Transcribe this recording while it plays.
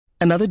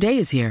Another day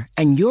is here,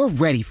 and you're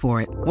ready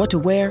for it. What to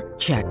wear?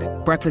 Check.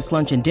 Breakfast,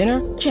 lunch, and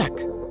dinner? Check.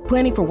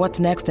 Planning for what's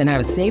next and how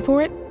to save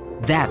for it?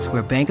 That's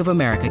where Bank of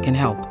America can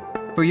help.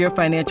 For your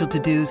financial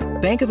to-dos,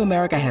 Bank of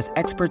America has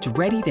experts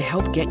ready to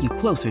help get you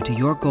closer to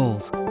your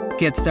goals.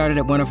 Get started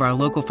at one of our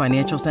local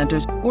financial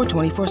centers or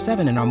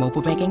 24/7 in our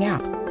mobile banking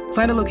app.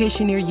 Find a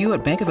location near you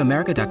at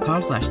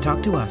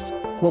bankofamerica.com/talktous.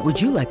 What would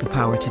you like the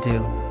power to do?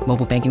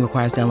 Mobile banking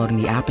requires downloading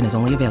the app and is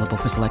only available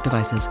for select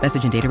devices.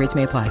 Message and data rates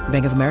may apply.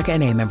 Bank of America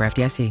N.A., member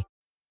FDIC.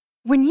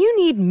 When you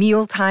need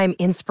mealtime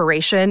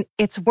inspiration,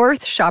 it's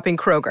worth shopping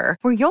Kroger,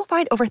 where you'll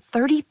find over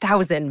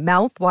 30,000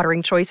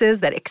 mouth-watering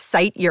choices that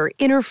excite your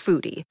inner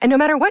foodie. And no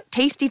matter what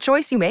tasty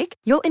choice you make,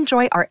 you'll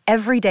enjoy our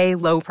everyday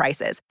low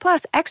prices,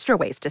 plus extra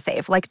ways to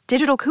save, like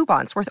digital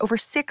coupons worth over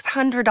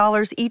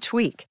 $600 each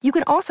week. You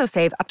can also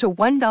save up to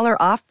 $1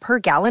 off per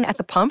gallon at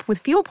the pump with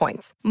fuel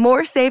points.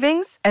 More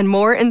savings and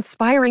more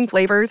inspiring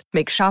flavors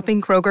make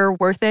shopping Kroger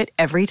worth it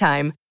every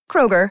time.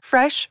 Kroger,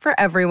 fresh for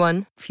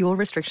everyone. Fuel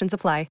restrictions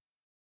apply.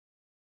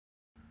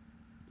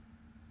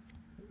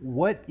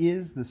 What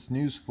is the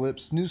Snooze Flip?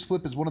 Snooze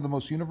Flip is one of the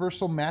most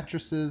universal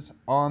mattresses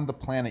on the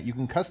planet. You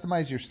can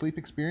customize your sleep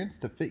experience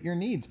to fit your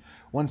needs.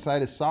 One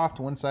side is soft,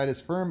 one side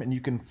is firm, and you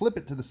can flip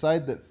it to the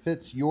side that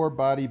fits your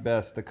body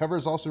best. The cover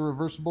is also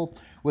reversible,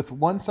 with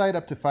one side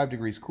up to 5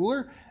 degrees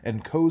cooler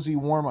and cozy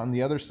warm on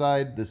the other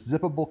side. This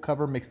zippable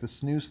cover makes the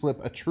Snooze Flip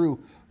a true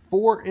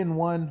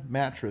 4-in-1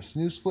 mattress.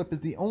 Snooze Flip is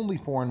the only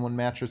 4-in-1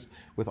 mattress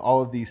with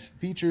all of these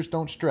features.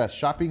 Don't stress.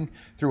 Shopping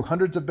through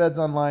hundreds of beds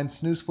online,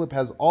 Snooze Flip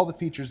has all the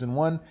features in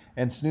one,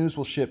 and Snooze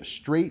will ship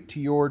straight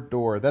to your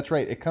door. That's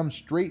right, it comes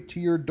straight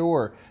to your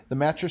door. The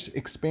mattress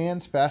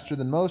expands faster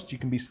than most. You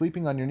can be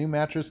sleeping on your new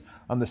mattress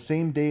on the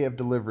same day of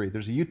delivery.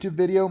 There's a YouTube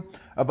video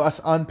of us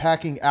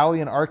unpacking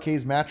Allie and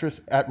RK's mattress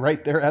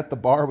right there at the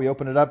bar. We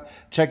open it up.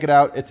 Check it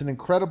out. It's an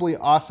incredibly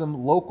awesome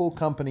local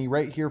company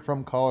right here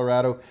from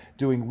Colorado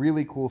doing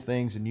really cool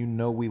things, and you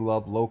know we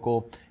love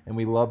local and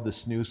we love the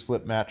Snooze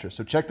Flip mattress.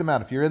 So check them out.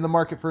 If you're in the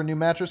market for a new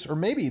mattress, or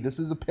maybe this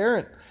is a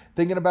parent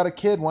thinking about a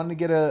kid wanting to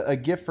get a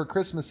gift for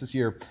Christmas this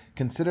year,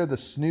 consider the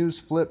Snooze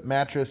Flip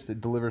mattress that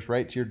delivers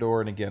right to your door.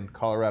 And again,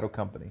 Colorado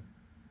company.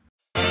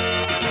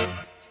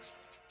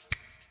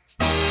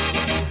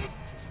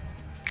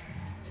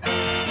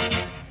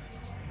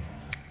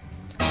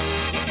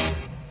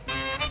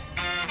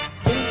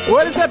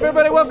 What is up,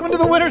 everybody? Welcome to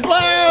the Winner's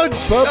Lounge.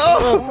 Let's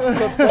go.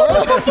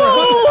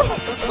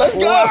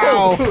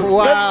 Wow.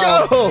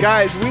 Let's go.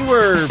 Guys, we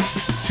were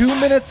 2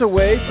 minutes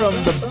away from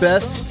the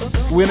best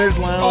Winner's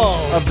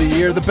Lounge of the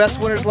year, the best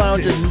Winner's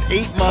Lounge in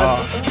 8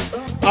 months.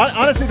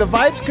 Honestly, the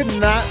vibes could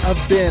not have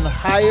been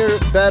higher,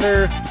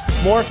 better,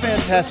 more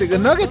fantastic. The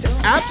Nuggets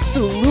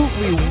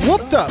absolutely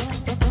whooped up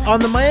on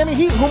the Miami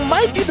Heat, who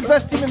might be the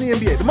best team in the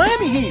NBA. The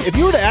Miami Heat, if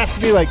you were to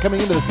ask me, like, coming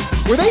into this,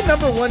 were they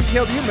number one,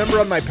 Kale? Do you remember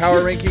on my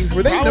power rankings?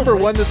 Were they number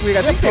one this week?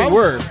 I think they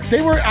were.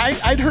 They were.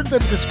 I'd heard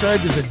them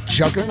described as a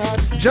juggernaut.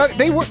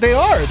 They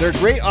are. They're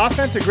great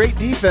offense, a great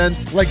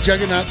defense. Like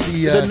Juggernaut,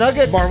 the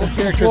Nuggets, Marvel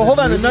character. Well, hold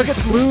on. The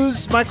Nuggets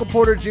lose Michael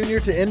Porter Jr.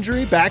 to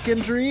injury, back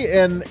injury,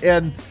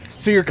 and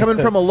so you're coming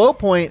from a low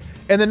point,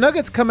 and the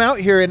Nuggets come out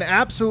here and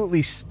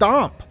absolutely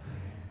stomp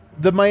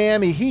the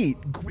Miami Heat.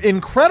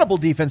 Incredible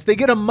defense. They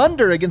get a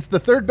munder against the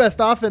third best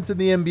offense in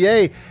the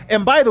NBA.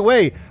 And by the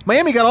way,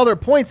 Miami got all their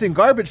points in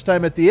garbage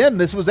time at the end.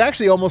 This was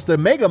actually almost a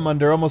mega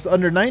munder, almost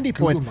under 90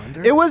 points.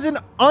 It was an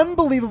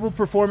unbelievable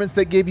performance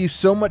that gave you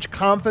so much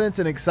confidence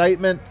and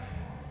excitement.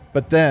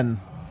 But then,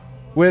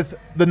 with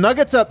the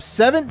Nuggets up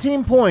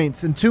 17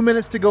 points and 2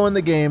 minutes to go in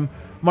the game,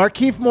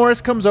 Markieff Morris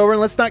comes over,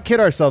 and let's not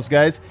kid ourselves,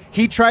 guys.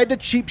 He tried to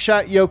cheap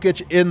shot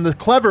Jokic in the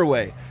clever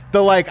way.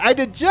 I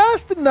did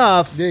just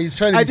enough. Yeah, he's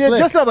trying to be slick.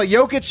 Just enough. Like,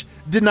 Jokic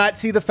did not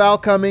see the foul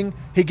coming.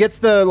 He gets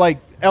the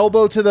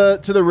elbow to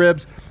the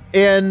ribs,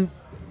 and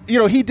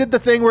he did the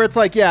thing where it's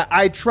like, yeah,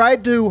 I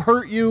tried to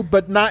hurt you,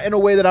 but not in a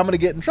way that I'm going to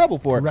get in trouble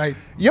for. Right.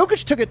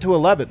 Jokic took it to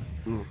 11.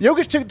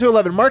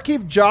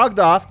 Markieff jogged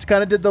off,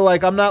 kind of did the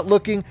I'm not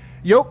looking.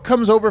 Jokic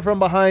comes over from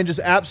behind,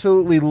 just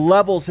absolutely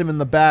levels him in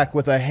the back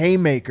with a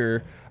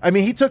haymaker. I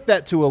mean, he took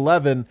that to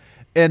 11.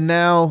 And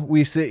now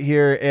we sit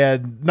here,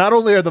 and not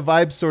only are the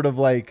vibes sort of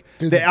like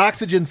the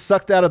oxygen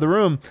sucked out of the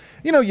room,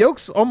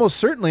 Jokic's almost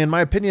certainly, in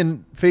my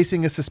opinion,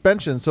 facing a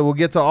suspension. So we'll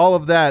get to all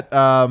of that.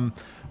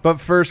 But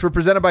first, we're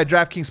presented by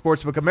DraftKings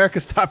Sportsbook,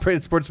 America's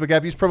top-rated sportsbook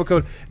app. Use promo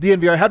code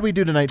DNVR. How'd we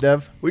do tonight,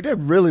 Dev? We did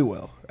really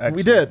well, actually.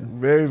 We did.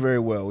 Very, very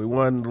well. We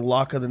won the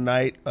lock of the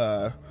night.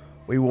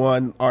 We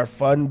won our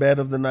fun bet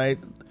of the night,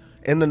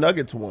 and the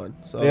Nuggets won.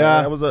 So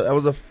yeah,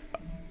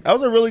 that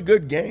was a really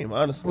good game,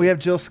 honestly. We have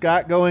Jill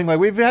Scott going.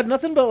 We've had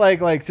nothing but I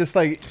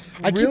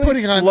keep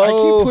putting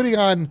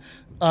on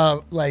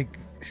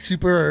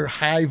super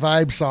high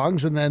vibe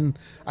songs, and then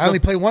I only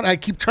play one. I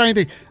keep trying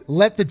to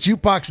let the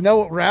jukebox know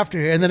what we're after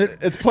here, and then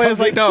it's playing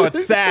like, no,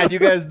 it's sad. You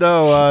guys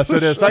know.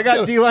 So I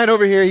got D-Line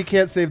over here. He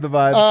can't save the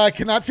vibe. I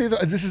cannot say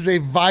that this is a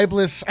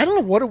vibeless. I don't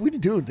know what are we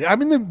doing.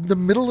 I'm in the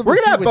middle of We're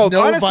the gonna sea have with both.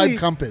 no Honestly, vibe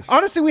compass.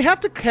 Honestly, we have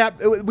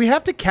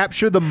to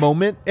capture the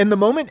moment, and the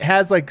moment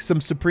has like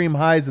some supreme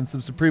highs and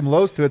some supreme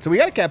lows to it. So we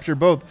got to capture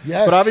both.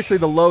 Yes. But obviously,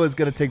 the low is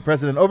going to take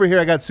precedent. Over here,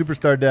 I got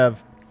Superstar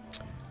Dev.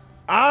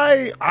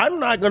 I'm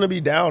not going to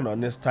be down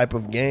on this type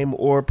of game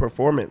or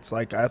performance.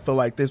 Like, I feel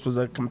like this was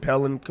a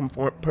compelling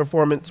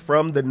performance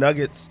from the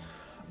Nuggets.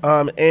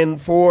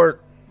 And for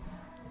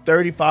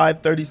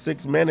 35,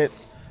 36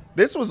 minutes,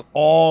 this was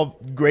all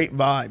great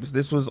vibes.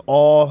 This was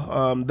all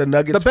the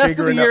Nuggets. The best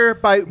of the year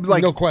by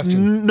like no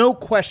question. No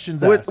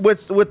questions asked.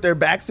 With their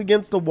backs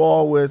against the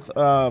wall, with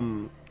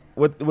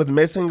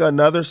missing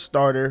another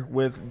starter,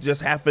 with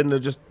just having to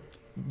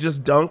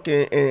just dunk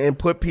and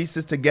put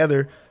pieces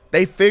together.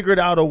 They figured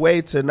out a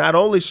way to not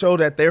only show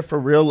that they're for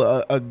real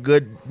a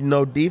good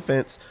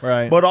defense,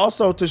 right, but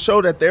also to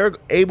show that they're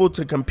able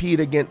to compete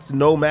against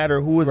no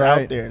matter who is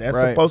out there. That's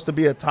supposed to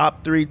be a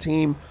top 3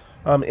 team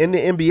in the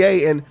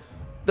NBA, and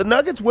the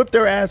Nuggets whipped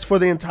their ass for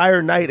the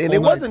entire night, and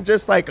it wasn't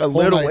just like a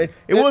little.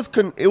 It was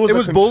they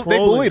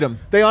bullied them.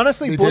 They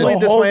honestly bullied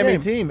this Miami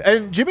team.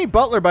 And Jimmy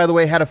Butler, by the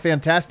way, had a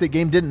fantastic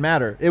game. Didn't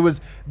matter. It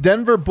was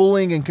Denver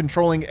bullying and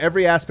controlling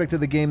every aspect of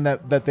the game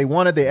that they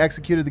wanted. They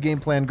executed the game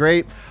plan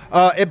great.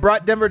 It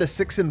brought Denver to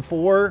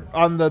 6-4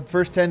 on the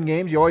first 10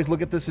 games. You always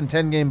look at this in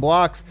 10-game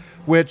blocks,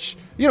 which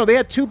they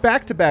had 2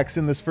 back-to-backs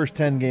in this first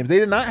 10 games. They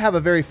did not have a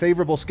very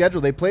favorable schedule.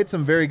 They played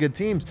some very good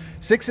teams.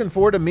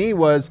 6-4 to me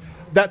was.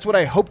 That's what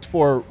I hoped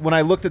for when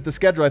I looked at the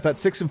schedule. I thought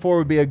 6-4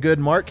 would be a good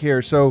mark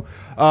here. So,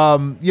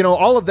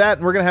 all of that,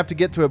 and we're going to have to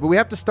get to it. But we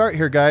have to start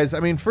here, guys.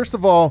 I mean, first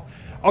of all,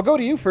 I'll go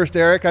to you first,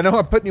 Eric. I know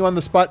I'm putting you on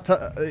the spot,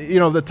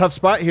 the tough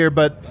spot here,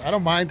 but I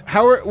don't mind.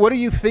 What are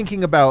you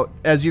thinking about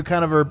as you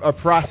kind of are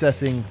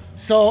processing?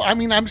 So, I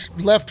mean, I'm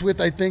left with,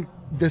 I think,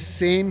 the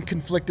same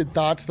conflicted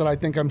thoughts that I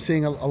think I'm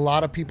seeing a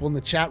lot of people in the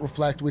chat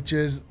reflect, which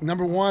is,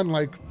 number one,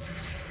 like,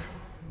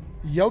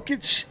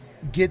 Jokic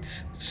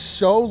gets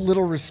so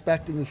little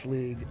respect in this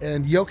league,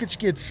 and Jokic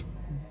gets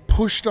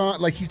pushed on.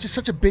 Like, he's just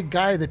such a big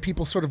guy that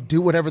people sort of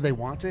do whatever they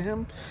want to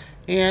him,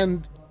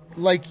 and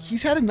like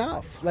he's had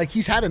enough.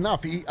 He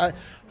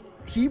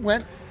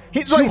went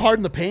too hard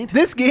in the paint.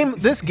 This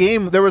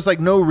game, there was like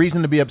no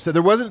reason to be upset.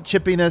 There wasn't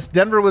chippiness.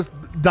 Denver was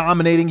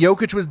dominating.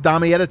 Jokic was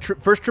dominating. He had a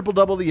first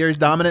triple-double of the year. He's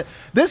dominant.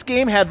 This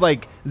game had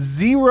like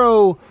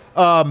zero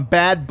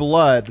bad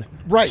blood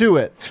to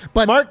it.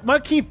 But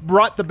Markieff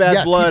brought the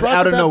bad blood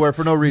out of nowhere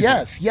for no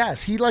reason.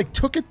 Yes. He like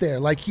took it there.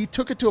 Like he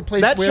took it to a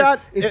place that where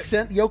shot, it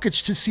sent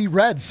Jokic to see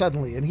red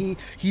suddenly. And he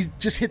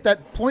just hit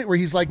that point where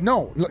he's like,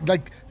 no,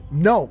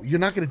 you're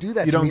not going to do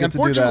that to me.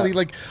 Unfortunately,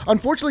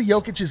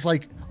 Jokic is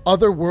like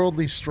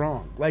otherworldly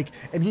strong, like,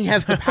 and he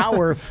has the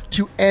power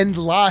to end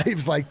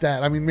lives like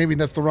that. I mean, maybe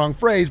that's the wrong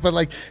phrase, but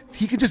like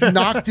he could just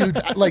knock dudes.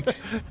 Like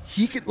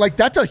he could, like,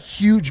 that's a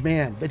huge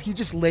man that he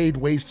just laid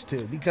waste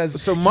to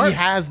because he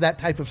has that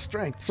type of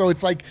strength. So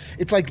it's like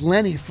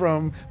Lenny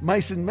from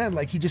Mice and Men.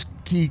 Like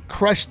he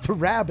crushed the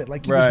rabbit.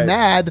 Like he was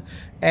mad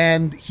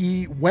and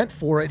he went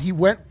for it. He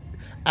went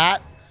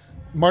at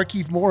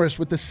Markieff Morris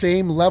with the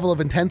same level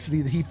of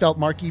intensity that he felt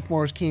Markieff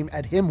Morris came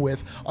at him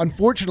with.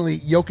 Unfortunately,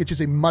 Jokic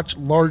is a much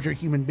larger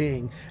human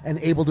being and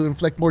able to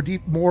inflict more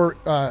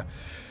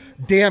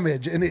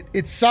damage, and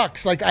it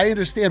sucks. Like, I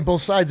understand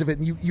both sides of it,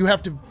 and you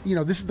have to,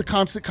 this is the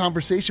constant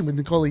conversation with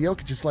Nikola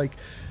Jokic. It's like,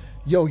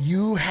 yo,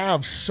 you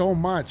have so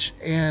much,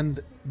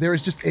 and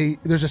there's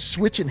a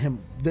switch in him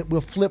that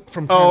will flip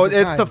from time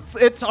to time.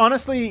 It's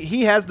honestly,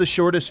 he has the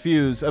shortest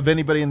fuse of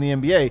anybody in the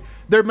NBA.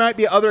 There might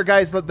be other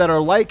guys that are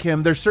like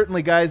him. There's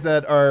certainly guys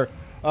that are,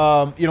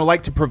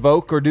 like to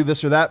provoke or do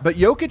this or that. But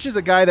Jokic is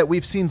a guy that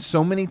we've seen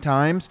so many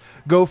times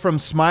go from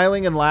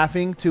smiling and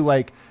laughing to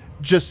like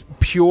just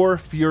pure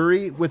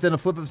fury within a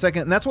flip of a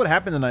second. And that's what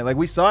happened tonight. Like,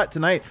 we saw it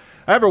tonight.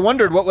 I ever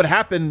wondered what would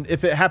happen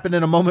if it happened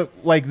in a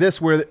moment like this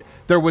where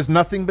there was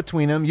nothing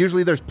between them.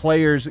 Usually there's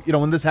players,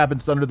 when this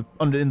happens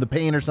in the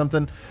paint or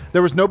something,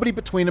 there was nobody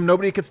between them.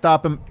 Nobody could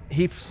stop him.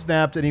 He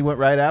snapped and he went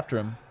right after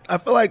him. I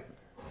feel like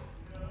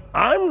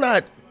I'm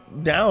not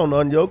down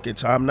on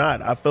Jokic. I'm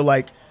not. I feel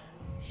like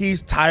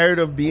he's tired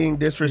of being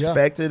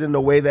disrespected in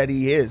the way that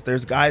he is.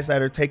 There's guys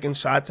that are taking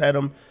shots at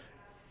him.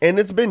 And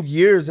it's been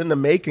years in the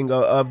making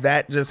of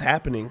that just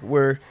happening,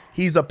 where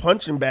he's a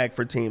punching bag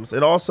for teams.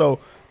 And also,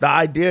 the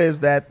idea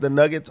is that the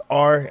Nuggets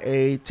are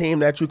a team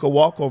that you could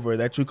walk over,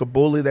 that you could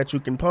bully, that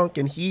you can punk.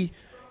 And he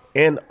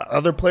and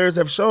other players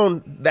have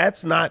shown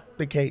that's not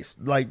the case.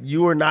 Like,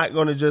 you are not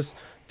going to just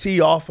tee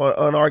off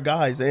on our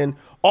guys. And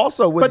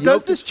also with But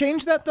does this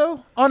change that,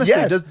 though? Honestly,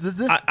 yes, does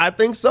this? I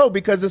think so,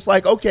 because it's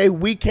like, okay,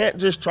 we can't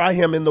just try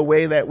him in the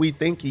way that we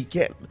think he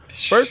can.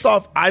 First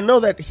off, I know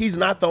that he's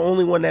not the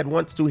only one that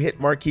wants to hit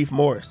Markieff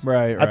Morris.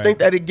 Right. I think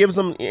that it gives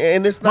him,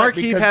 and it's not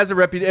Markieff has a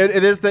reputation.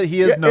 It is that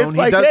he is known.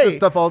 He does this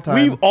stuff all the time.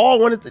 We've all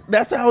wanted to,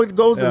 that's how it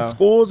goes in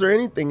schools or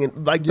anything.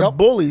 And like the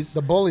bullies.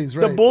 The bullies,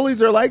 right. The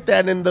bullies are like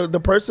that, and the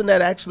person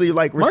that actually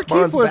like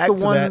responds Markieff back was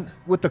the to one that.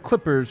 with the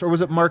Clippers, or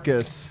was it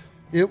Marcus?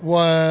 It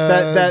was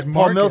that Paul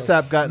Marcus.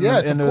 Millsap got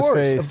into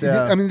his face.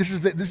 Yeah. I mean, this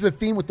is a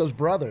theme with those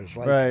brothers.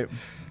 Like, Right.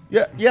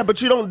 Yeah,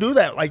 but you don't do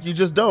that. Like, you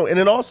just don't. And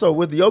then also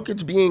with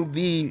Jokic being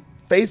the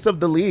face of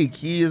the league,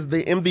 he is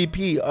the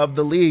MVP of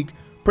the league.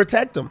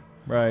 Protect him.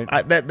 Right.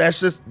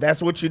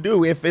 That's what you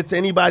do. If it's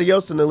anybody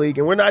else in the league,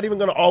 and we're not even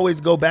going to always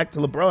go back to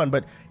LeBron,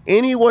 but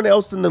anyone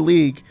else in the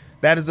league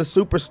that is a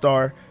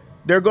superstar,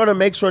 they're going to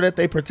make sure that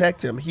they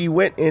protect him. He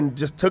went and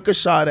just took a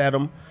shot at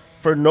him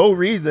for no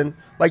reason.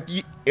 Like,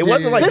 it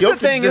wasn't like This is Jokic the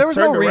thing. just There was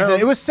no turned reason.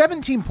 around. It was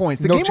 17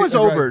 points. The game was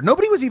over. Right.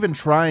 Nobody was even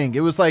trying. It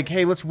was like,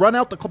 hey, let's run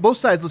out both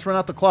sides. Let's run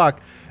out the clock.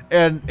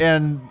 And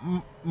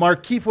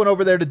Markieff went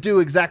over there to do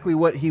exactly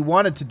what he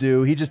wanted to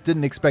do. He just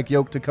didn't expect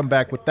Yoke to come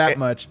back with that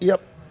much.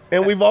 Yep.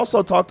 And we've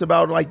also talked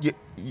about like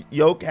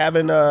Yoke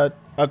having a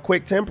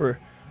quick temper.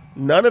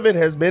 None of it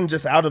has been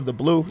just out of the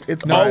blue.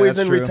 It's always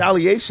in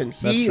retaliation.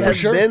 He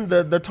has been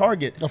the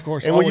target. Of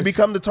course. And when you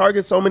become the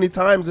target so many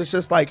times, it's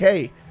just like,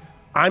 hey,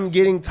 I'm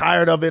getting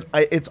tired of it.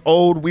 It's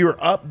old. We were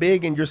up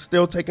big and you're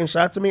still taking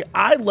shots at me.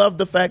 I love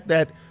the fact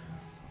that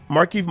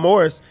Markieff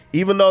Morris,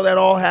 even though that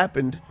all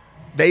happened,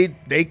 they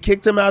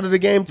kicked him out of the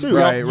game too.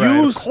 Right,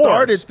 You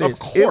started this. Of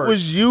course. It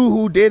was you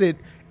who did it,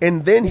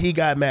 and then he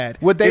got mad.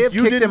 Would they have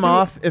you kicked didn't him do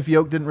off if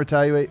Yoke didn't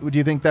retaliate? Would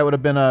you think that would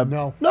have been a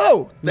No.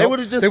 No, they would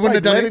have just They wouldn't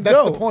have done let it. it That's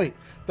go. the point.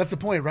 That's the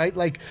point, right?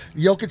 Like,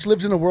 Jokic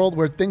lives in a world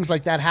where things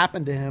like that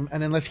happen to him,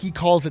 and unless he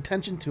calls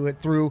attention to it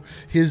through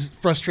his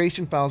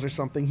frustration fouls or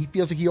something, he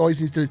feels like he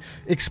always needs to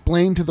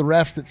explain to the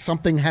refs that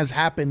something has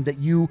happened that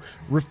you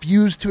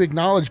refuse to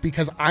acknowledge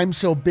because I'm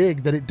so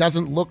big that it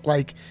doesn't look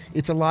like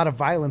it's a lot of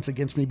violence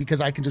against me because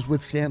I can just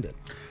withstand it.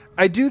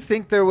 I do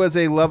think there was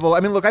a level.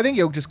 I mean, look, I think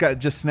Yoke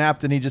just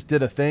snapped and he just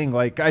did a thing.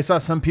 Like, I saw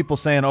some people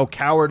saying, "Oh,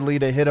 cowardly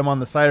to hit him on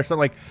the side" or something.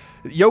 Like,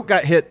 Yoke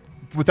got hit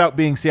without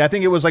being seen. I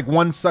think it was like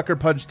one sucker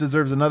punch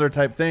deserves another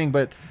type thing.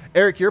 But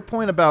Eric, your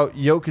point about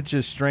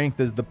Jokic's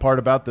strength is the part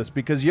about this,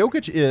 because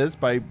Jokic is,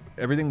 by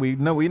everything we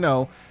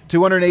know,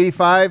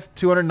 285,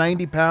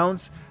 290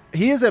 pounds.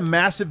 He is a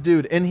massive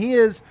dude, and he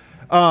is.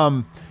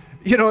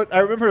 You know, I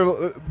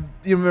remember.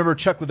 You remember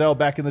Chuck Liddell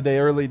back in the day,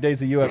 early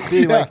days of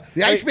UFC, like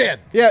the Iceman.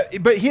 Yeah,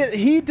 but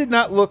he did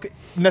not look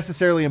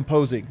necessarily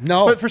imposing.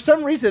 No, but for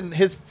some reason,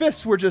 his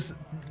fists were just.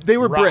 They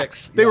were rocks.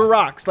 bricks. They were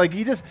rocks. Like,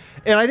 he just,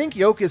 and I think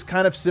Yoke is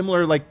kind of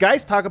similar. Like,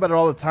 guys talk about it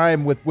all the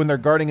time when they're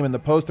guarding him in the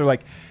post. They're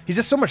like, he's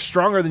just so much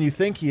stronger than you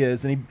think he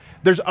is, and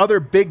there's other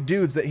big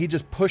dudes that he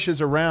just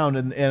pushes around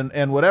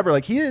and whatever.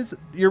 Like, he is.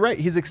 You're right.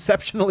 He's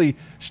exceptionally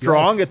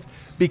strong. Yes. It's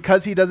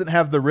because he doesn't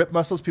have the rip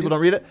muscles. People don't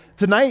read it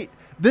tonight.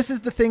 This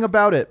is the thing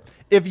about it.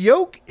 If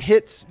Yoke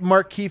hits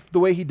Markieff the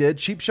way he did,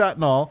 cheap shot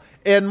and all,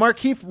 and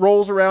Markieff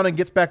rolls around and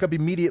gets back up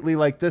immediately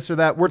like this or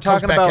that, we're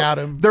talking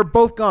about they're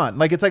both gone.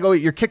 Like, it's like, oh,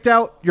 you're kicked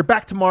out, you're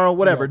back tomorrow,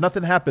 whatever. Yeah.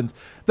 Nothing happens.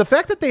 The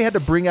fact that they had to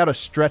bring out a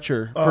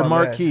stretcher for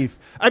Markieff, man.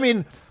 I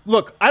mean,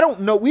 look, I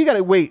don't know. We got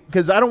to wait,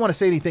 because I don't want to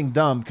say anything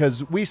dumb,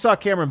 because we saw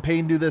Cameron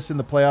Payne do this in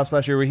the playoffs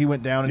last year where he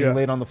went down and he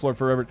laid on the floor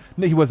forever.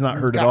 He was not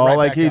hurt at all.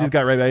 Like, he just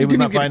got right back. He was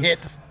not fine.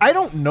 I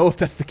don't know if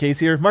that's the case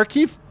here.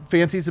 Markieff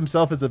fancies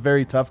himself as a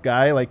very tough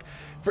guy. Like,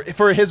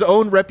 for his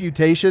own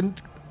reputation,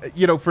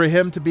 you know, for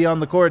him to be on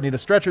the court, need a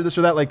stretcher, this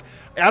or that. Like,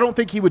 I don't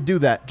think he would do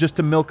that just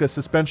to milk a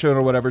suspension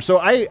or whatever. So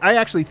I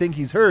actually think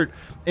he's hurt.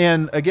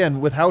 And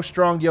again, with how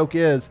strong Yoke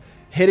is,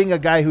 hitting a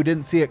guy who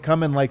didn't see it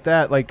coming like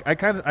that, like,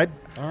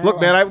 look,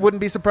 man, I wouldn't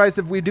be surprised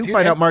if we do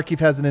find out Markieff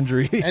has an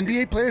injury.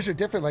 NBA players are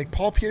different. Like,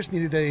 Paul Pierce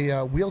needed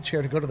a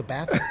wheelchair to go to the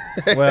bathroom.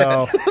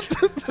 Well,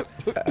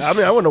 I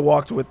mean, I wouldn't have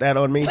walked with that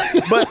on me.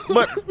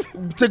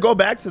 But to go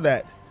back to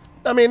that,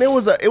 I mean, it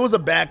was a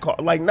bad call.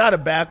 Like, not a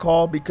bad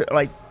call, because,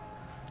 like,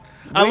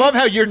 I love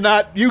how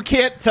you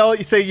can't tell.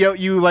 You say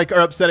you like are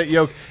upset at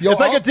Yoke. It's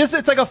like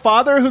it's like a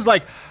father who's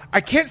like,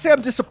 I can't say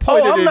I'm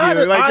disappointed in you.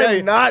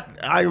 I'm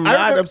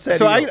not upset.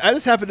 So I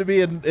just happened to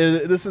be in.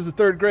 This is the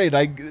third grade.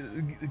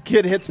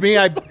 Kid hits me.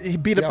 He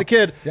beat up the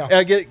kid. Yeah. And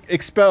I get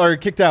expelled or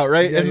kicked out.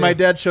 Right. And my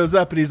dad shows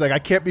up and he's like, I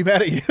can't be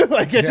mad at you.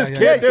 Like, I just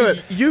can't do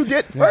it. You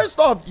did. First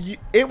off,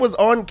 it was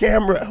on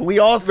camera. We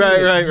all see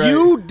it. Right.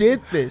 You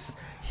did this.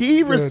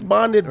 He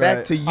responded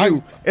back to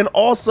you. And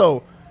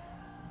also,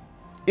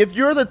 if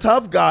you're the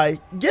tough guy,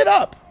 get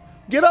up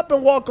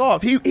and walk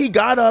off. He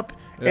got up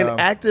and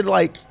acted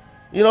like,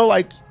 you know,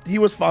 like he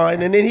was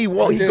fine, and then he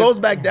goes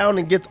back down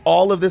and gets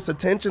all of this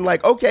attention.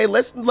 Like, okay,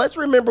 let's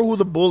remember who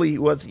the bully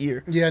was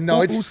here. Yeah,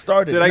 no, who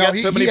started. Dude, I got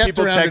so many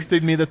people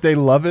texting me that they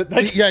love it.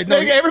 Like, yeah, no,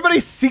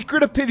 everybody's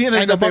secret opinion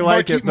is that they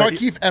like it.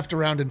 Markieff effed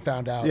around and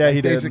found out. Yeah,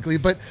 he basically,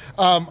 did.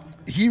 But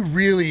he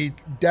really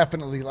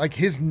definitely like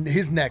his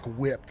neck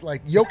whipped.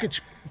 Like Jokic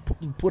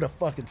put a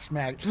fucking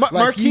smack.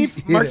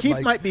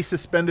 Markieff might be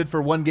suspended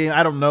for one game.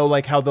 I don't know,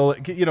 like how they'll,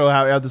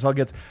 how this all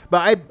gets.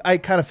 But I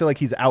kind of feel like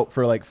he's out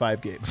for like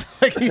 5 games.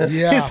 Like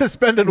he's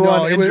suspended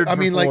injured for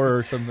 4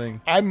 or something.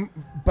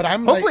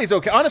 Hopefully he's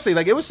okay. Honestly,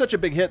 like it was such a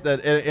big hit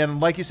that, and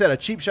like you said, a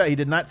cheap shot. He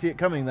did not see it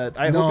coming. That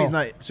I hope he's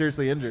not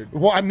seriously injured.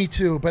 Well, me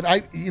too. But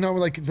like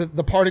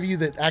the part of you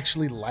that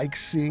actually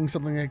likes seeing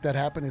something like that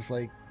happen is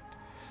like,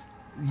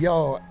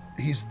 yo,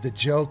 he's the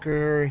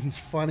Joker. He's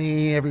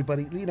funny.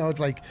 Everybody, it's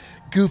like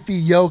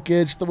goofy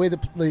Jokic. The way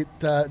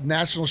the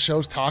national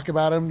shows talk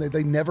about him,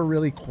 they never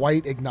really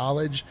quite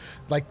acknowledge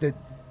like the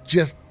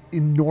just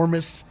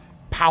enormous,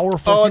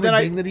 powerful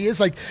human being that he is.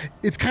 Like,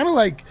 it's kind of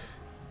like,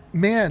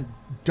 man,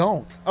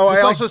 don't. Oh,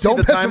 just I also see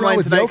the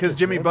timeline tonight because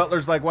Jimmy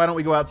Butler's like, why don't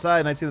we go outside?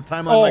 And I see the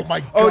timeline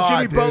my God,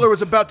 Jimmy Butler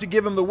was about to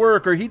give him the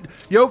work, or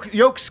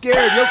Yoke scared.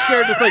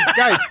 It's like,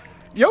 guys,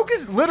 Yoke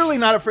is literally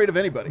not afraid of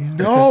anybody.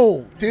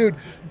 No, dude.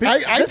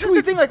 This is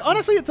the thing. Like,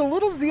 honestly, it's a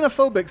little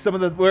xenophobic. Some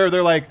of where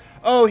they're like,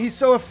 "Oh, he's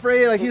so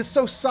afraid. Like, he's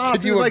so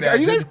soft." You're like, "Are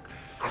you guys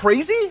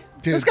crazy?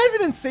 Dude. This guy's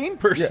an insane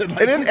person." Yeah.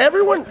 Like, and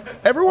then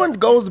everyone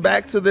goes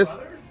back to this.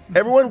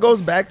 Everyone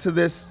goes back to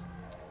this.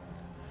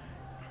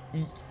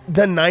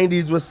 The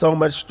 90s was so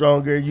much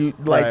stronger.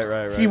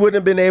 Right. He wouldn't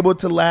have been able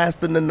to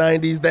last in the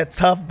 90s. That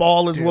tough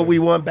ball is what we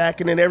want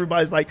back. And then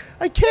everybody's like,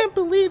 I can't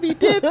believe he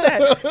did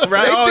that.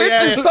 Right? They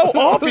did this so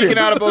often. Speaking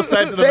out of both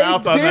sides of the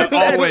mouth on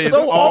that.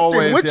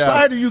 Always. Which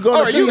side are you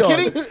going to be on?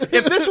 Are you kidding?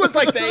 If this was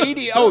like the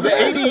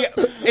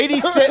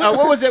 86,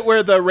 what was it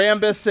where the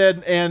Rambus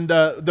and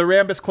the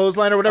Rambus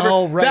clothesline or whatever?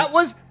 Oh, right. That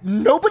was,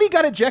 nobody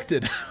got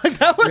ejected. Like,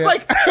 that was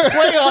like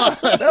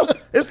playoff.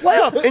 It's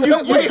playoff. And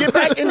you get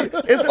back and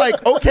it's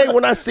like, okay,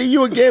 when I see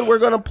you again, we're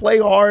going to play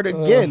hard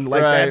again.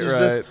 That is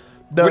just...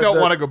 we don't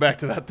want to go back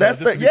to that.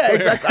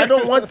 Exactly. I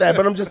don't want that,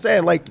 but I'm just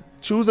saying, like,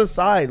 choose a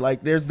side.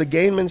 Like, there's the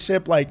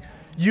gamemanship. Like,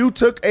 you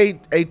took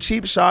a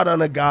cheap shot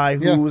on a guy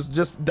who was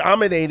just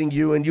dominating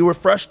you, and you were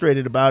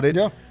frustrated about it.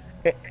 Yeah.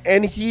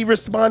 And he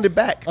responded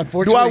back.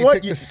 Unfortunately, he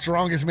picked the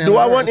strongest man. Do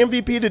I want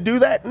MVP to do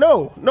that?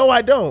 No,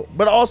 I don't.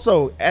 But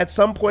also, at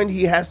some point,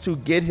 he has to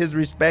get his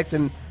respect,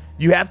 and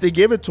you have to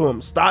give it to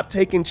him. Stop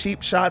taking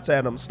cheap shots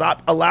at him.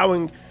 Stop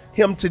allowing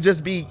him to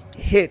just be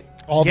hit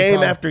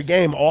game after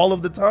game all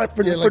of the time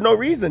for no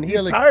reason.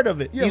 He's tired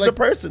of it. He's a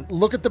person.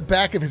 Look at the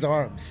back of his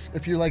arms.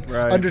 If you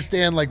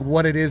understand like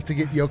what it is to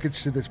get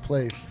Jokic to this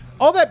place.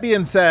 All that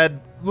being said,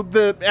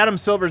 the Adam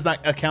Silver's not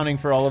accounting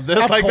for all of this.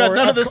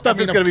 None of this stuff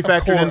is going to be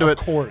factored into it.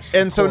 Of course.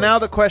 And so now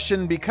the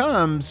question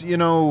becomes,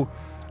 Jamal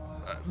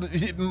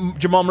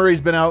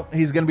Murray's been out.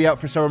 He's going to be out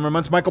for several more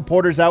months. Michael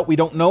Porter's out. We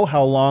don't know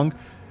how long.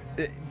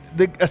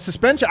 A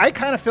suspension, I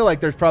kind of feel like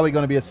there's probably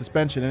going to be a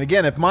suspension. And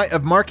again, if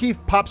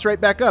Markieff pops right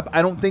back up,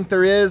 I don't think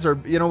there is, or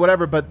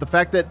whatever. But the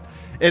fact that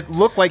it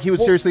looked like he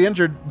was seriously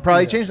injured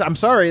probably changed. I'm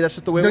sorry, that's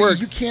just the way it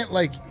works. You can't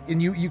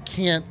you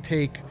can't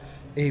take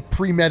a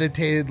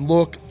premeditated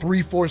look,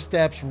 3-4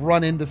 steps,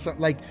 run into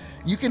something like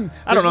you can.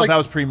 I don't know if that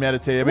was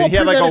premeditated. I mean, he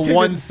had like a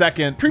 1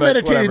 second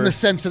premeditated in the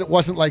sense that it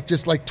wasn't like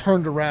just like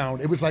turned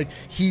around. It was like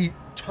he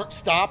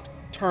stopped.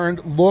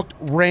 Turned, looked,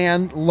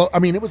 ran. I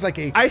mean, it was like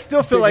a. I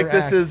still feel like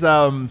this is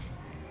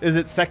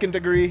it second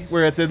degree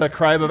where it's in the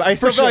crime of? I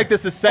still feel like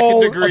this is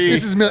second degree.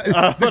 This is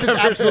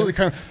absolutely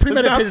crime.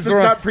 Premeditated is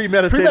not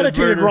premeditated.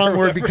 Premeditated wrong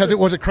word because it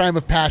was a crime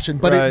of passion,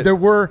 but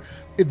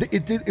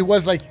it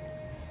was like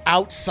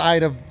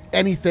outside of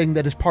anything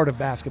that is part of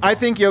basketball. I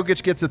think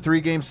Jokic gets a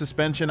 3-game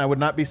suspension. I would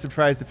not be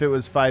surprised if it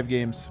was 5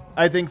 games.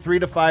 I think 3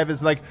 to 5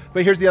 is like.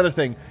 But here's the other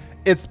thing: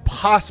 it's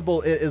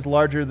possible it is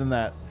larger than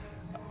that.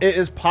 It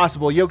is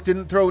possible. Yoke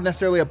didn't throw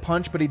necessarily a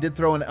punch, but he did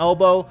throw an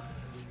elbow.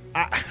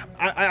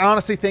 I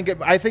honestly think it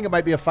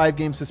might be a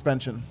 5-game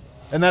suspension,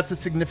 and that's a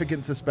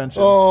significant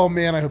suspension. Oh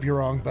man, I hope you're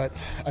wrong, but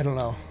I don't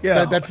know.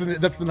 Yeah, that's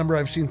the number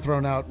I've seen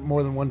thrown out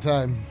more than one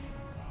time.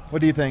 What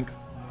do you think?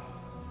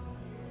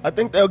 I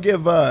think they'll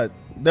give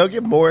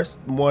Morris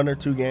 1 or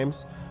 2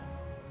 games.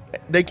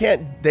 They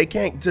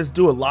can't just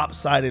do a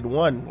lopsided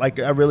one. Like,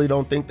 I really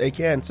don't think they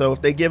can. So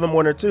if they give him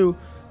 1 or 2,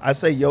 I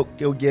say Yoke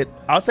will get.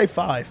 I'll say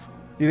 5.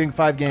 You think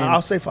 5 games?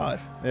 I'll say 5.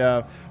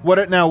 Yeah.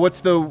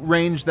 What's the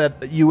range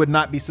that you would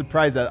not be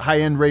surprised at? High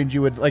end range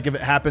you would like if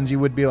it happens you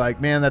would be like,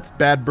 man, that's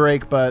bad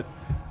break, but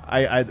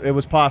it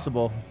was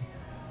possible.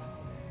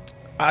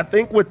 I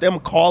think with them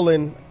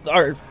calling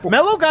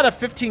Melo got a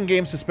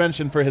 15-game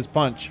suspension for his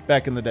punch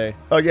back in the day.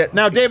 Oh yeah.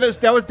 Now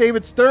that was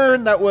David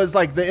Stern. That was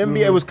like the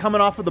NBA. It was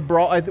coming off of the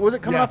brawl. Was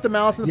it coming off the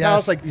Malice in the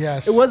Palace? Like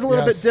it was a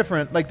little bit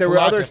different. Like there were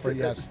other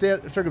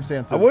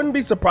circumstances. I wouldn't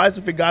be surprised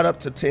if it got up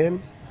to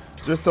 10.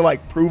 Just to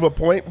like prove a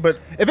point,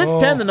 but if it's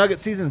 10, the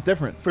Nuggets season's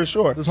different for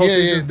sure. This whole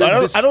season's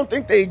I don't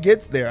think they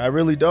gets there. I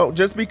really don't.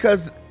 Just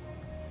because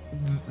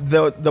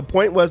the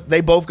point was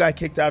they both got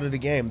kicked out of the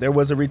game. There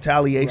was a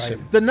retaliation.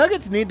 Right. The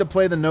Nuggets need to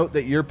play the note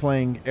that you're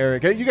playing,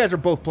 Eric. You guys are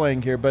both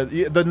playing here, but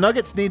the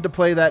Nuggets need to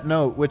play that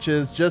note, which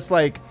is just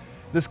like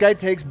this guy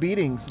takes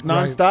beatings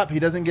nonstop. Right. He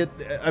doesn't get.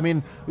 I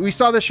mean, we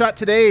saw the shot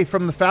today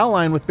from the foul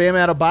line with Bam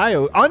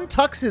Adebayo,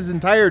 untucks his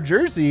entire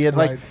jersey,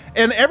 and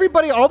and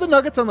everybody, all the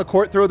Nuggets on the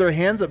court throw their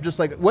hands up, just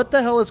like, what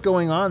the hell is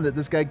going on that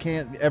this guy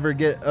can't ever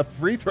get a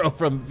free throw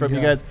from you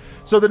guys?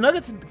 So the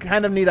Nuggets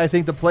kind of need, I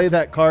think, to play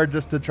that card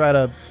just to try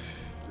to.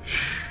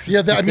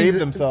 Save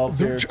themselves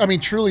here. I mean,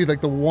 truly,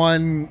 like the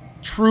one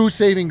true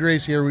saving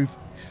grace here, we've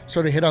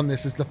sort of hit on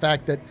this, is the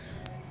fact that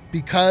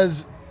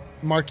because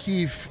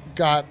Markieff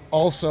got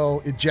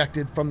also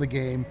ejected from the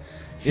game,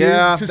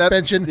 his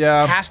suspension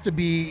has to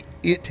be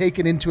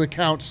taken into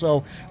account.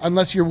 So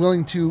unless you're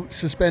willing to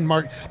suspend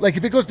like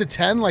if it goes to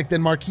 10, like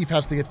then Markieff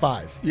has to get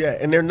 5. Yeah,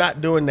 and they're not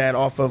doing that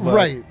off of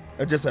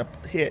just a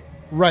hit.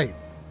 Right.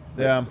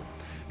 Yeah.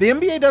 The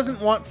NBA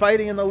doesn't want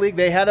fighting in the league.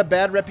 They had a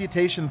bad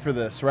reputation for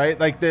this, right?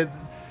 Like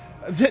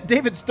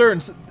David Stern,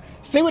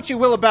 say what you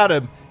will about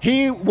him.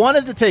 He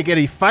wanted to take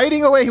any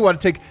fighting away. He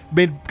wanted to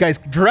made guys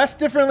dress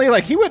differently.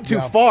 Like he went too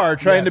far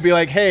trying to be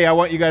like, hey, I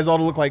want you guys all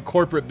to look like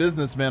corporate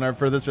businessmen or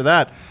for this or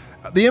that.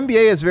 The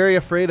NBA is very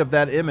afraid of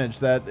that image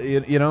that,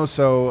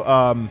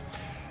 so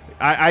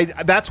I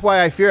that's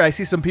why I fear. I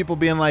see some people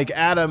being like,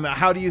 Adam,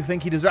 how do you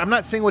think he deserves? I'm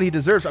not saying what he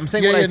deserves. I'm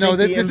saying what I think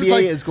the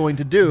NBA is going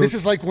to do. This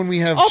is like when we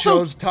have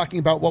shows talking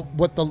about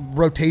what the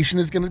rotation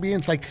is going to be.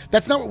 And it's like,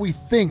 that's not what we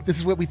think. This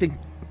is what we think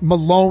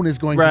Malone is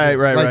going to do.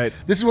 Right.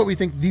 This is what we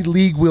think the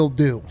league will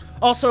do.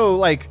 Also,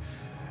 like,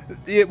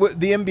 the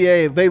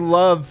NBA, they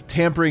love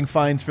tampering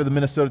fines for the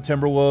Minnesota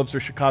Timberwolves or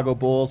Chicago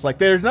Bulls. Like,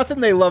 there's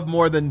nothing they love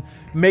more than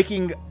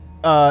making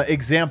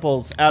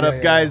examples out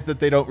of guys that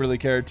they don't really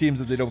care, teams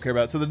that they don't care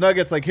about. So the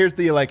Nuggets, like, here's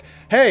the, like,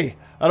 hey,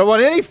 I don't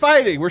want any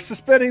fighting. We're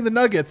suspending the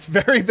Nuggets.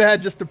 Very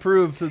bad, just to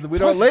prove so that we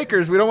don't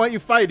Lakers. We don't want you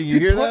fighting. You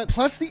hear that?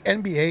 Plus, the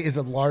NBA is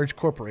a large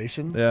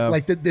corporation. Yeah.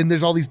 Like, and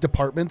there's all these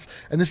departments,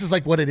 and this is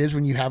like what it is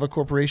when you have a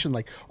corporation.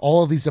 Like,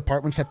 all of these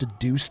departments have to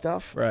do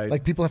stuff. Right.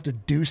 Like, people have to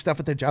do stuff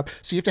at their job.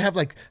 So you have to have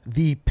like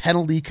the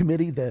penalty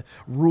committee, the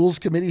rules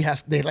committee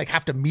have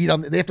to meet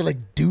on. They have to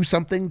like do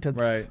something to.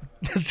 Right.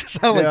 That's just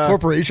how like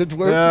corporations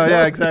work.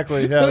 Yeah,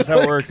 exactly. Yeah, that's how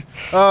it works.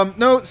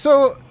 No,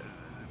 so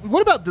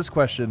what about this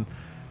question?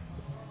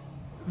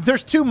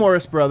 There's 2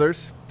 Morris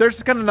brothers.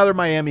 There's kind of another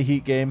Miami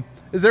Heat game.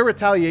 Is there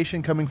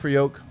retaliation coming for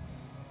Yoke?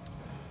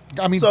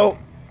 I mean, so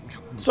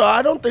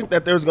I don't think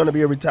that there's going to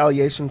be a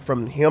retaliation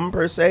from him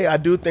per se. I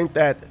do think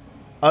that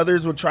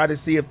others will try to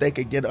see if they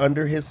could get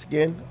under his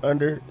skin,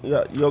 under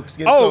Yoke's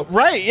skin. Oh,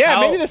 right. Yeah,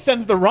 maybe this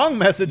sends the wrong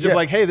message of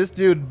like, hey, this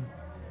dude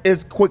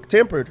is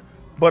quick-tempered.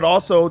 But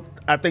also,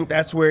 I think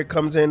that's where it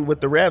comes in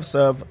with the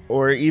refs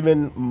or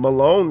even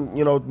Malone,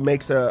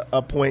 makes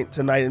a point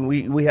tonight, and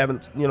we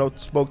haven't,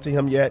 spoke to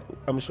him yet.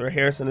 I'm sure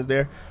Harrison is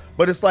there.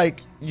 But it's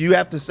like, you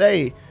have to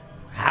say,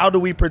 how do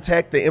we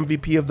protect the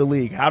MVP of the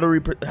league? How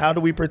do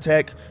we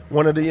protect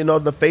one of the,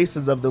 the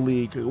faces of the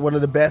league, one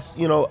of the best,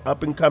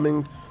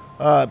 up-and-coming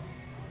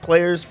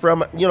players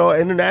from,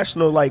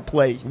 international,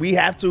 play? We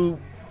have to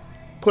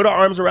put our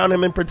arms around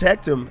him and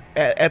protect him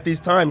at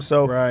these times.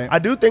 So I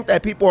do think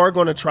that people are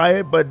going to try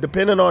it, but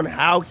depending on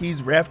how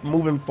he's reffed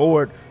moving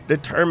forward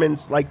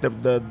determines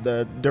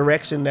the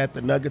direction that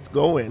the Nuggets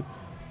go in.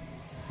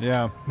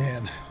 Yeah.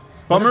 Man.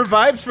 Bummer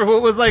vibes for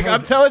what was like,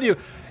 I'm telling you,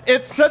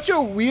 it's such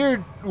a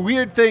weird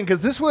thing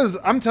because this was,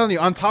 I'm telling you,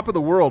 on top of the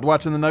world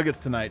watching the Nuggets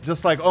tonight.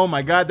 Just like, oh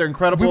my God, they're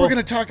incredible. We were going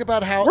to talk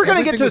about how we're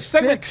going to get to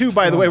segment 2,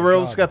 by the way. We're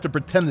also going to have to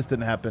pretend this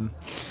didn't happen.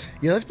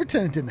 Yeah, let's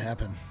pretend it didn't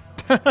happen.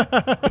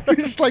 We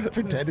just like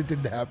pretend it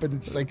didn't happen.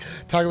 It's just like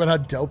talking about how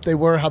dope they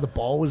were, how the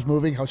ball was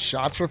moving, how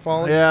shots were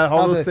falling. Yeah,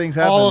 all those things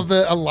happened. All of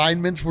the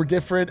alignments were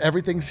different.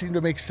 Everything seemed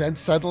to make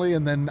sense suddenly,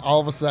 and then all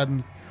of a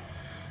sudden,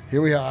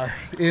 here we are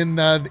in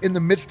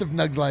the midst of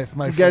Nugs life.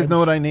 My friends. You guys know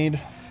what I need?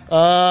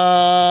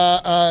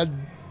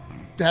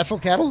 Hassel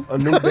Cattle? A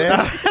new bed?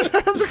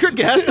 That's a good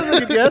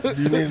guess.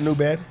 Do you need a new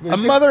bed? A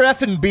mother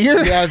effing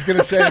beer? Yeah, I was going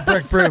to say a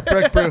Breck Brew.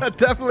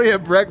 Definitely a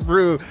Breck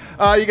Brew.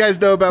 You guys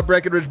know about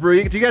Breckenridge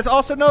Brewery. Do you guys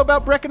also know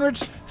about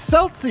Breckenridge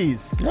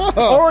Seltzies?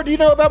 Oh, or do you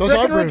know about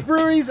Breckenridge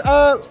Brewery's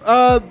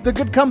the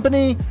good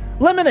company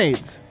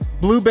lemonades?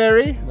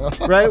 Blueberry,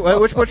 right?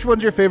 Which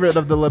one's your favorite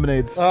of the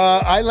lemonades?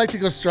 I like to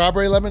go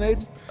strawberry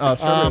lemonade. Oh,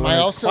 strawberry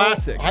lemonade.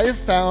 Classic. I have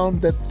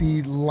found that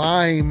the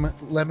lime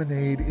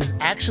lemonade is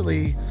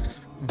actually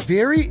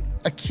very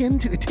akin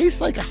to, it tastes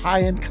like a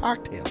high-end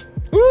cocktail.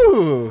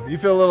 Ooh, you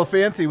feel a little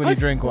fancy when you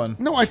drink one.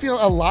 No, I feel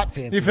a lot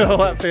fancy. You feel a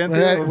lot fancy?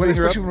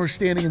 Especially when we're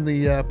standing in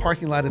the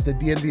parking lot at the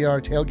DNVR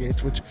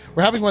tailgates, which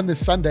we're having one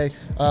this Sunday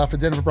for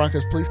Denver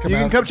Broncos. Please come out.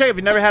 You can come check. If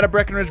you've never had a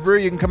Breckenridge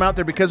Brewery, you can come out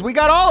there because we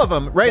got all of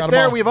them right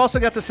there. We've also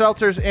got the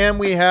seltzers, and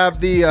we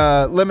have the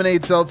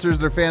lemonade seltzers.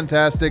 They're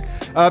fantastic.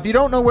 If you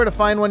don't know where to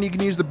find one, you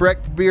can use the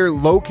Breck Beer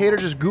Locator.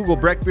 Just Google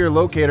Breck Beer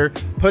Locator.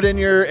 Put in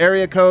your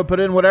area code. Put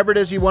in whatever it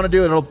is you want to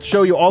do. It'll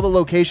show you all the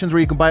locations where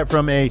you can buy it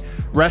from a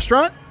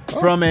restaurant,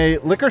 from a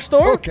liquor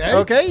store.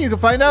 Okay. You can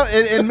find out,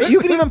 and you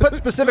can even put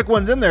specific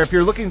ones in there. If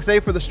you're looking, say,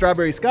 for the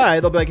Strawberry Sky,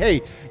 they'll be like,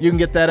 hey, you can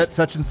get that at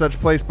such and such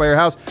place by your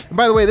house. And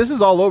by the way, this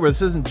is all over.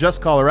 This isn't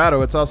just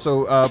Colorado. It's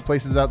also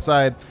places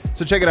outside.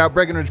 So check it out,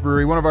 Breckenridge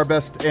Brewery, one of our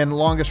best and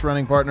longest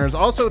running partners.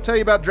 Also tell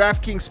you about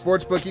DraftKings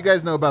Sportsbook. You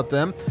guys know about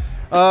them.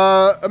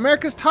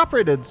 America's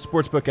top-rated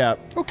sportsbook app.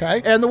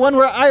 Okay. And the one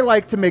where I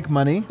like to make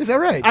money. Is that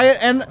right?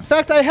 In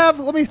fact, I have,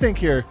 let me think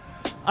here.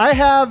 I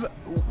have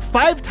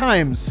 5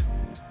 times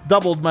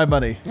doubled my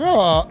money.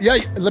 Oh, yeah.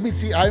 Let me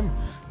see.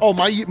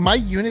 My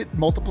unit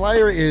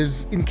multiplier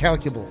is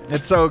incalculable.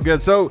 It's so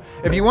good. So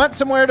if you want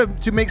somewhere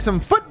to make some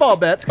football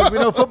bets, because we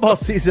know football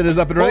season is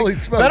up and running,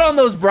 bet on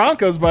those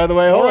Broncos, by the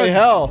way. Holy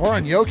hell. Or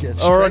on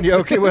Jokic. Or on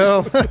Jokic.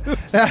 Well,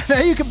 now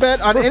you can bet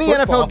on any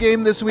NFL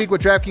game this week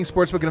with DraftKings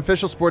Sportsbook, an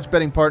official sports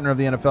betting partner of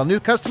the NFL. New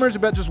customers who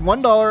bet just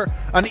 $1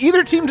 on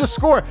either team to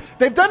score.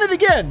 They've done it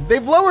again.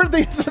 They've lowered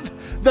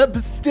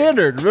the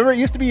standard. Remember, it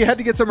used to be you had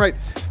to get something right.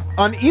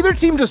 On either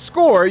team to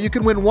score, you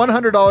can win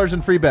 $100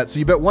 in free bets. So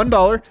you bet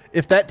 $1.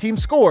 If that team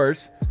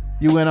scores,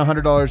 you win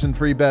 $100 in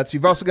free bets.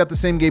 You've also got the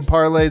same game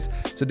parlays.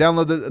 So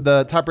download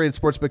the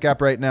top-rated sportsbook app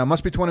right now.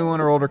 Must be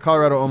 21 or older.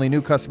 Colorado only.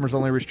 New customers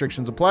only.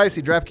 Restrictions apply.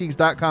 See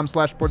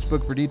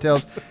DraftKings.com/sportsbook for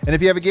details. And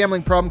if you have a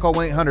gambling problem, call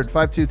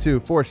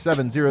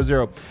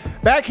 1-800-522-4700.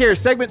 Back here,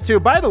 segment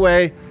 2. By the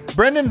way,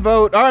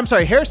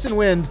 Harrison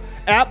Wind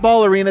at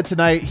Ball Arena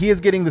tonight. He is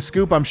getting the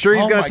scoop. I'm sure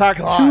he's going to talk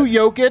to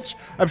Jokic.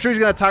 I'm sure he's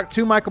going to talk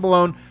to Michael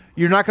Malone.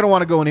 You're not going to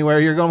want to go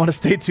anywhere. You're going to want to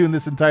stay tuned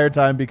this entire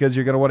time because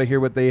you're going to want to hear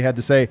what they had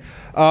to say.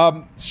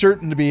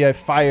 Certain to be a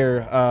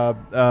fire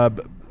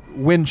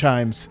wind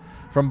chimes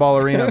from Ball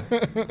Arena.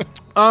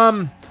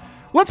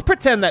 Let's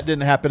pretend that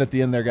didn't happen at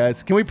the end there,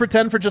 guys. Can we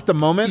pretend for just a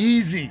moment?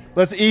 Easy.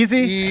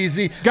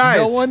 Easy,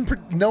 guys.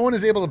 No one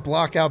is able to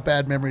block out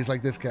bad memories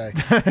like this guy.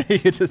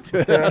 You just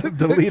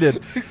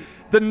deleted.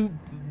 The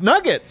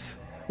Nuggets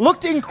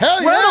looked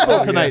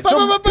incredible tonight.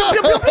 So,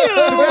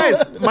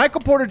 guys, Michael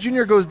Porter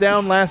Jr. goes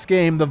down last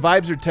game. The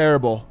vibes are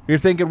terrible. You're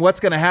thinking, what's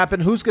going to happen?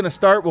 Who's going to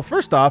start? Well,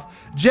 first off,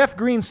 Jeff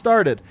Green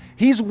started.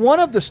 He's one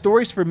of the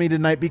stories for me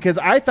tonight because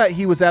I thought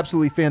he was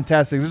absolutely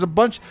fantastic.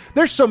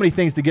 There's so many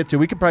things to get to.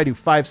 We could probably do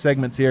 5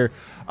 segments here.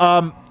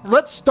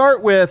 Let's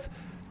start with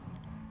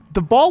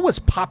the ball was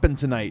popping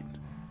tonight.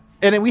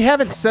 And we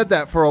haven't said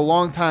that for a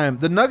long time.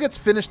 The Nuggets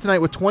finished tonight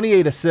with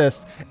 28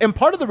 assists. And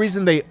part of the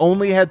reason they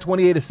only had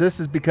 28 assists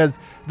is because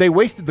they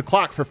wasted the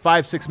clock for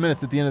 5-6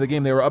 minutes at the end of the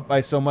game. They were up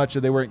by so much that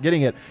they weren't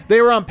getting it.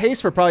 They were on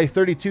pace for probably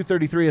 32,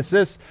 33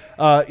 assists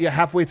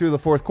halfway through the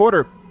fourth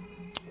quarter.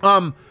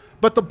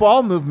 But the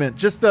ball movement,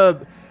 just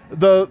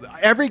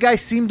every guy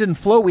seemed in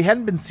flow. We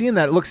hadn't been seeing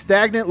that. It looked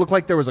stagnant. It looked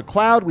like there was a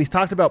cloud. We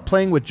talked about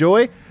playing with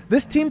joy.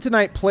 This team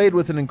tonight played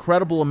with an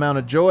incredible amount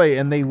of joy,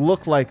 and they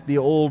look like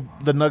the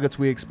Nuggets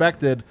we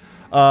expected.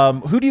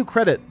 Who do you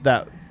credit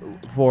that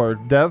for,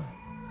 Dev?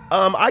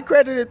 I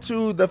credit it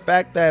to the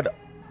fact that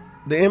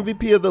the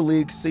MVP of the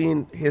league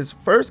seen his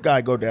first guy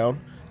go down.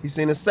 He's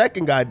seen his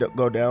second guy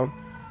go down.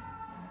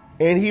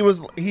 And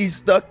he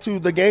stuck to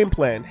the game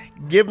plan.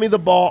 Give me the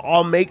ball.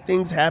 I'll make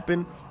things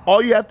happen.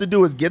 All you have to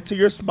do is get to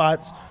your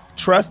spots,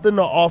 trust in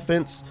the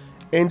offense,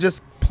 and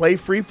just play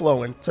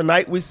free-flowing.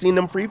 Tonight we seen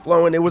him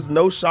free-flowing. It was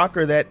no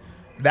shocker that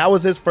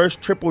was his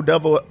first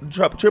triple-double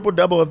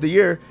of the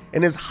year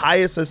and his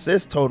highest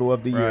assist total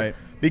of the year.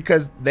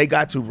 Because they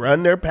got to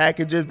run their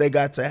packages. They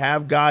got to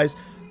have guys.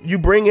 You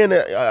bring in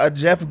a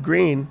Jeff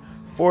Green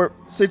for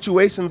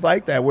situations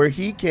like that where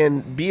he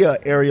can be an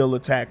aerial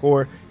attack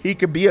or he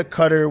could be a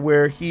cutter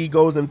where he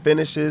goes and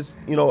finishes,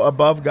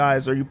 above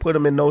guys, or you put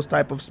him in those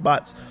type of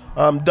spots.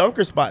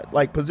 Dunker spot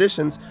like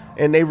positions,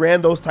 and they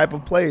ran those type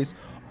of plays.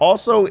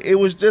 Also, it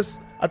was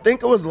just, I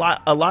think it was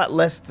a lot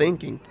less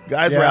thinking.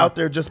 Guys were out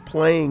there just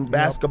playing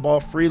basketball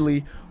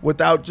freely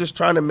without just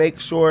trying to make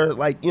sure,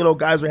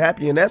 guys were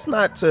happy. And that's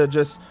not to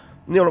just,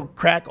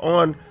 crack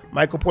on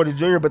Michael Porter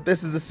Jr., but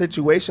this is a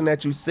situation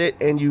that you sit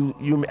and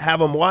you have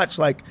them watch.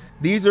 Like,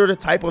 these are the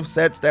type of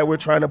sets that we're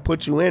trying to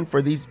put you in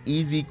for these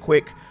easy,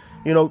 quick,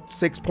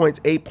 6 points,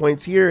 8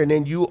 points here, and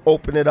then you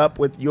open it up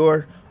with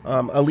your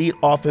elite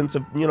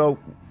offensive,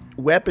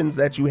 weapons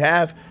that you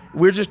have.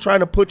 We're just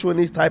trying to put you in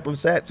these type of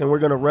sets, and we're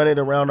going to run it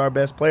around our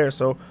best players.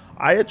 So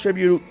I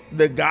attribute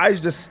the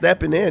guys just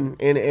stepping in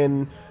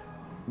and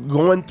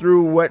going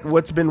through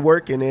what's been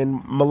working.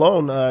 And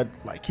Malone,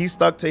 he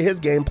stuck to his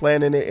game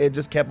plan, and it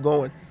just kept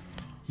going.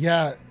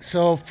 Yeah,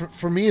 so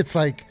for me, it's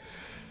like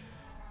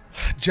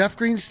Jeff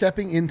Green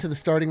stepping into the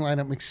starting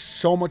lineup makes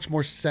so much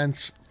more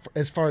sense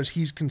as far as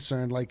he's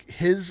concerned. Like,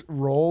 his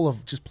role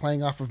of just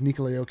playing off of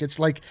Nikola Jokic,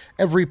 like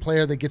every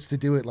player that gets to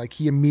do it, like,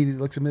 he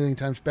immediately looks a million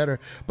times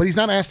better. But he's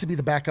not asked to be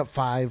the backup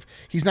 5.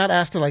 He's not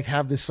asked to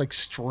have this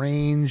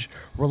strange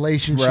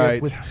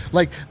relationship with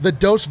the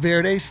Dos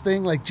Verdes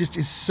thing. Just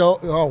is so,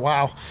 oh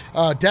wow,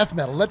 death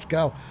metal. Let's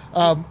go.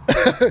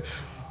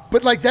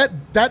 But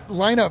that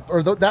lineup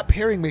or that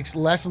pairing makes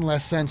less and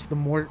less sense the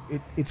more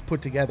it's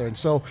put together. And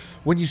so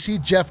when you see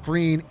Jeff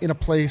Green in a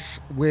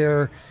place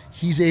where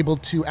he's able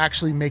to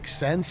actually make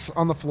sense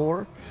on the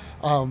floor,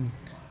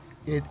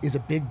 it is a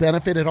big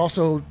benefit. It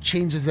also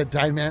changes the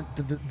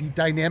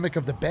dynamic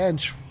of the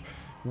bench,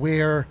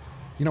 where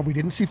we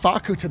didn't see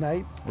Facu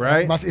tonight.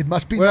 Right. It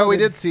must be. Well, we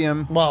did see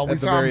him. Well, we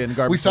saw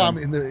him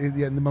in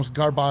the most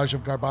garbage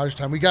of garbage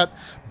time. We got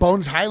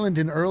Bones Hyland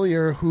in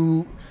earlier,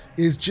 who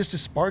is just a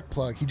spark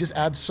plug. He just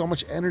adds so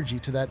much energy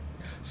to that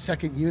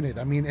second unit.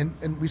 I mean,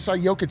 and we saw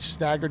Jokic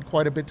staggered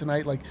quite a bit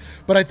tonight.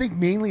 But I think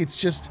mainly it's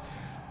just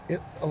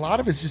a lot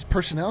of it's just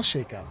personnel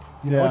shakeup.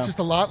 It's just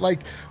a lot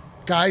like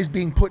guys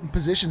being put in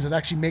positions that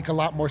actually make a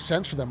lot more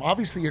sense for them.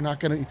 Obviously, you're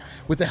not going to,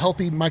 with a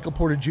healthy Michael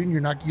Porter Jr.,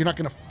 you're not going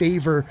to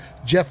favor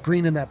Jeff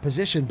Green in that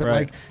position. But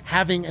like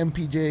having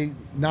MPJ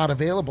not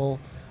available,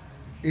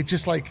 it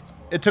just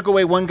it took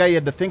away one guy you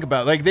had to think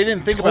about. Like, they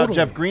didn't think about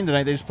Jeff Green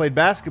tonight. They just played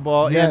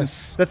basketball.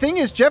 Yes. And the thing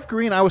is, Jeff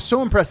Green, I was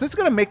so impressed. This is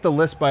going to make the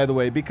list, by the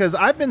way, because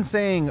I've been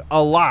saying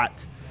a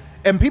lot.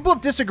 And people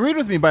have disagreed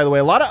with me, by the way.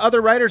 A lot of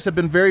other writers have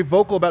been very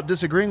vocal about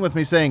disagreeing with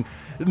me, saying,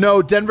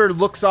 no, Denver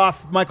looks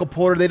off Michael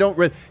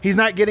Porter. He's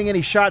not getting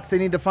any shots. They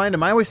need to find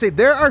him. I always say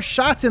there are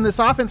shots in this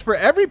offense for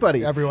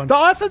everybody. Everyone. The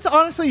offense,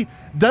 honestly,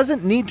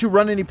 doesn't need to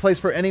run any plays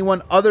for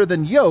anyone other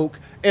than Yoke,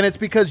 and it's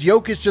because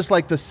Yoke is just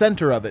like the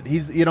center of it.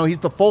 He's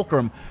the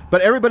fulcrum,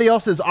 but everybody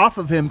else is off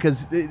of him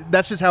because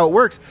that's just how it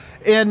works.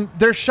 And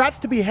there's shots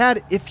to be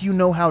had if you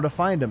know how to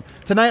find them.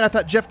 Tonight, I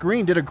thought Jeff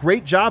Green did a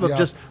great job of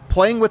just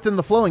playing within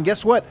the flow, and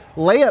guess what?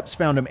 Layups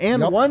found him,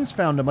 and ones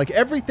found him. Like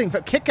everything,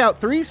 kick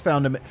out threes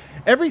found him.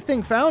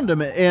 Everything found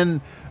him,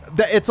 and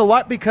it's a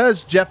lot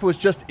because Jeff was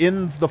just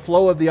in the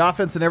flow of the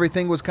offense, and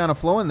everything was kind of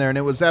flowing there, and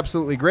it was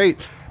absolutely great.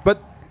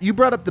 But you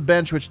brought up the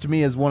bench, which to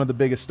me is one of the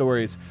biggest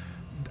stories.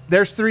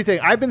 There's three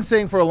things. I've been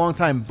saying for a long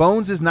time,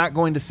 Bones is not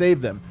going to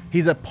save them.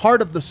 He's a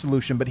part of the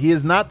solution, but he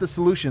is not the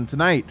solution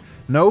tonight.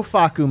 No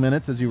Facu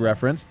minutes, as you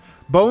referenced.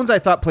 Bones, I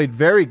thought, played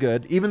very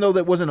good, even though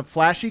that wasn't a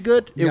flashy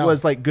good. It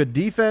was like good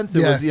defense.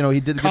 It was, he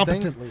did good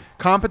things.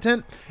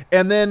 Competent.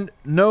 And then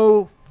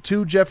no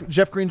two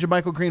Jeff Green,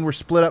 JaMychal Green were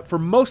split up for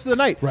most of the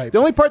night. Right. The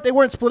only part they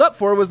weren't split up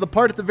for was the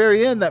part at the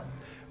very end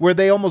where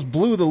they almost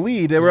blew the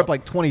lead. They were up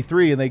like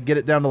 23, and they get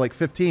it down to like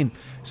 15.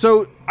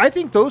 So I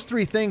think those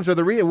three things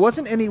are it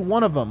wasn't any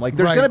one of them. Like,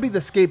 there's going to be the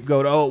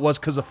scapegoat. Oh, it was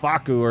because of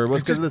Facu, or it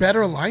was because of this.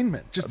 Better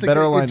alignment.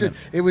 Better alignment.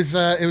 It was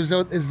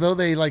as though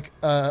they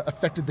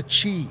affected the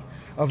chi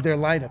of their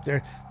lineup.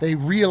 They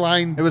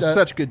realigned. It was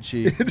such good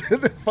chi.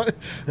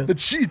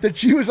 the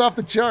chi was off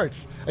the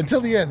charts until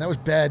the end. That was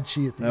bad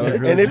chi at the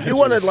end. Really, and if you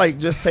want to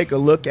just take a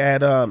look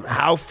at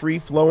how free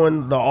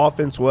flowing the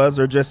offense was,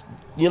 or just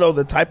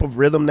the type of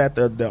rhythm that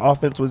the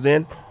offense was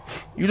in,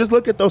 you just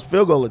look at those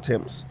field goal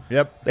attempts.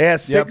 Yep. They had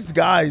six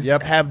guys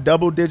have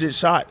double-digit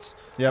shots.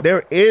 Yep.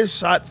 There is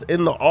shots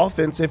in the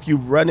offense if you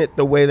run it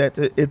the way that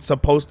it's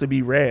supposed to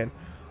be ran.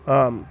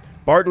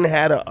 Barton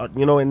had a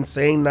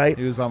insane night.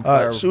 He was on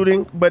fire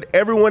shooting, but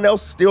everyone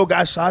else still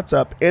got shots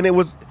up, and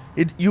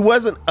you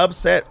wasn't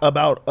upset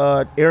about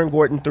Aaron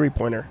Gordon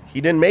 3-pointer. He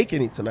didn't make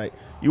any tonight.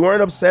 You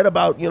weren't upset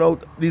about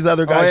these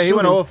other guys. He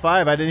went 0-5.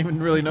 I didn't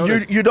even really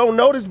notice. You don't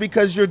notice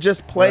because you're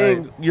just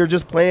playing. Right. You're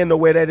just playing the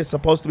way that it's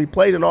supposed to be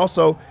played. And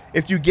also,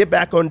 if you get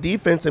back on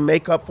defense and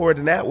make up for it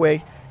in that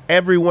way,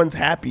 everyone's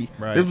happy.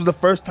 Right. This was the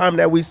first time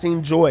that we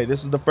seen joy.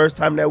 This was the first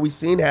time that we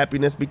seen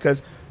happiness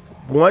because,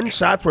 one,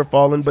 shots were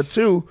falling, but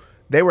two,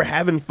 they were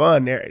having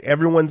fun.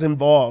 Everyone's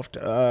involved.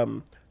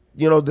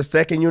 The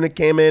second unit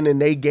came in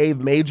and they gave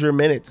major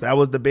minutes. That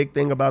was the big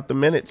thing about the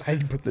minutes.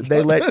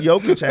 They let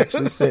Jokic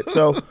actually sit.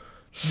 So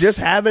just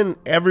having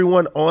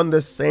everyone on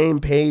the same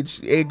page,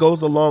 it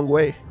goes a long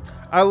way.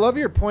 I love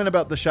your point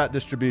about the shot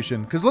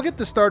distribution, because look at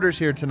the starters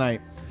here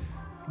tonight.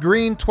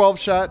 Green, 12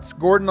 shots.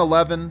 Gordon,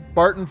 11.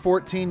 Barton,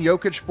 14.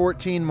 Jokic,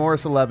 14.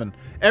 Morris, 11.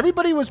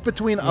 Everybody was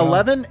between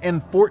 11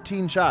 and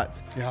 14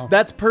 shots. Yeah.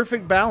 That's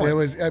perfect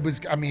balance.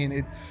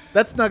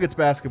 That's Nuggets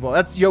basketball.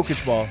 That's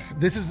Jokic ball.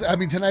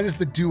 Tonight is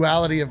the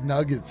duality of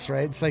Nuggets,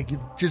 right? It's like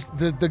just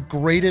the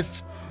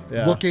greatest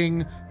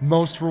looking,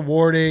 most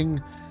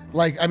rewarding.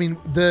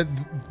 The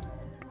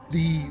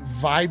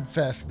vibe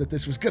fest that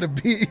this was going to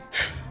be.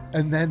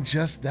 And then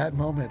just that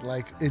moment,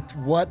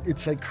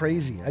 it's like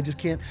crazy. I just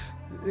can't.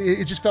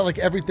 It just felt like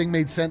everything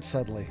made sense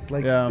suddenly.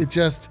 And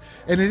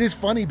it is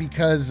funny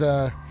because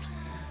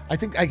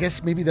I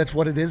guess maybe that's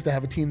what it is to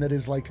have a team that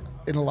is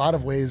in a lot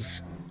of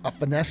ways a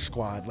finesse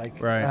squad.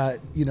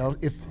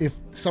 If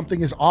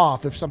something is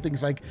off, if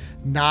something's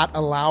not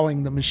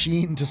allowing the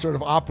machine to sort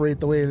of operate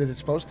the way that it's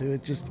supposed to,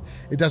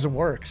 it doesn't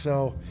work.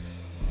 So,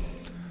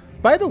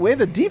 by the way,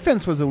 the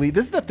defense was elite.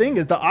 This is the thing: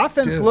 is the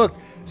offense looked.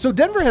 So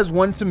Denver has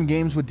won some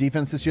games with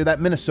defense this year.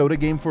 That Minnesota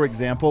game, for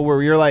example,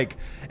 where you're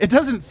it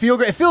doesn't feel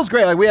great. It feels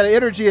great. We had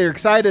energy, you're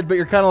excited, but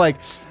you're kind of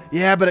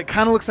yeah, but it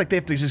kind of looks like they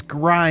have to just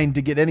grind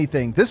to get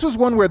anything. This was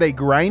one where they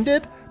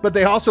grinded, but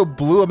they also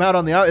blew them out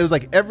on the out. It was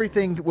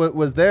everything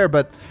was there.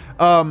 But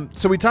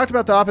so we talked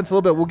about the offense a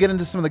little bit. We'll get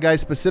into some of the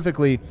guys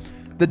specifically.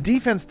 The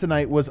defense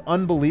tonight was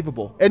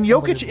unbelievable. And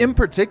Jokic in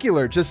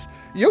particular,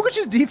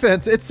 Jokic's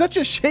defense, it's such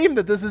a shame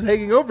that this is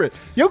hanging over it.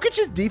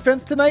 Jokic's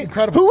defense tonight,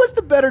 incredible. Who was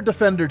the better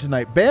defender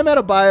tonight, Bam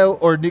Adebayo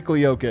or Nikola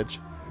Jokic?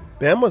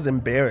 Bam was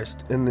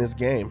embarrassed in this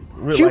game.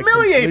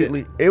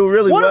 Humiliated. It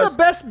really was. One of the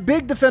best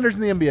big defenders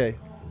in the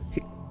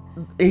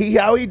NBA.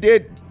 How he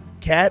did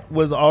Cat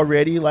was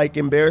already like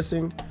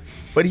embarrassing,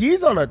 but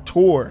he's on a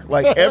tour.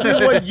 Like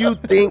everyone you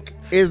think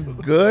is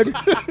good,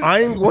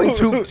 I'm going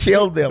to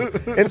kill them.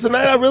 And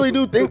tonight I really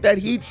do think that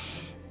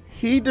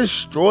he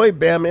destroyed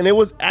Bam, and it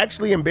was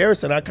actually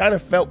embarrassing. I kind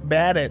of felt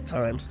bad at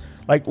times.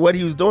 Like what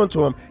he was doing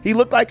to him. He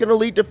looked like an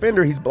elite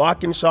defender. He's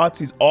blocking shots.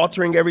 He's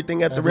altering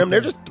everything at the rim. They're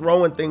just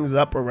throwing things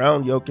up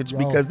around Jokic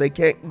because they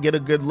can't get a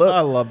good look. I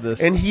love this.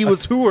 And he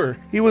was tour.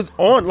 He was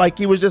on, like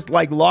he was just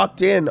like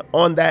locked in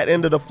on that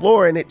end of the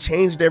floor, and it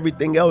changed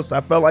everything else. I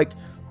felt like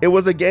it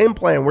was a game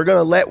plan. We're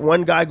gonna let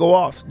one guy go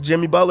off.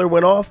 Jimmy Butler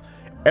went off.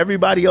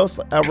 Everybody else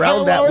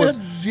around that was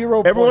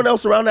 0 everyone points.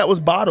 else around that was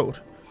bottled.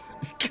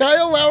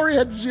 Kyle Lowry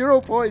had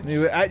 0 points.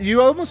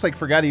 You almost like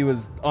forgot he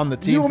was on the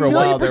team for a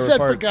while. You 1,000,000%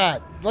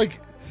 forgot.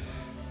 Like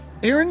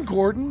Aaron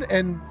Gordon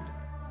and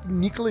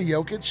Nikola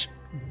Jokic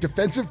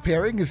defensive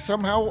pairing is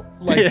somehow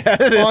like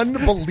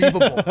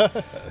unbelievable.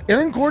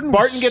 Aaron Gordon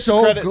was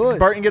so good.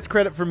 Barton gets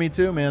credit for me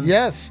too, man.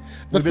 Yes,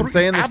 we've been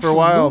saying this for a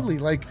while.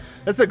 Like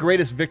that's the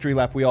greatest victory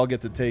lap we all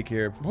get to take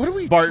here. What are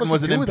we? Barton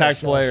was an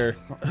impact player.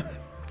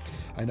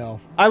 I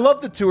know. I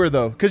love the tour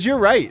though, because you're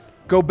right.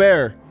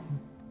 Gobert,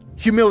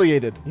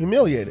 humiliated.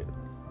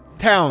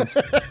 Towns,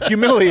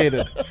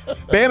 humiliated.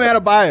 Bam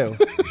Adebayo,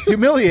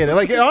 humiliated.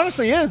 Like it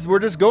honestly is. We're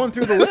just going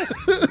through the list.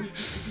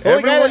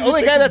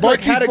 Only guy that's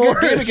like had a good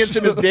game against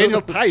him is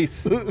Daniel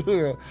Tice.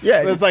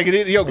 Yeah, it's like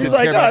he's like, he's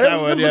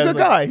a good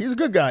guy. He's a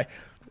good guy.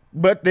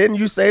 But then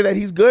you say that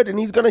he's good, and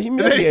he's going to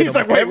humiliate him. He's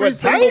like, every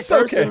single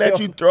person that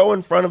you throw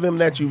in front of him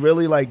that you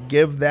really like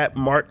give that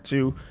mark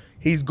to,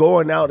 he's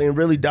going out and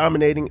really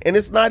dominating. And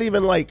it's not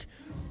even like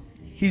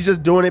he's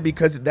just doing it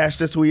because that's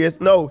just who he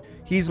is. No,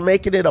 he's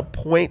making it a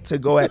point to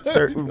go at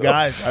certain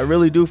guys. I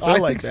really do feel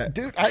like that.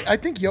 Dude, I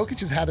think Jokic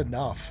has had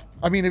enough.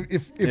 I mean,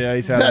 if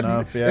he's had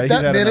enough. Yeah, if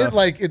that minute, enough.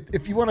 Like,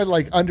 if you want to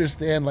like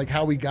understand like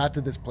how we got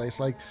to this place,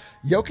 like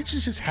Jokic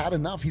has just had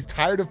enough. He's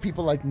tired of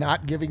people like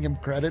not giving him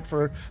credit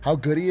for how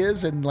good he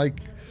is, and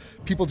like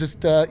people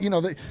just I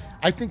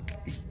think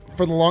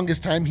for the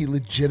longest time he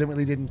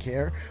legitimately didn't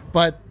care,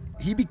 but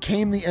he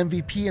became the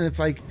MVP, and it's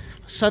like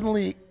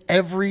suddenly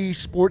every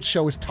sports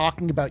show is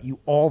talking about you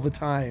all the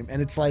time,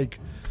 and it's like,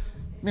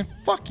 man,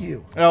 fuck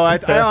you. Oh, I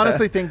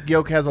honestly think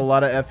Jokic has a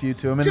lot of FU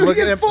to him. And dude, look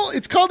at him.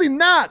 It's called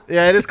Enot.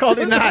 Yeah, it is called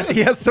Enot.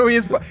 Yes, so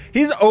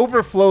he's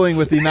overflowing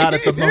with Enot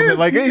at the moment.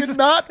 Like he's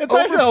not. It's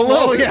actually a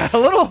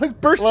little like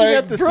bursting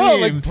at the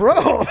seams.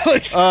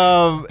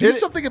 Do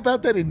something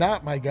about that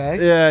Enot, my guy.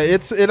 Yeah,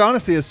 it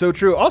honestly is so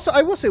true. Also,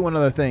 I will say one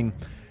other thing.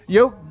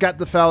 Jokic got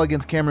the foul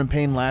against Cameron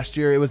Payne last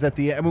year. It was at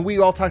the end. I mean, we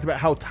all talked about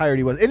how tired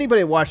he was.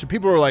 Anybody that watched him,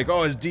 people were like,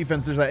 oh, his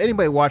defense, there's that.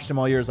 Anybody watched him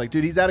all year is like,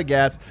 dude, he's out of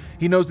gas.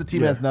 He knows the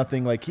team has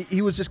nothing. Like,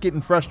 he was just getting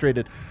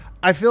frustrated.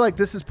 I feel like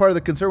this is part of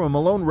the concern. When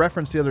Malone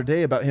referenced the other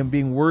day about him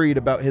being worried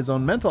about his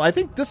own mental, I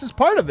think this is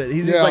part of it.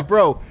 He's like,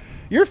 bro,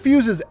 your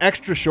fuse is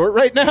extra short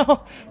right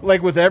now,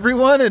 like with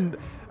everyone. And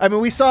I mean,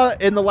 we saw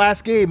in the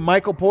last game,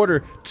 Michael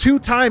Porter 2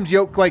 times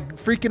Jokic like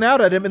freaking out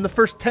at him in the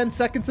first 10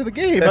 seconds of the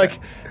game. Like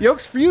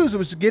Jokic's fuse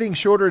was getting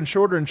shorter and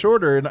shorter and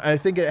shorter, and I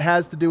think it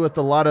has to do with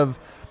a lot of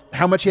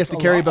how much he has to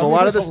carry, but a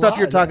lot of the stuff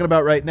you're talking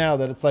about right now,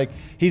 that it's like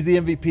he's the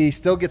MVP,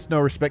 still gets no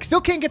respect,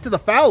 still can't get to the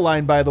foul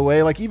line, by the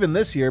way. Like even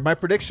this year, my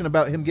prediction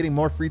about him getting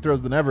more free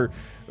throws than ever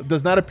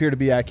does not appear to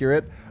be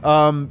accurate.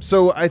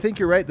 So I think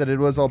you're right that it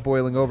was all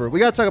boiling over. We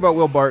got to talk about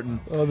Will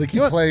Barton. Oh, they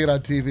keep playing it on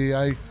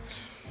TV.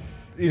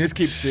 You just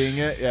keep seeing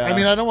it. Yeah. I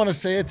mean, I don't want to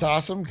say it's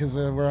awesome because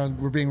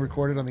we're being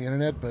recorded on the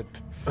internet, but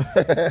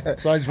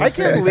so I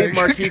can't believe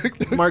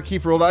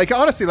Markieff rolled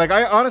out.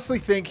 I honestly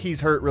think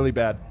he's hurt really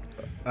bad.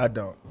 I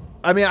don't.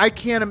 I mean, I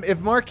can't. If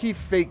Markieff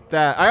faked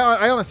that,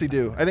 I honestly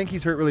do. I think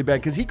he's hurt really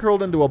bad because he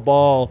curled into a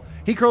ball.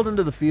 He curled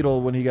into the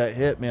fetal when he got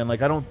hit. Man,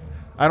 like I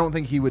don't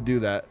think he would do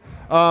that.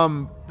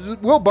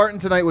 Will Barton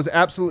tonight was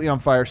absolutely on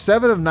fire.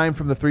 7 of 9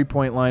 from the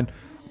 3-point line.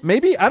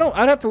 Maybe I'd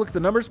have to look at the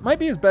numbers. Might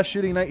be his best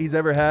shooting night he's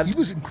ever had. He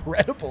was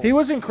incredible.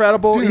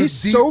 Dude, he's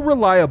so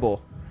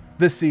reliable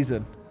this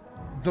season.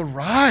 The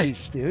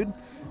rise, dude.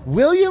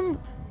 William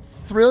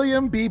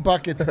Thrillium B.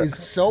 Buckets is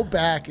so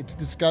back. It's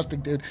disgusting,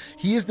 dude.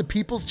 He is the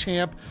people's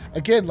champ.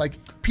 Again, like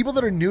people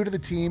that are new to the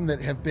team that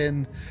have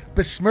been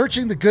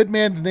besmirching the good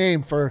man's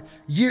name for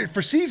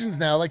seasons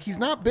now. Like he's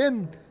not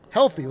been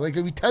healthy. Like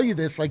we tell you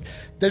this, like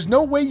there's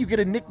no way you get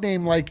a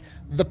nickname like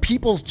the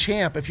people's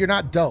champ if you're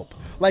not dope.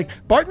 Like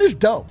Barton is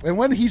dope, and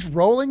when he's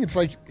rolling, it's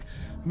like,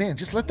 man,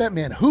 just let that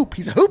man hoop.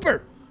 He's a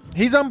hooper.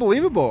 He's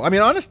unbelievable. I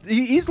mean, honestly,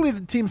 easily the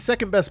team's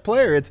second best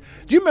player. Do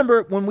you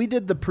remember when we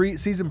did the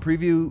season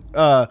preview?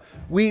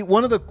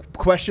 One of the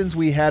questions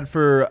we had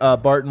for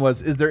Barton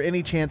was, is there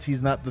any chance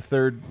he's not the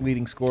third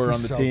leading scorer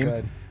on the team?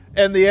 Good.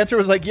 And the answer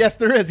was like, yes,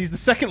 there is. He's the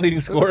second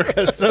leading scorer.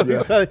 So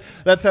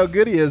that's how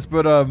good he is.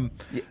 But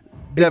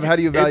Dev, how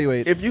do you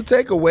evaluate? If you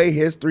take away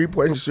his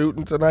 3-point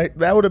shooting tonight,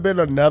 that would have been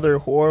another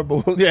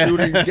horrible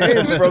shooting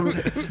game from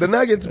the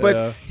Nuggets.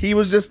 But he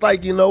was just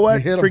like, you know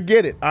what?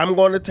 Forget it. I'm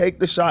going to take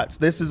the shots.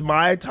 This is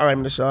my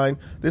time to shine.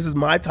 This is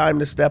my time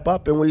to step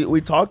up. And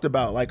we talked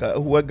about like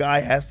what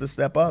guy has to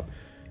step up.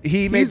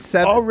 He's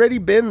already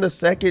been the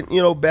second,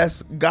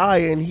 best guy,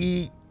 and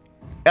he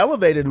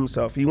elevated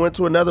himself. He went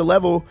to another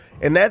level,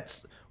 and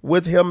that's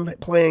with him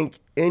playing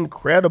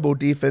incredible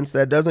defense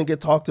that doesn't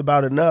get talked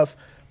about enough.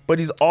 But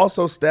he's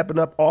also stepping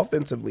up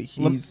offensively.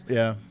 He's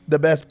the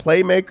best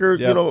playmaker,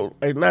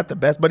 not the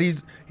best, but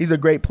he's a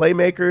great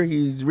playmaker.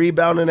 He's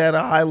rebounding at a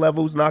high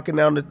level, he's knocking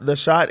down the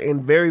shot,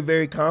 and very,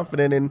 very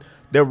confident. And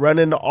they're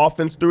running the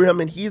offense through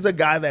him. And he's a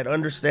guy that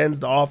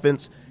understands the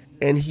offense,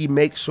 and he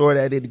makes sure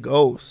that it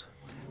goes.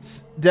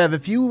 Dev,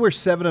 if you were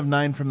 7 of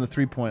 9 from the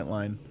 3-point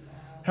line,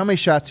 how many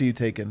shots are you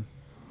taking?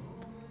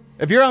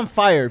 If you're on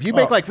fire, if you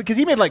make because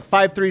he made like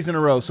 5 threes in a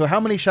row. So how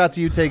many shots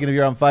are you taking if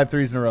you're on 5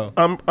 threes in a row?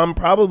 I'm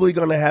probably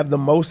gonna have the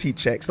most heat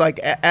checks.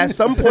 Like at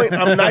some point,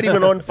 I'm not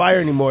even on fire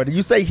anymore.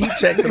 You say heat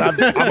checks, and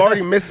I've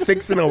already missed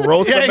 6 in a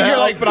row. Yeah, somehow. You're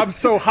like, but I'm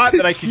so hot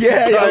that I can keep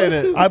trying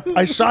it.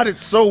 I shot it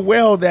so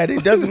well that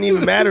it doesn't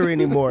even matter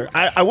anymore.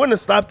 I wouldn't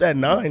have stopped at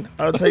 9.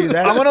 I'll tell you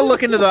that. I want to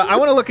look into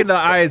the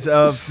eyes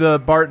of the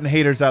Barton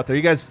haters out there.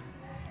 You guys.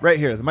 Right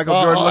here, the Michael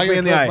Jordan, look me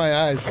in the eye. My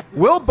eyes.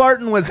 Will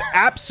Barton was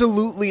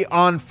absolutely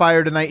on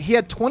fire tonight. He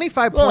had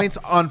 25 points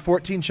on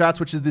 14 shots,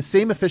 which is the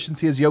same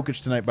efficiency as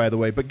Jokic tonight, by the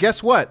way. But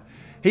guess what?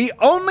 He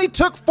only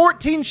took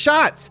 14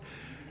 shots.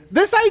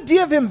 This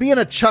idea of him being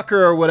a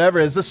chucker or whatever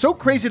is just so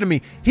crazy to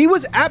me. He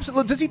was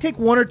absolutely. Does he take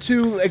 1 or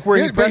 2 like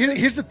where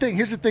here's the thing.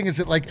 Here's the thing: is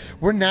that like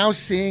we're now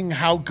seeing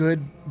how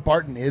good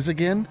Barton is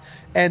again,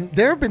 and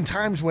there have been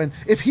times when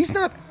if he's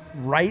not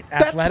right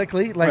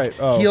athletically,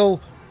 he'll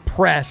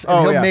press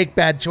and he'll make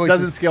bad choices.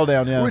 Doesn't scale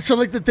down, So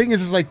like the thing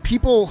is like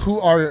people who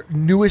are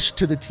newish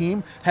to the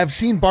team have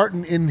seen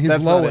Barton in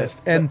his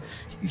lowest, and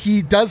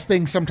he does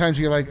things sometimes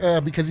where you're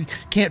like, because he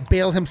can't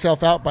bail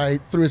himself out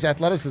through his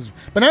athleticism.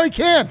 But now he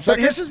can. So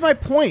this is my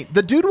point.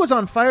 The dude was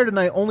on fire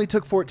tonight, only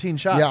took 14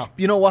 shots. Yeah.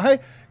 You know why?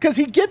 Because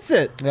he gets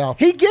it. Yeah.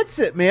 He gets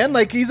it, man.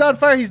 Like, he's on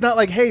fire. He's not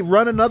like, hey,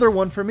 run another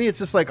one for me. It's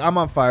just like, I'm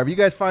on fire. If you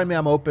guys find me,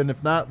 I'm open.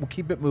 If not, we'll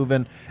keep it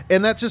moving.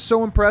 And that's just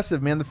so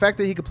impressive, man. The fact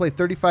that he could play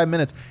 35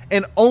 minutes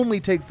and only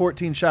take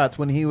 14 shots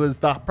when he was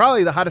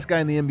probably the hottest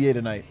guy in the NBA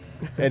tonight.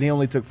 And he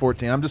only took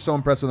 14. I'm just so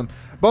impressed with him.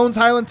 Bones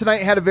Hyland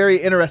tonight had a very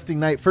interesting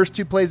night. First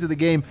 2 plays of the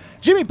game.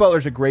 Jimmy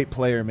Butler's a great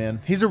player,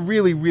 man. He's a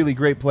really, really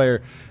great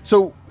player.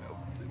 So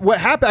what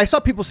happened, I saw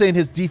people saying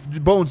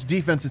Bones'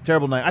 defense is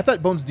terrible tonight. I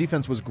thought Bones'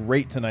 defense was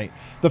great tonight.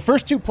 The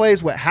first 2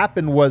 plays, what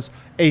happened was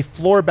a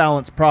floor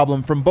balance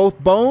problem from both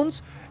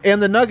Bones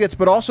and the Nuggets,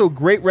 but also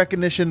great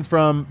recognition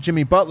from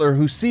Jimmy Butler,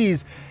 who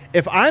sees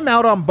if I'm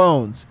out on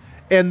Bones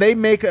and they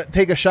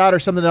take a shot or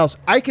something else,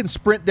 I can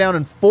sprint down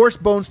and force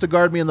Bones to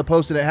guard me in the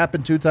post, and it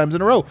happened 2 times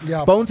in a row.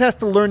 Yeah. Bones has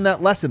to learn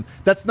that lesson.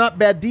 That's not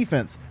bad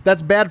defense.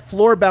 That's bad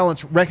floor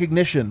balance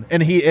recognition,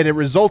 and it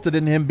resulted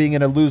in him being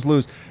in a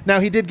lose-lose. Now,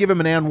 he did give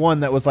him an and one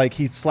that was like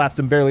he slapped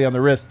him barely on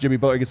the wrist. Jimmy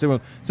Butler gets in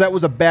one. So that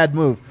was a bad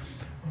move.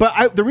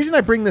 But the reason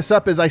I bring this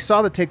up is I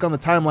saw the take on the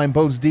timeline,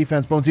 Bones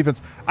defense.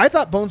 I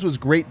thought Bones was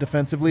great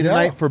defensively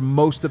tonight for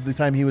most of the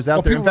time he was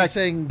out there. In fact,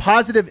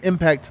 positive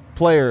impact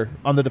player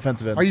on the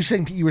defensive end. Are you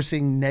saying you were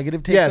seeing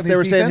negative takes? Yes, they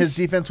were saying his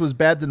defense was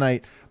bad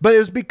tonight. But it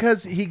was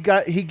because he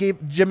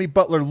gave Jimmy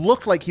Butler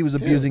looked like he was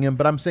abusing him,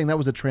 but I'm saying that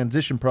was a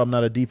transition problem,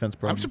 not a defense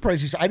problem. I'm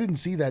surprised I didn't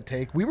see that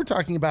take. We were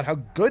talking about how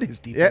good his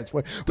defense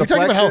was. We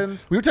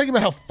were talking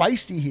about how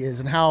feisty he is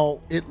and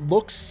how it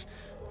looks.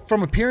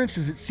 From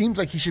appearances, it seems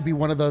like he should be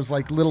one of those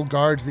like little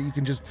guards that you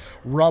can just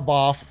rub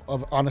off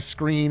on a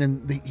screen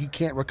and he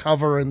can't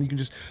recover, and you can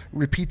just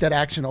repeat that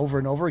action over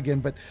and over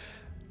again. But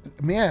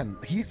man,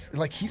 he's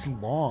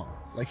long,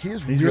 like he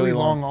has really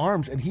long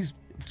arms, and he's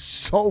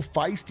so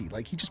feisty.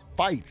 Like he just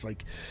fights.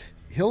 Like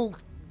he'll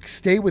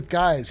stay with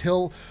guys.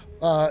 He'll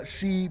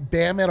see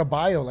Bam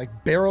Adebayo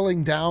like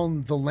barreling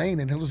down the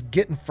lane, and he'll just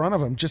get in front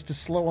of him just to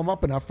slow him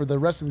up enough for the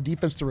rest of the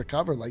defense to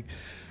recover. Like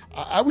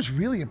I was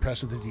really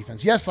impressed with the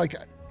defense. Yes, like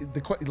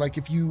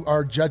if you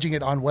are judging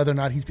it on whether or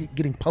not he's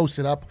getting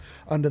posted up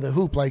under the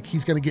hoop, like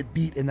he's going to get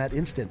beat in that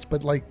instance.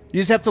 But like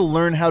you just have to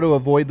learn how to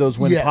avoid those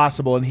when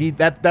possible. And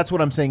that's what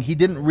I'm saying. He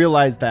didn't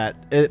realize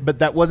that, but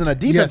that wasn't a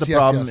defensive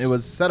problem. It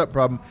was a setup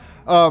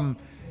problem.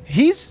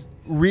 He's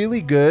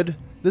really good.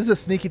 This is a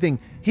sneaky thing.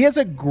 He has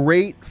a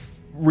great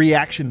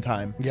reaction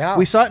time. Yeah.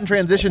 We saw it in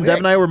transition. Dev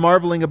and I were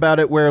marveling about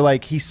it where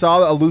like he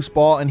saw a loose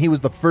ball and he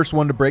was the first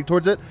one to break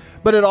towards it.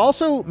 But it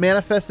also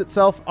manifests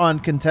itself on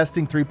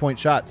contesting 3-point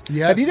shots.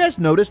 Yes. Have you guys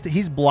noticed that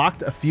he's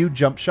blocked a few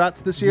jump shots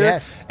this year?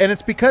 Yes. And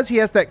it's because he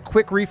has that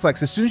quick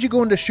reflex. As soon as you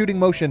go into shooting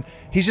motion,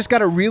 he's just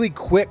got a really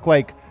quick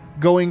like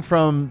going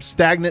from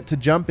stagnant to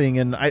jumping,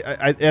 and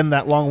and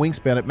that long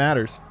wingspan, it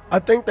matters. I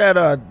think that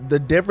the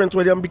difference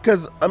with him,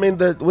 because I mean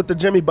with the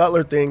Jimmy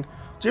Butler thing,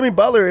 Jimmy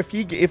Butler, if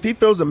he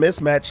feels a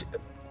mismatch,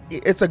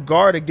 it's a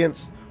guard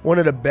against one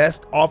of the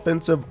best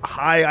offensive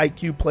high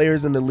IQ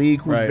players in the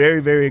league who's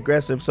very, very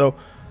aggressive. So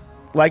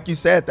like you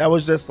said, that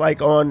was just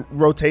like on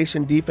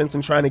rotation defense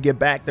and trying to get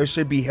back. There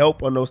should be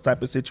help on those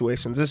type of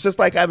situations. It's just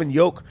like having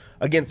Yoke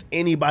against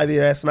anybody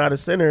that's not a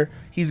center.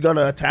 He's going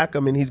to attack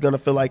him, and he's going to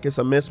feel like it's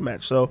a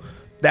mismatch. So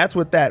that's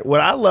with that.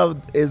 What I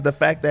love is the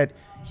fact that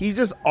he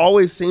just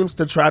always seems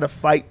to try to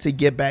fight to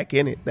get back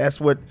in it. That's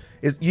what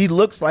is. He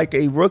looks like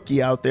a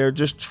rookie out there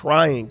just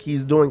trying.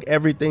 He's doing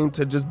everything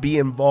to just be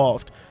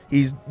involved.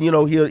 He's,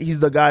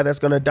 he's the guy that's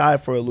going to die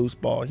for a loose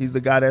ball. He's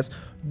the guy that's,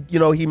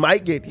 he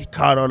might get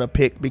caught on a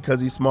pick because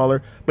he's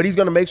smaller, but he's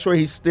going to make sure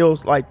he's still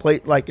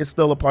it's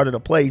still a part of the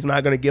play. He's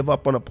not going to give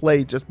up on a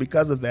play just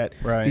because of that.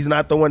 Right. He's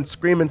not the one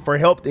screaming for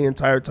help the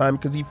entire time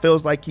because he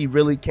feels like he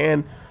really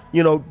can,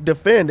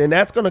 defend, and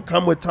that's going to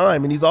come with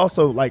time. And he's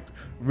also like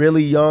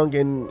really young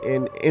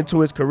and into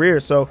his career,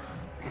 so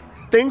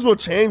things will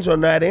change on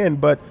that end.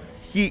 But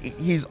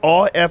he's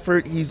all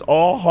effort, he's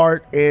all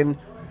heart, and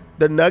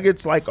the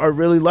Nuggets are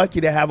really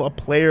lucky to have a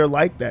player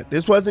like that.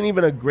 This wasn't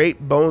even a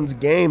great Bones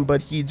game,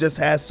 but he just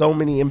has so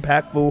many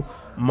impactful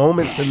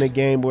moments in the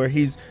game where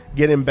he's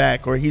getting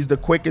back, or he's the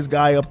quickest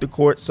guy up the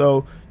court,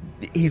 so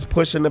he's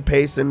pushing the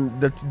pace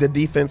and the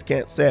defense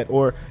can't set,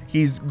 or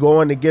he's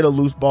going to get a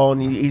loose ball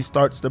and he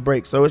starts to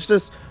break. So it's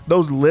just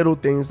those little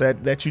things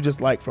that you just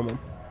like from him.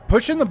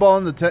 Pushing the ball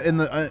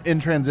in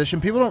transition,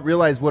 people don't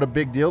realize what a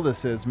big deal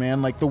this is,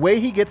 man. Like the way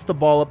he gets the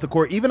ball up the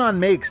court, even on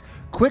makes,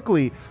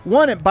 quickly.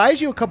 One, it buys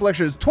you a couple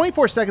extras,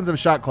 24 seconds of a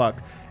shot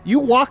clock. You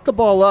walk the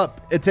ball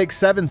up, it takes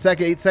 7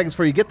 seconds, 8 seconds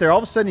before you get there. All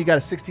of a sudden, you got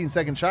a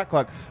 16-second shot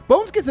clock.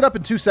 Bones gets it up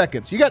in 2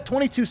 seconds. You got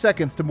 22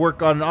 seconds to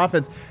work on an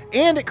offense,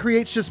 and it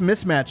creates just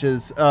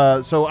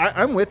mismatches. So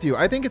I'm with you.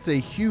 I think it's a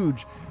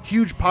huge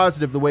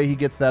positive the way he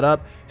gets that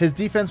up. His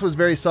defense was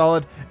very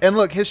solid. And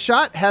look, his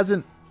shot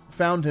hasn't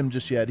found him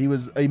just yet. He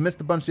missed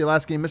a bunch the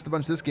last game, missed a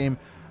bunch this game,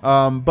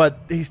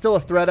 but he's still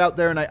a threat out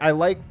there, and I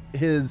like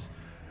his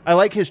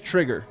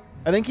trigger.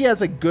 I think he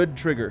has a good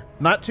trigger,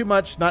 not too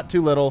much, not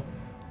too little.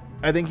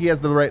 I think he has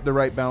the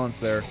right balance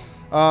there.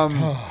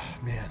 Oh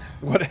man,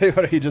 what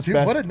are you just? Dude,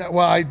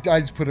 I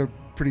just put a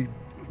pretty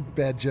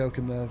bad joke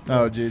in the.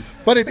 Oh geez,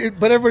 but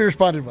everybody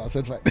responded well, so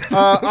it's fine.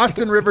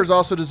 Austin Rivers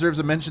also deserves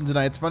a mention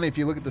tonight. It's funny, if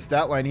you look at the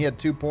stat line, he had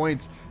 2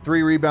 points,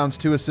 3 rebounds,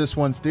 2 assists,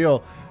 1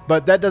 steal.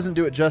 But that doesn't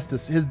do it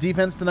justice. His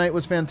defense tonight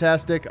was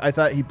fantastic. I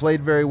thought he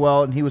played very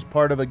well, and he was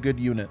part of a good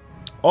unit.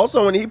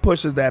 Also, when he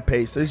pushes that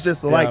pace, it's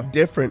just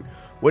different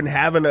when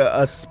having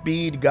a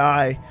speed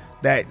guy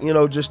that,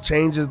 just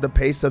changes the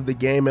pace of the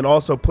game and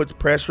also puts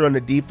pressure on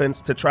the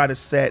defense to try to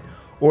set,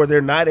 or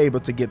they're not able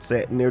to get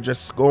set and they're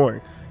just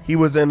scoring. He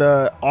was in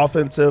an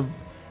offensive,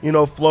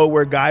 flow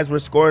where guys were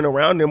scoring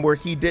around him where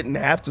he didn't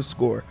have to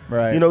score.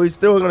 Right. He's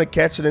still going to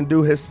catch it and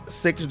do his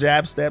 6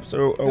 jab steps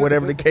or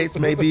whatever the case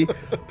may be.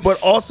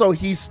 But also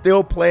he's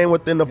still playing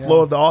within the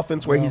flow of the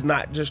offense where he's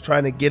not just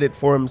trying to get it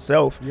for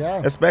himself,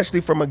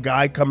 especially from a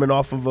guy coming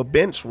off of a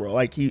bench role.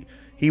 Like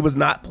he was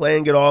not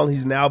playing at all.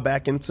 He's now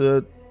back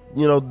into,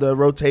 the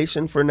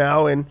rotation for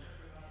now, and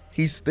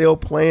he's still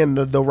playing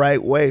the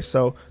right way.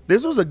 So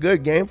this was a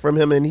good game from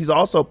him, and he's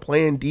also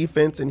playing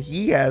defense, and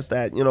he has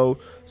that,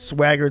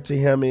 swagger to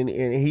him, and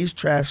he's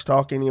trash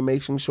talking and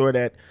making sure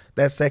that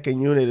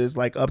second unit is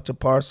up to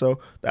par. So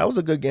that was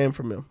a good game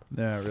from him.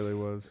 Yeah, it really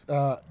was.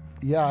 I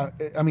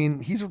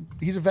mean, he's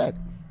a vet.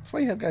 That's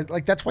why you have guys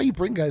that's why you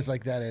bring guys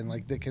like that in,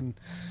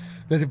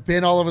 that have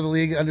been all over the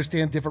league,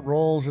 understand different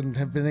roles, and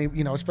have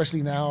been,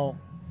 especially now,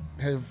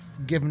 have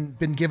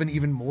been given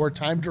even more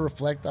time to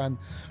reflect on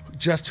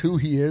just who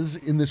he is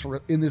in this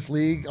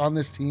league, on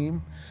this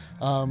team.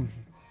 I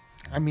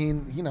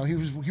mean, he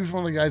was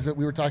one of the guys that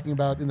we were talking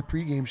about in the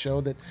pregame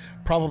show that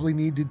probably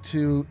needed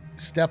to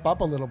step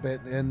up a little bit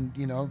and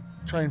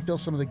try and fill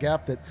some of the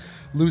gap that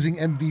losing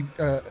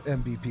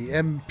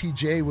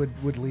MPJ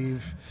would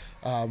leave,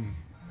 and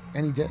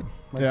he did.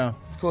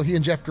 It's cool. He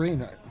and Jeff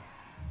Green.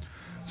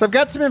 So I've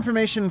got some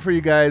information for you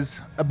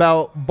guys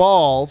about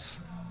balls.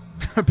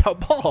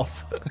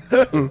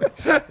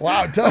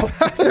 Wow,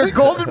 their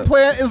Golden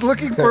Plant is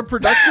looking for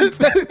production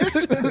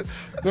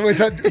technicians.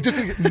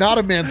 Just not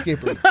a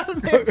manscaper.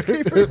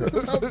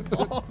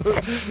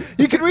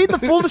 You can read the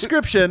full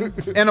description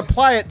and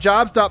apply at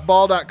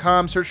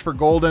jobs.ball.com. Search for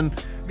Golden.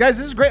 Guys,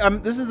 this is great.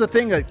 This is a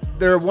thing that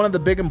they're one of the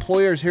big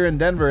employers here in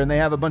Denver, and they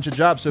have a bunch of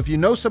jobs. So if you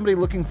know somebody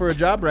looking for a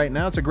job right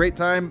now, it's a great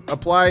time.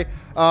 Apply.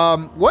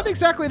 What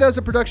exactly does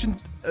a production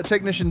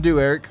technician do,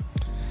 Eric?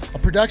 A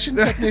production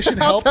technician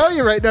helps. I'll tell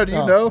you right now. Do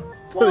you know?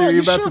 Well, are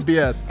you about to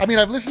BS? I mean,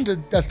 I've listened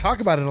to us talk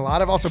about it a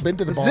lot. I've also been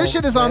to the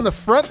position is on the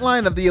front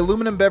line of the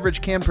aluminum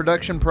beverage can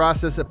production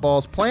process at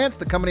Ball's plants.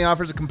 The company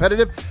offers a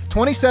competitive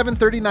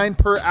 $27.39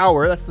 per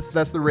hour.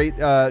 That's the rate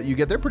you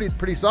get. They're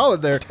pretty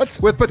solid there.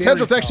 With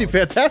potential, it's actually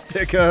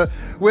fantastic.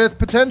 With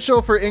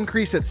potential for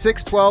increase at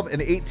 6, 12,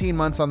 and 18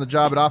 months on the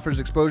job. It offers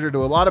exposure to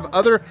a lot of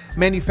other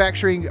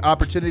manufacturing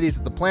opportunities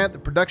at the plant. The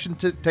production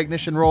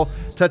technician role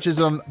touches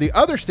on the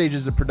other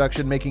stages of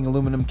production, making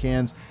aluminum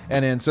cans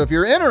and ends. So if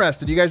you're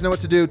interested, you guys know what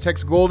what to do.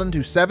 Text Golden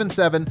to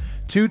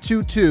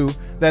 77222.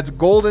 That's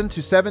Golden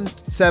to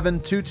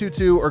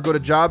 77222, or go to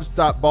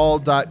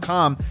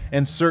jobs.ball.com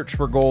and search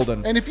for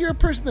Golden. And if you're a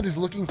person that is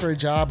looking for a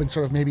job and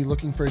sort of maybe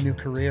looking for a new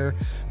career,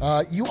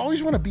 you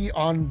always want to be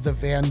on the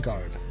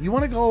vanguard. You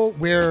want to go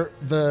where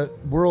the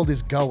world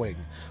is going.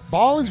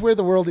 Ball is where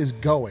the world is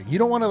going. You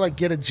don't want to like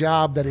get a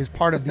job that is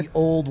part of the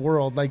old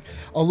world, like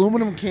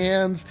aluminum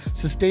cans,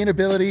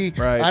 sustainability.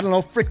 Right. I don't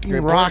know,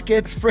 freaking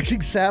rockets,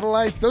 freaking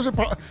satellites. Those are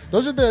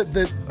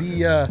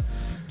the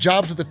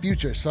jobs of the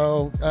future.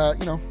 So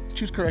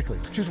choose correctly,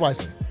 choose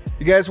wisely.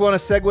 You guys want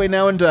to segue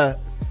now into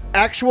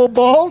actual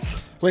balls?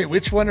 Wait,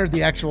 which one are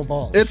the actual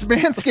balls? It's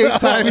Manscaped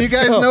time. You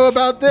guys know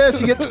about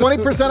this. You get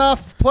 20%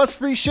 off plus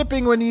free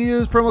shipping when you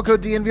use promo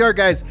code DNVR.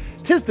 Guys,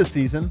 'tis the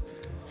season.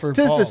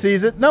 The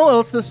season. No, well,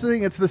 it's the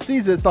thing. It's the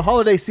season. It's the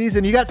holiday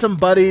season. You got some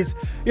buddies,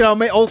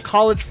 old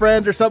college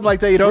friends or something like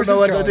that. You don't know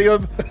what to do.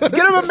 Get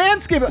them a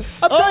Manscaped.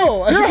 I'm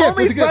telling you, your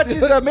homies brought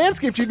you a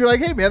Manscaped. You'd be like,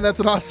 hey, man, that's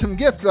an awesome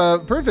gift.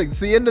 Perfect. It's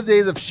the end of the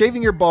days of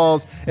shaving your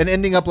balls and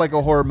ending up like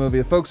a horror movie.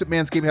 The folks at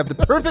Manscaped have the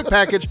perfect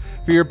package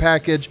for your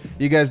package.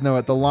 You guys know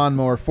it. The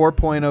Lawnmower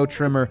 4.0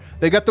 trimmer.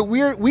 They got the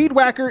Weed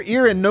Whacker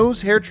ear and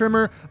nose hair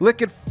trimmer,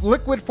 liquid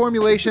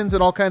formulations,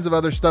 and all kinds of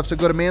other stuff. So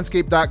go to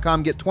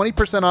manscaped.com. Get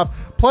 20%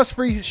 off plus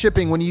free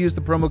shipping when you use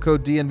the promo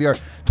code DNVR.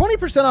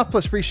 20% off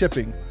plus free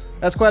shipping.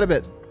 That's quite a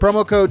bit.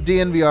 Promo code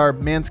DNVR,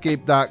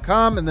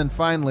 manscaped.com. And then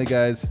finally,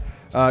 guys,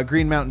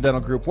 Green Mountain Dental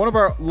Group, one of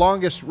our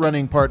longest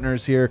running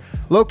partners here,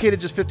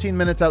 located just 15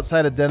 minutes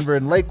outside of Denver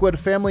in Lakewood,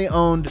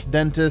 family-owned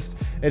dentist.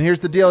 And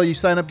here's the deal. You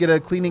sign up, get a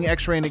cleaning,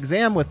 x-ray, and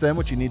exam with them,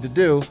 which you need to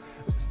do.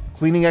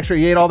 Cleaning, x-ray,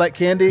 you ate all that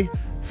candy?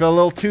 Feel a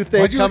little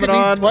toothache coming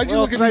on. Why'd you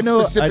look at me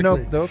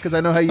specifically? Because I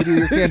know how you do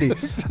your candy.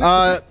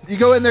 You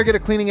go in there, get a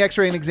cleaning,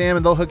 x-ray, and exam,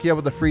 and they'll hook you up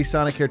with a free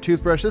Sonicare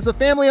toothbrush. This is a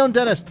family-owned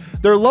dentist.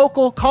 They're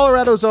local,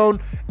 Colorado's own.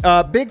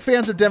 Big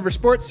fans of Denver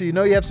sports, so you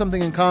know you have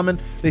something in common.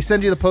 They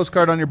send you the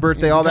postcard on your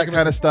birthday, all that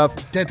kind of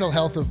stuff. Dental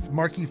health of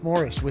Markeith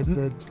Morris with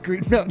the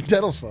Green Mountain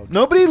Dental folks.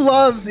 Nobody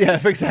loves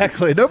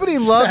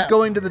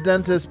going to the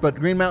dentist, but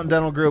Green Mountain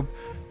Dental Group,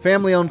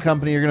 family-owned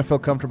company. You're going to feel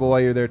comfortable while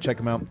you're there. Check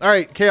them out. All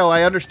right, Kale,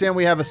 I understand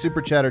we have a super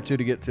chat or two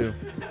to get to.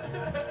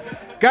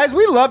 Guys,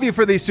 we love you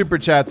for these super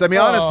chats. I mean,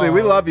 honestly,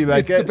 we love you.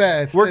 It's the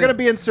best. We're going to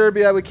be in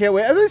Serbia. We can't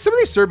wait. I think some of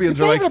these Serbians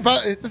are like...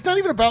 It's not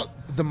even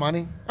about the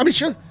money. I mean,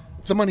 sure,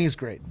 the money is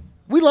great.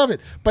 We love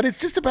it. But it's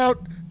just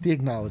about the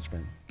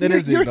acknowledgement.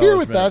 You're here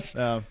with us.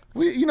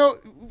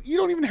 You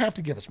don't even have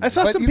to give us money. I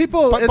saw some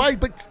people...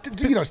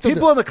 still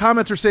people in the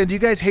comments were saying, do you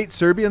guys hate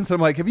Serbians?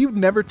 I'm like, have you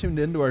never tuned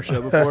into our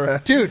show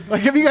before? Dude.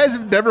 Like, have you guys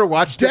never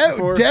watched it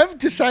before? Dev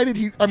decided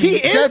he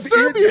is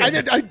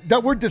Serbian.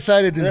 That word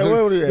decided is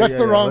that's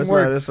the wrong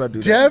word. Let's not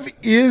do Dev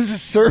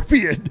is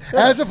Serbian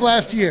as of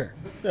last year.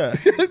 Yeah.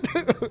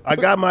 I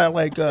got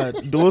my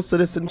dual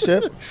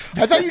citizenship.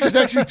 I thought you just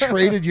actually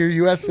traded your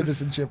U.S.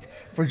 citizenship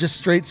for just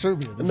straight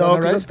Serbian. No,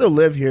 because I still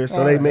live here,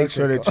 so they make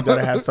sure that you got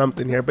to have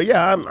something here. But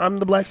yeah, I'm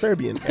the Black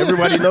Serbian.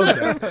 Everybody knows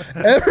that.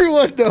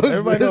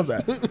 Everybody knows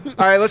that.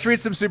 All right, let's read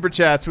some super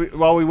chats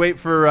while we wait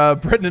for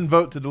Brendan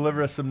Vogt to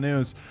deliver us some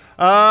news.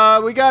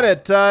 We got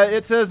it.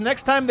 It says,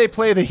 next time they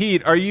play the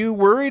Heat, are you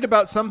worried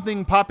about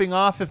something popping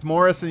off if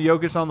Morris and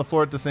Jokic on the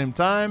floor at the same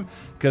time?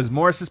 Because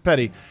Morris is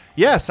petty.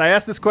 Yes, I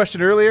asked this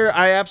question earlier.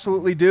 I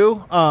absolutely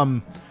do.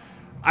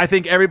 I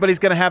think everybody's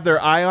going to have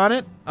their eye on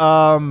it.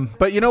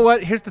 But you know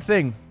what? Here's the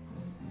thing.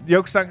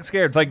 Jokic's not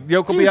scared. Like,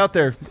 Jokic will be out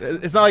there.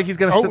 It's not like he's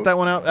going to sit that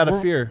one out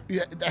of fear.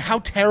 How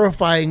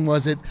terrifying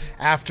was it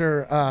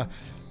after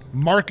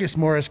Marcus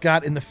Morris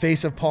got in the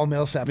face of Paul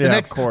Millsap?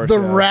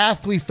 The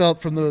wrath we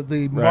felt from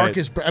the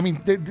Marcus. I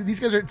mean, these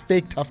guys are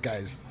fake tough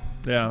guys.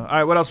 Yeah. All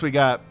right, what else we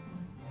got?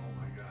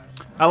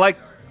 I like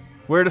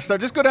where to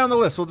start. Just go down the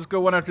list. We'll just go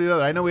one after the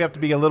other. I know we have to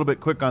be a little bit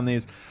quick on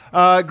these.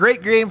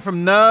 Great game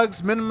from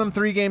Nugs. Minimum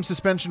 3-game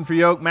suspension for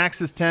Jokic.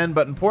 Max is 10,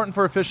 but important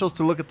for officials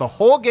to look at the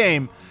whole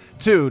game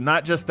too,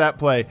 not just that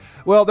play.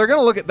 Well, they're going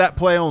to look at that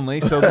play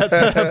only, so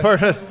that's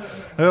part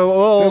of they're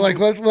like,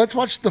 let's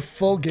watch the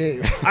full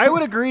game. I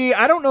would agree.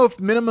 I don't know if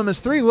minimum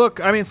is 3.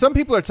 Look, I mean, some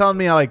people are telling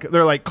me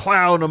they're like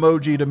clown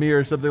emoji to me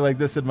or something like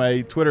this in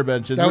my Twitter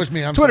benches. That was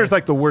me. Twitter's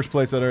like the worst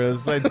place there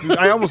is. Like,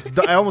 I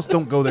almost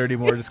don't go there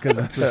anymore just because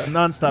it's just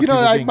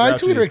nonstop. My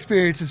Twitter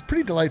experience is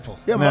pretty delightful.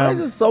 Yeah, mine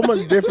is so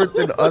much different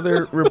than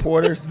other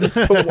reporters. This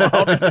is the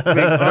wildest thing,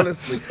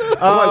 honestly.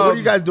 I'm like, what are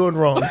you guys doing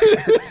wrong?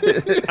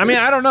 I mean,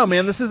 I don't know,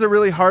 man. This is a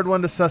really hard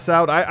one to suss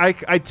out.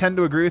 I tend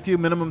to agree with you.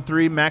 Minimum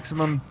 3,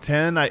 maximum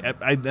 10.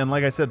 And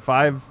like I said,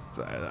 5.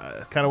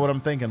 Kind of what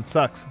I'm thinking.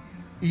 Sucks.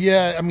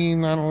 Yeah, I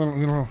mean, I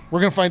don't know. We're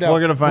gonna find out.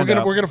 We're gonna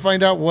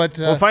find out what.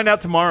 We'll find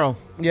out tomorrow.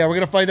 Yeah, we're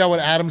gonna find out what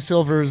Adam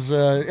Silver's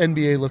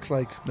NBA looks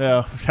like.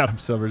 Yeah, it's Adam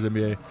Silver's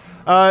NBA.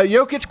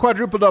 Jokic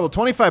quadruple double,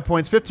 25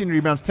 points, 15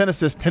 rebounds, 10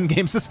 assists, 10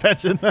 game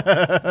suspension.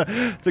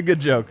 It's a good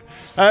joke.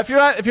 If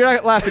you're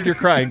not laughing, you're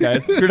crying,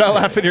 guys. If you're not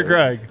laughing, you're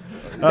crying.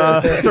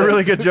 It's a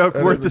really good joke,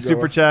 worth the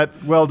super chat.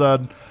 Well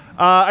done.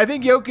 I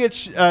think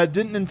Jokic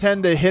didn't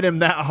intend to hit him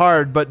that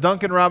hard, but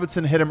Duncan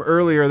Robinson hit him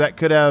earlier that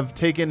could have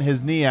taken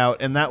his knee out,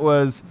 and that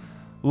was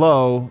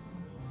low.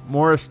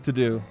 Morris to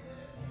do?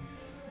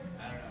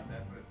 I don't know if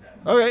that's what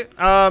it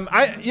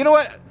says. Okay. You know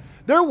what?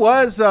 There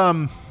was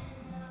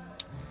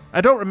I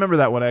don't remember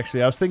that one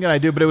actually. I was thinking I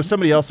do, but it was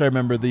somebody else I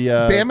remember. The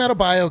Bam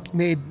Adebayo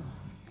made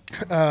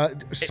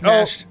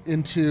smashed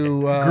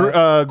into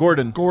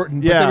Gordon.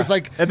 Gordon. Yeah. But there was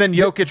like, and then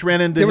Jokic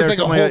ran into there was like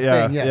a whole thing.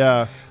 Yeah.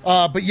 Yes.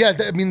 Yeah. But yeah,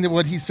 I mean,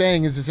 what he's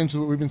saying is essentially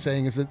what we've been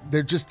saying is that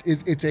they're just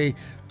it's a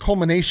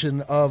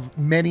culmination of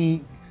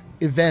many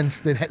events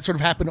that sort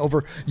of happened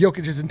over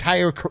Jokic's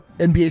entire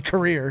NBA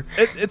career.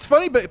 It's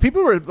funny, but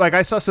people were like,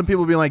 I saw some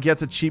people being like, yeah,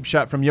 it's a cheap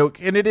shot from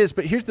Jokic, and it is.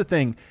 But here's the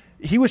thing.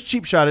 He was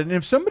cheap shotted, and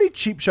if somebody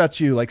cheap shots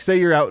you, like say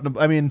you're out,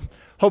 I mean,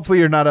 hopefully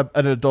you're not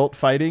an adult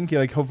fighting.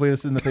 Like hopefully this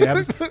isn't the thing that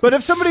happens. But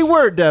if somebody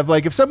were, Dev,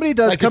 like if somebody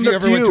does come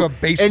up to you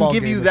and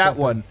give you that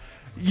one,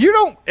 you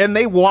don't, and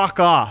they walk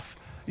off.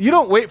 You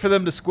don't wait for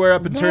them to square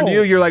up and turn to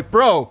you. You're like,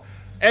 bro.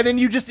 And then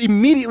you just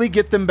immediately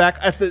get them back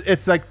at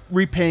it's like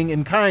repaying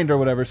in kind or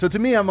whatever. So to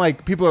me, I'm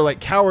like, people are like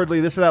cowardly,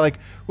 this or that. Like,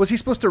 was he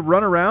supposed to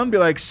run around and be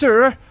like,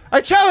 sir,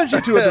 I challenge you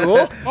to a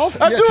duel.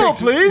 A duel,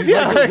 please.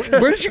 Yeah. Like,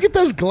 where did you get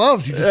those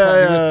gloves? You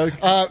just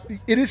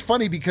it is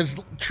funny because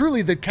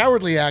truly the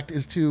cowardly act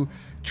is to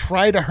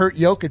try to hurt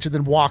Jokic and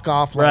then walk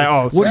off. Like,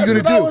 right. What are you going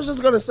to do? I was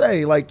just going to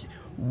say, like,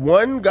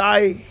 one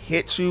guy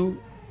hits you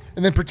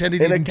and then pretend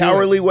he in didn't a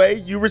cowardly way,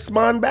 you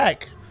respond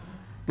back.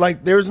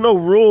 Like, there's no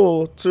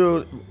rule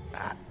to...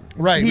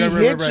 Right, he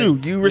hit you.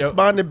 You Yep.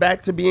 responded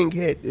back to being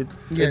hit.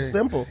 It's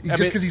simple.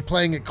 Just because he's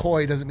playing it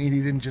coy doesn't mean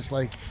he didn't just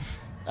like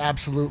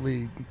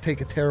absolutely take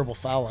a terrible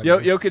foul on you.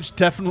 Jokic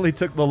definitely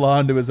took the law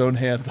into his own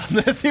hands on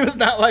this. He was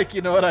not like,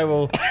 you know what, I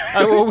will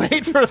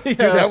wait for the... Dude,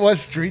 that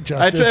was street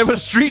justice. It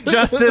was street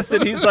justice,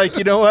 and he's like,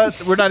 you know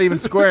what, we're not even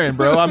squaring,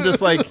 bro. I'm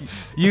just like,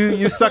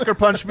 you sucker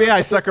punch me,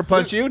 I sucker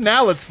punch you,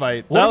 now let's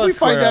fight. What now if we let's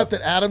find square out up.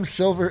 that Adam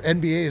Silver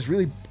NBA is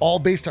really all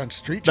based on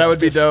street That would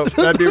be justice?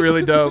 dope. That'd be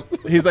really dope.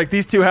 He's like,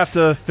 these two have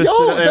to fight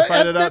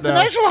it out the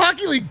now. National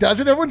Hockey League does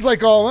it. Everyone's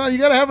like, oh, well, you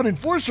got to have an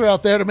enforcer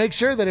out there to make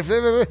sure that if...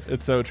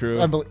 It's so true.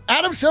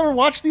 Adam Silver,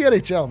 watch the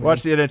NHL, man.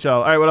 Watch the NHL.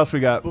 All right, what else we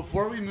got?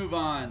 Before we move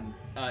on,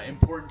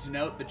 important to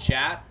note, the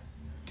chat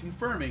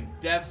confirming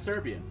Dev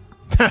Serbian.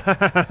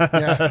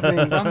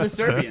 Yeah. From the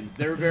Serbians.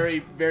 They're very,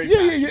 very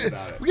passionate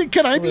about it. Okay,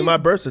 can I be... My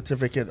birth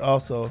certificate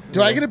also.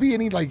 Do I get to be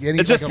any...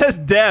 It just says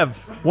Dev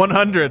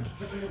 100.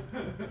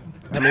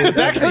 I mean, it's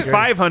actually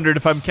 500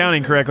 if I'm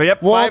counting correctly.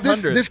 Yep, well,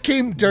 500. this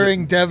came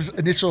during Dev's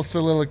initial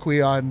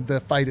soliloquy on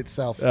the fight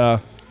itself.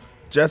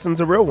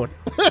 Justin's a real one.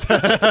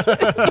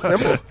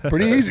 Simple.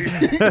 Pretty easy.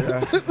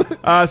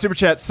 Super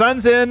chat.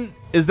 Sun's in.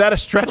 Is that a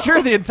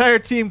stretcher? The entire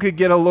team could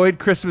get a Lloyd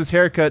Christmas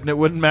haircut and it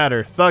wouldn't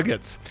matter.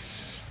 Thuggets.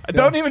 I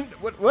don't even...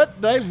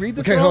 What? Did I read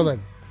this Okay, wrong? hold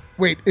on.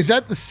 Wait, is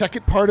that the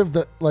second part of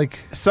the, like...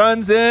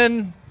 Sun's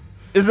in.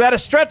 Is that a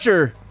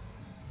stretcher?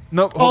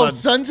 No, hold on.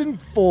 Sun's in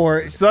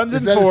 4. Sun's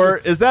in 4.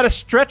 Is that a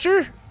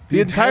stretcher? The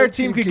entire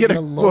team could get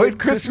a Lloyd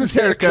Christmas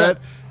haircut,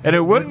 and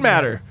it wouldn't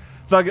matter.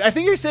 I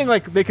think you're saying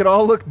like they could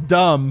all look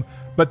dumb,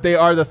 but they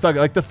are the Thuggets.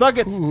 Like the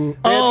Thuggets,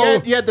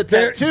 you had the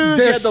tattoos,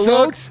 you had the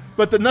looks,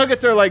 but the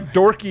Nuggets are like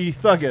dorky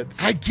Thuggets.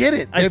 I get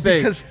it. I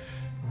think.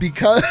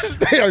 Because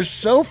they are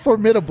so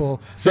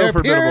formidable.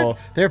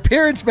 Their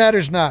appearance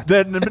matters not.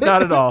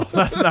 Not at all.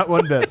 Not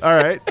one bit. All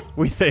right.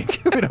 We think.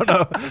 We don't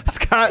know.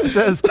 Scott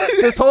says,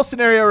 this whole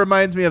scenario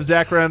reminds me of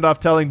Zach Randolph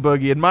telling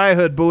Boogie, in my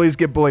hood, bullies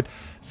get bullied.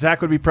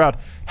 Zach would be proud.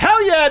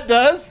 Hell yeah, it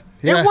does.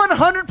 Yeah. It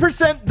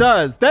 100%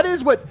 does. That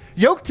is what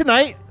Yoke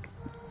tonight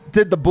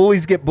did. The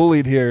bullies get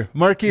bullied here.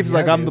 Markeef's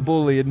like, I'm the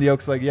bully. And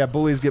Yoke's like, yeah,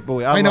 bullies get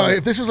bullied. I know.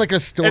 If this was like a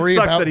story it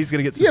sucks about... that he's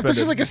going to get suspended. Yeah, if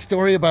this was like a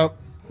story about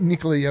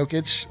Nikola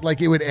Jokic,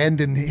 like it would end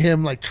in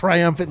him like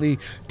triumphantly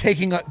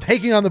taking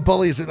on the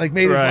bullies that like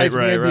made his life in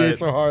the NBA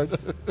so hard.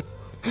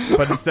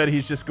 But instead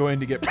he's just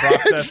going to get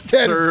processed,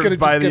 served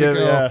by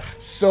the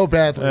so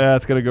badly. Yeah,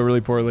 it's going to go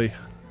really poorly.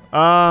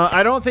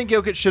 I don't think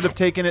Jokic should have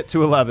taken it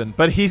to 11,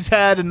 but he's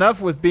had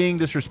enough with being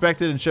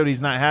disrespected and showed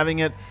he's not having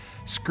it.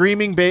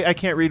 Screaming I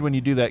can't read when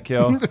you do that,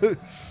 Kel.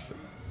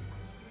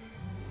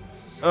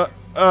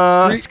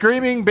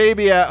 Screaming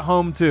baby at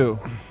home too.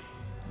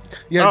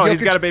 Yeah, Jokic,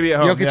 he's got a baby at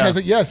home. Jokic has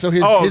it. Yeah, so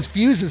his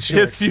fuse is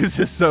short. His fuse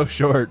is so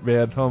short,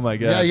 man. Oh my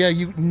god. Yeah.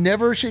 You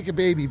never shake a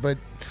baby, but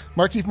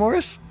Markieff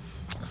Morris,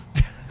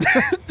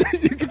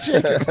 you can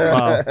shake it.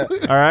 Wow.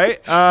 All right.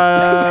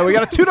 We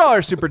got a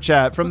 $2 super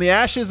chat from the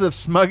ashes of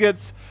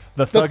Smuggets.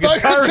 The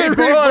Thuggets are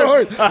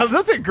reborn.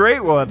 That's a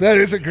great one. That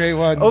is a great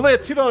one. Only a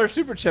 $2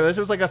 super chat. This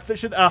was like a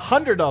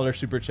 $100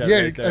 super chat.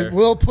 Yeah, right there.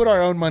 We'll put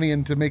our own money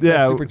in to make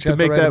that super chat to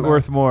make that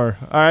worth more.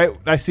 All right.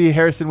 I see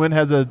Harrison Wynn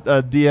has a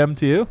DM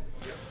to you.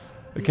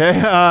 Okay,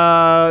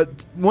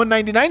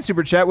 199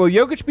 super chat. Will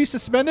Jokic be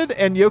suspended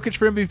and Jokic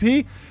for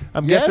MVP?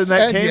 I'm guessing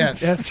that came.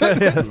 Yes.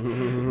 Yes.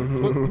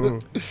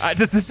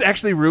 Does this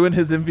actually ruin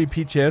his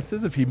MVP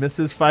chances if he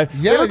misses 5?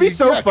 Yeah, it would be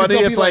so funny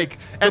if, like,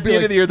 at the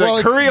end of the year,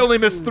 Curry only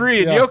missed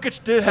 3 and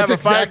Jokic did have a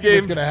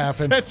 5-game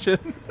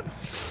suspension.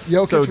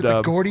 Jokic so with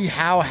the Gordie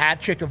Howe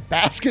hat trick of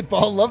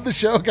basketball. Love the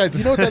show, guys.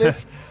 You know what that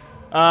is?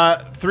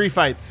 3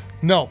 fights.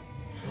 No.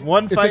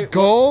 1 fight. It's a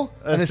goal,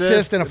 an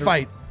assist, and a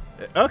fight.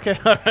 Okay,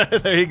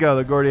 there you go.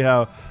 The Gordie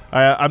Howe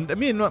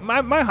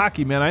My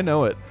hockey, man, I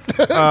know it.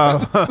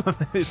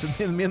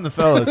 Me and the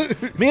fellas.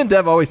 Me and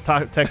Dev always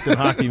texting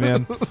hockey,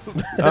 man.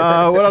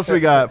 What else we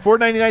got?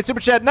 $4.99 Super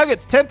Chat.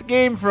 Nuggets, 10th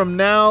game from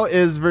now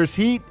is versus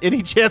Heat.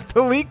 Any chance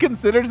the league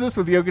considers this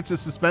with Jokic's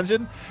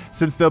suspension,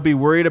 since they'll be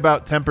worried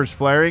about tempers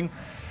flaring?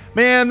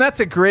 Man, that's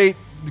a great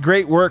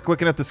work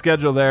looking at the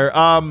schedule there.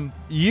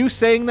 You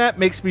saying that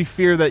makes me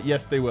fear that,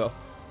 yes, they will.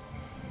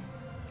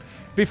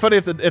 It'd be funny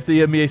if the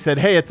NBA said,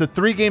 hey, it's a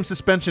 3-game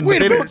suspension, but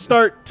they don't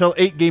start till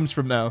 8 games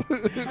from now.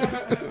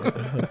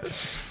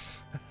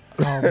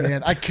 Oh,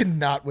 man. I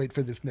cannot wait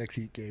for this next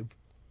Heat game.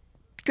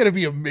 It's going to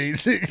be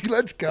amazing.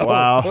 Let's go.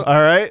 Wow.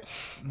 All right.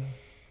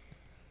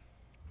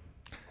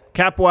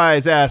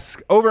 Capwise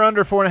asks, over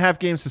under 4.5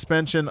 game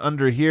suspension,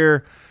 under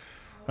here.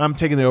 I'm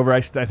taking the over. I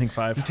think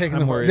 5. You're taking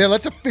the over. Yeah,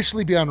 let's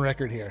officially be on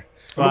record here.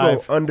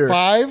 5. Under.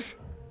 5?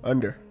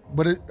 Under.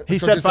 But he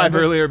said 5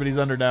 earlier, but he's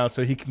under now,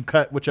 so he can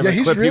cut whichever clip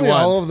he wants. Yeah, he's really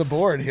all over the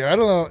board here. I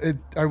don't know.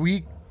 Are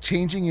we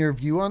changing your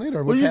view on it?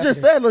 Or what's happening?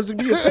 Just said, let's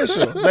be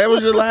official. That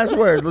was your last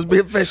word. Let's be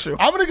official.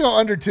 I'm going to go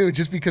under 2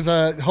 just because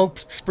hope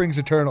springs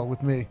eternal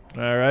with me.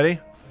 All righty.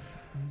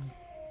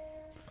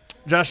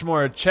 Josh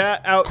Moore,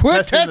 chat out.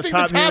 Quit testing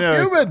the top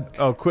human.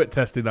 Oh, quit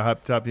testing the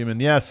top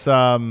human. Yes.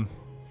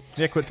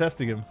 Quit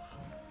testing him.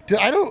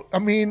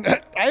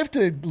 I have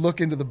to look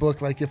into the book,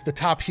 like if the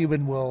top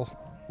human will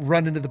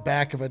run into the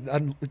back of a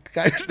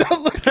guy who's not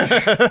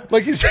looking.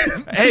 Like he's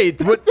hey,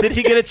 did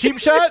he get a cheap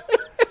shot?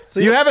 So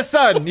you have a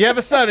son.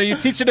 Are you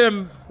teaching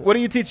him? What are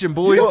you teaching?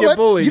 Bullies get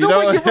bullied. You know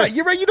what?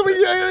 You're right. You know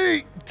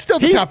what? Still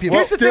the top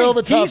human. Still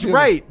the top human. He's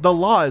right. The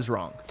law is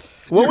wrong.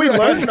 What we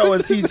learned, though,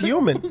 is he's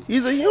human.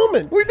 He's a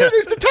human. We knew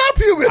there's the top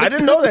human. I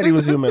didn't know that he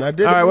was human. I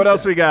did. All right, what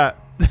else we got?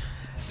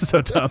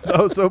 So dumb.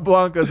 So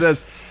Blanco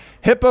says,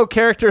 hippo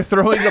character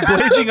throwing a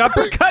blazing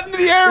uppercut into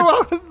the air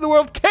while the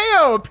world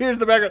KO appears in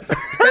the background.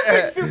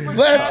 Perfect super.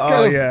 Let's go.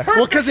 Oh, yeah.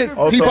 Well, because he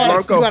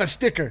bought a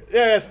sticker.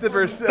 Yeah, a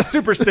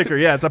super sticker.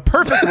 Yeah, it's a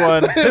perfect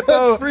one.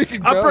 Hippo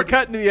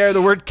uppercut into the air,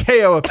 the word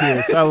KO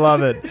appears. I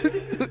love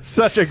it.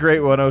 Such a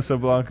great one, Oso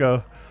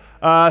Blanco.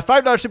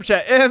 $5 super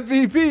chat.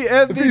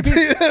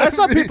 MVP. I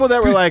saw people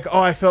that were like,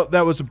 "Oh, I felt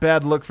that was a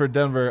bad look for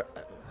Denver."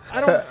 I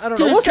don't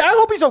know. We'll see. I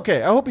hope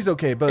he's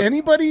okay. But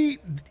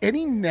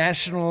any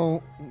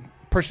national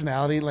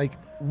personality, like,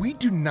 we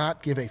do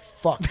not give a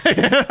fuck.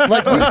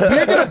 Like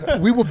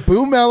we will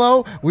boo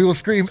Melo. We will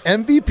scream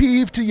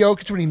MVP to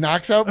Jokic when he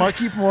knocks out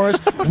Markieff Morris.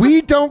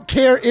 We don't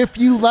care if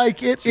you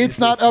like it. It's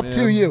not up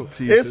to you.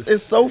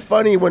 It's so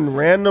funny when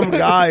random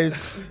guys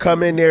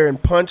come in there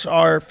and punch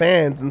our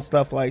fans and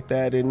stuff like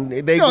that, and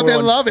they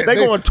love it. They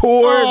go on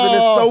tours, and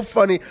it's so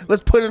funny.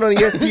 Let's put it on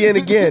ESPN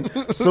again.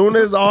 As soon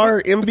as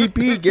our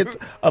MVP gets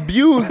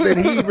abused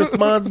and he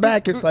responds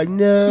back, it's like,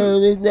 no,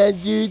 let's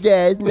not do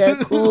that. It's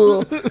not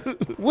cool.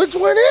 Which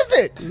one is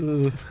it?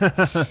 All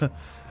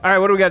right,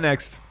 what do we got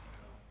next?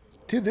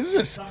 Dude, this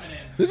is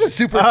a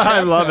super chat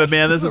I love fest. it,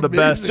 man. This is the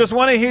best. Just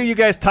want to hear you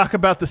guys talk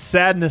about the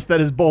sadness that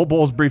is Bol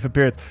Bol's brief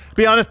appearance.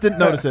 Be honest, didn't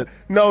notice it.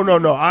 No.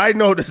 I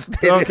noticed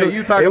it. Okay,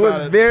 you talk about it. It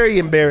was very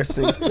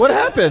embarrassing. What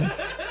happened?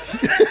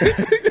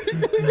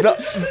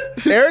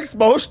 Eric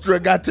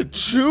Spoelstra got to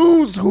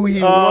choose who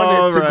he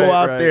wanted to go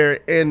out there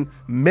and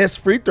miss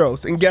free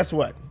throws. And guess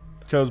what?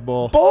 Chose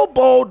Bol.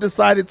 Bol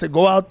decided to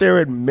go out there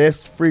and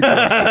miss free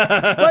throws.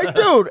 Like,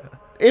 dude,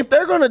 if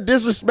they're going to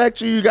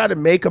disrespect you, you got to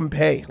make them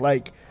pay.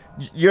 Like,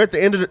 you're at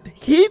the end of the...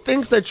 He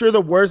thinks that you're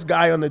the worst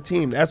guy on the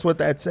team. That's what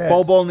that says.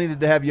 Bol needed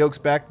to have Yokes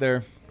back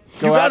there.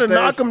 You got to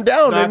knock him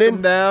down. Knock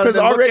him down, and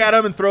then look at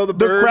him and throw the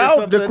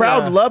bird The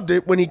crowd loved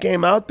it when he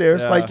came out there.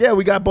 It's like,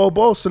 we got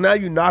Bol. So now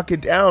you knock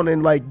it down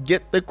and, like,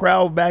 get the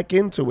crowd back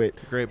into it.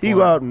 Great point. He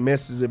go out and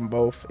misses them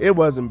both. It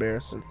was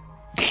embarrassing.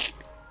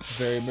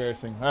 Very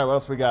embarrassing. All right, what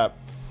else we got?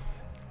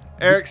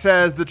 Eric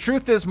says, the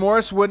truth is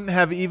Morris wouldn't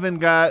have even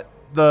got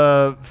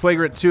the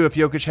flagrant 2 if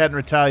Jokic hadn't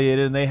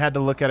retaliated, and they had to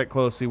look at it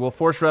closely. We'll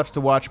force refs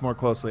to watch more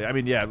closely. I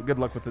mean, yeah, good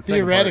luck with the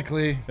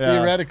Theoretically,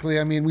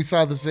 I mean, we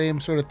saw the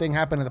same sort of thing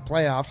happen in the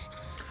playoffs.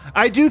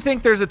 I do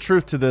think there's a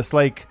truth to this.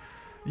 Like,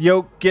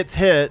 Jokic gets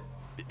hit.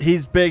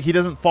 He's big. He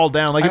doesn't fall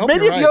down. Like,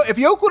 maybe if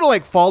Jokic would have,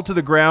 like, fall to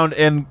the ground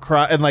and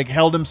cry and, like,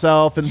 held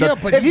himself, and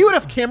if he would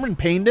have Cameron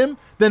Payne'd him,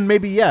 then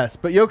maybe yes.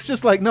 But Jokic's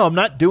just like, no, I'm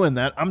not doing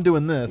that. I'm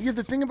doing this. Yeah,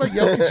 the thing about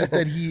Jokic is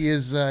that he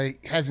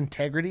has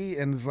integrity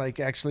and is, like,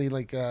 actually,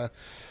 like, a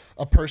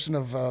person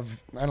of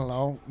I don't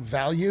know,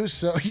 values.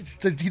 So he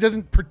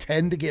doesn't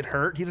pretend to get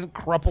hurt. He doesn't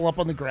crumple up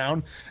on the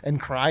ground and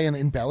cry and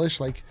embellish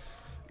like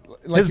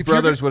his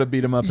brothers would have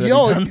beat him up. Like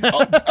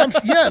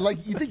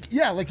you think,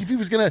 like if he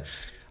was gonna.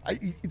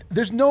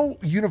 There's no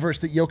universe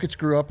that Jokic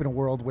grew up in a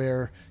world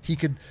where he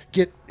could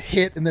get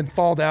hit and then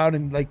fall down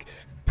and, like,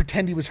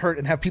 pretend he was hurt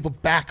and have people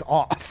back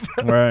off.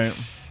 Right.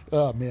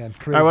 Oh, man.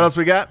 Crazy. All right, what else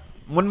we got?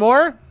 One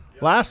more?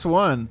 Yep. Last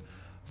one.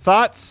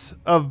 Thoughts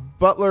of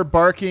Butler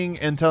barking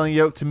and telling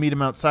Jokic to meet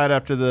him outside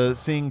after the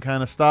scene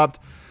kind of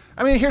stopped?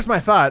 I mean, here's my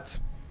thoughts.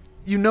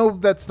 You know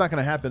that's not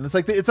going to happen. It's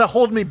like it's a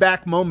hold me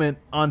back moment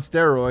on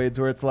steroids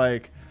where it's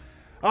like,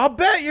 I'll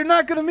bet you're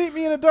not going to meet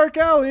me in a dark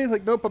alley.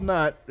 Like, nope, I'm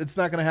not. It's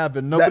not going to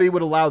happen. Nobody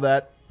would allow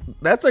that.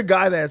 that's a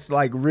guy that's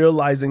like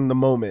realizing the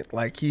moment.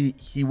 Like he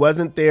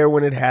wasn't there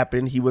when it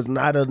happened. He was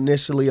not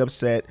initially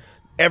upset.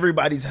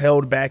 Everybody's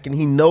held back, and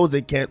he knows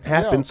it can't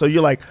happen. Yeah. So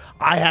you're like,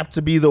 I have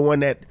to be the one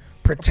that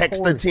protects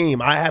the team.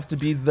 I have to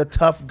be the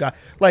tough guy.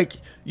 Like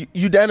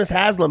Udonis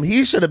Haslem,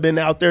 he should have been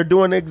out there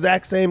doing the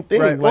exact same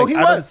thing. Right. Like,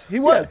 He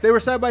was. Yeah. They were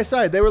side by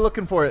side. They were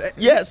looking for it.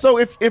 Yeah. So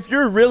if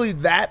you're really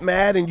that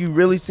mad and you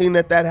really seen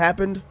that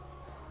happened,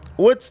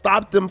 what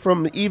stopped them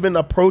from even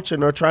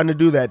approaching or trying to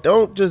do that?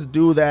 Don't just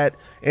do that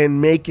and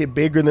make it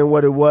bigger than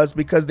what it was,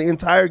 because the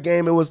entire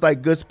game, it was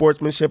like good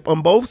sportsmanship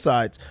on both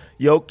sides.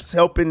 Jokic's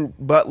helping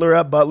Butler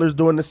up. Butler's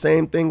doing the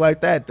same thing like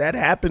that. That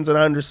happens, and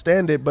I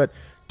understand it, but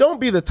don't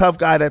be the tough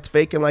guy that's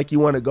faking like you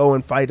want to go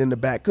and fight in the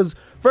back. Because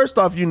first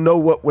off, you know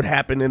what would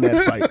happen in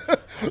that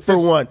fight, for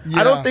one.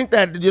 Yeah. I don't think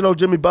that,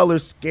 Jimmy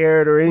Butler's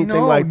scared or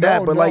anything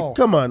that. But, like,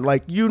 come on.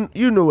 Like, you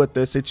knew what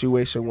the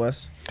situation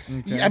was.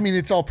 Okay. Yeah, I mean,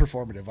 it's all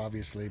performative,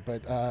 obviously.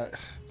 But, I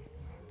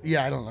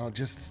don't know.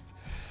 Just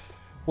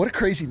what a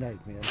crazy night,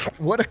 man.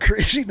 What a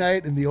crazy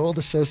night in the old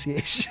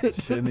association.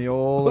 In the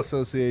old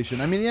association.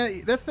 I mean, yeah,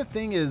 that's the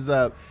thing is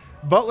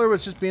Butler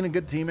was just being a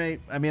good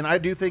teammate. I mean, I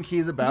do think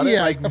he's about it.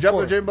 Like,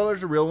 Jimmy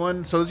Butler's a real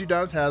one. So is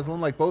Udonis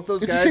Haslem. Like, both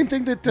those guys. It's the same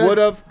thing that would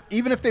have,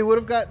 even if they would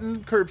have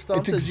gotten curb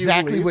stomped.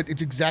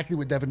 It's exactly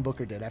what Devin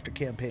Booker did after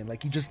campaign.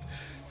 Like, you just,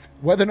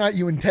 whether or not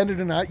you intended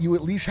or not, you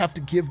at least have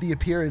to give the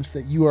appearance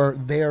that you are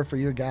there for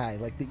your guy.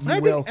 Like that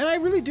you will. And I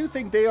really do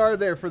think they are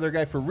there for their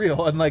guy for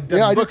real. Unlike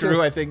Devin Booker,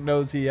 who I think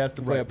knows he has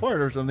to play a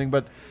part or something.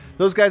 But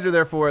those guys are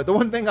there for it. The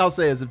one thing I'll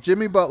say is, if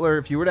Jimmy Butler,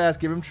 if you were to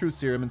give him truth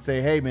serum and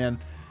say, hey, man,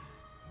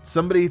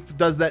 somebody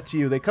does that to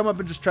you, they come up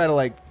and just try to,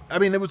 like, I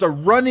mean, it was a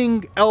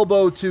running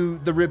elbow to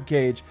the rib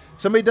cage.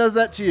 Somebody does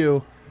that to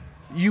you,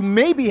 you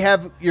maybe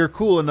you're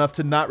cool enough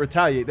to not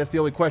retaliate. That's the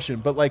only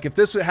question. But, like, if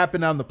this would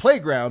happen on the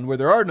playground where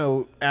there are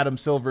no Adam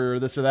Silver or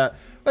this or that,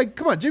 like,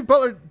 come on, Jimmy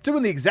Butler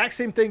doing the exact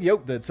same thing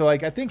Yoke did. So,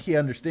 like, I think he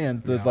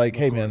understands that, hey,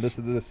 course, man, this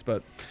is this,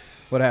 but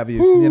what have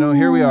you. Ooh.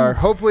 Here we are.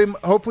 Hopefully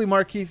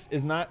Markieff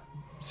is not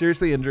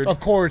seriously injured. Of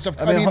course.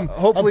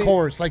 Hopefully. Of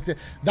course. Like,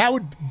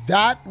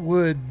 that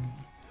would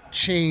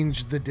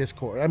change the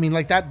discord. I mean,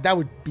 like, that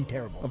would be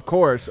terrible. Of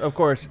course.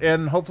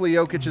 And hopefully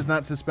Jokic is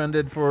not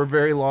suspended for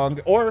very long,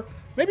 or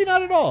maybe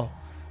not at all.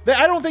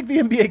 I don't think the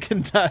NBA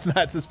can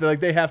not suspend. Like,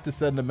 they have to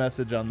send a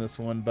message on this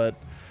one, but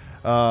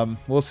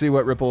we'll see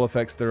what ripple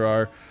effects there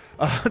are.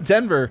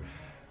 Denver,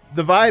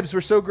 the vibes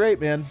were so great,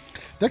 man.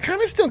 They're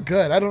kind of still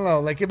good. I don't know.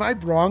 Like, am I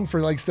wrong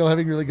for, like, still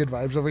having really good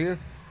vibes over here?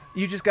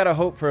 You just got to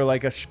hope for,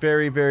 like, a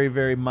very, very,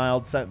 very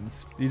mild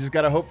sentence. You just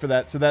got to hope for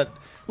that. So that,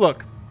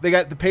 look, they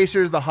got the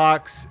Pacers, the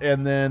Hawks,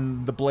 and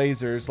then the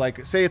Blazers.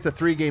 Like, say it's a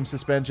 3-game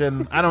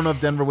suspension. I don't know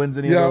if Denver wins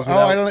any of those.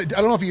 I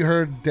don't know if you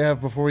heard Dev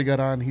before we got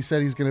on. He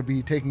said he's going to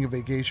be taking a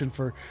vacation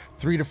for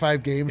 3 to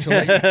 5 games. He'll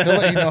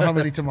let you know how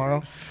many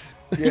tomorrow.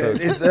 Yeah,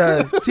 it's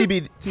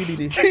TBD.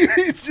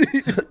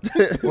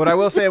 What I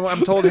will say,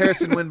 I'm told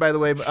Harrison Wind, by the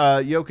way,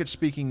 Jokic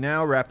speaking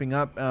now, wrapping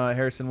up.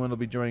 Harrison Wind will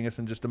be joining us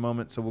in just a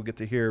moment, so we'll get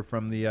to hear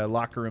from the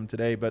locker room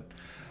today. But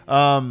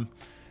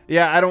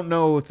yeah, I don't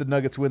know if the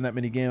Nuggets win that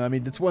many games. I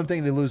mean, it's one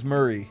thing to lose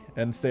Murray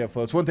and stay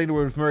afloat. It's one thing to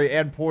lose Murray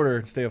and Porter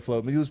and stay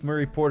afloat. But you lose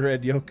Murray, Porter,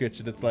 and Jokic,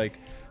 and it's like,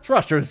 this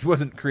roster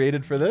wasn't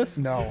created for this.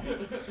 No.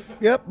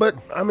 Yep, but,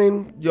 I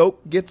mean,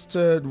 Jokic gets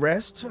to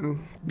rest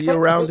and be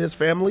around his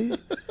family.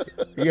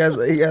 He has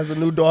a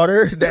new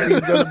daughter that he's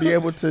going to be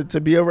able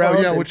to be around.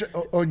 Oh, yeah,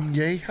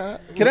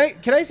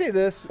 Onyeha? Can I say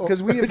this?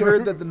 Because we have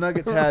heard that the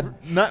Nuggets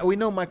we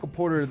know Michael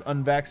Porter is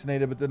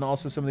unvaccinated, but then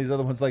also some of these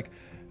other ones, like,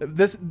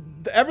 this,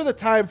 ever the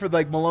time for,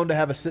 like, Malone to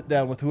have a sit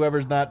down with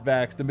whoever's not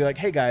vaxxed and be like,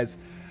 hey guys,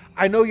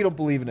 I know you don't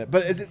believe in it,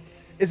 but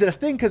is it a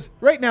thing? Because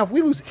right now, if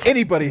we lose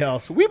anybody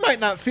else, we might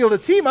not field a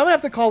team. I'm gonna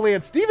have to call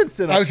Lance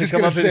Stevenson. I was just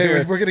gonna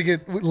say we're gonna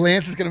get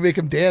Lance is gonna make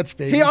him dance,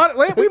 baby.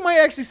 We might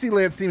actually see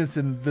Lance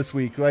Stevenson this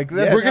week. Like,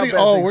 we're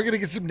gonna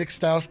get some Nick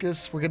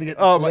Stauskas. We're gonna get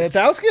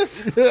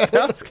Stauskas.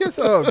 Stauskas.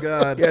 Oh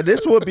god. Yeah,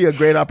 this would be a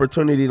great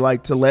opportunity,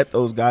 like, to let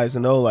those guys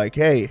know, like,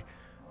 hey.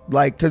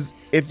 Like, because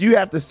if you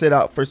have to sit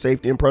out for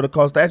safety and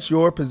protocols, that's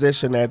your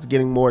position that's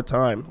getting more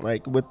time,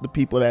 like, with the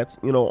people that's,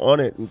 on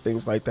it and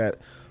things like that.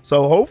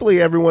 So hopefully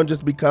everyone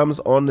just becomes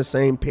on the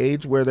same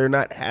page where they're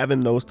not having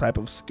those type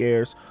of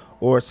scares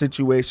or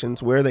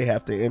situations where they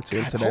have to enter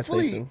into that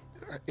safety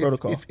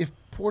protocol. If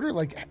Porter,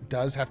 like,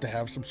 does have to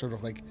have some sort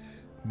of, like,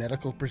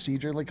 medical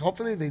procedure, like,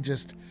 hopefully they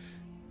just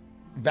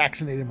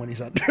vaccinate him when he's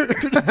under.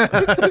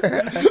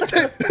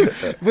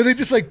 But they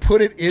just, like,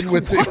 put it in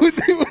with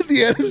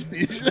the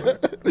anesthesia.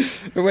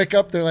 They wake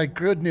up, they're like,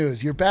 good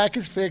news, your back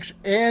is fixed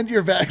and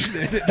you're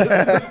vaccinated.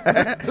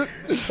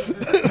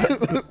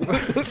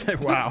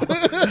 Wow.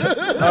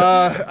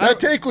 That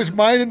take was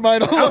mine and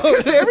mine alone. I was going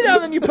to say, every now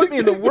and then you put me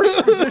in the worst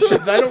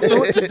position. I don't know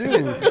what to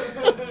do.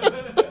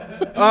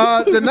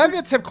 The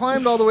Nuggets have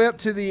climbed all the way up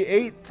to the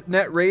 8th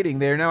net rating.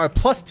 They are now at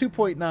plus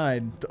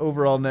 2.9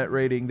 overall net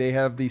rating. They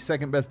have the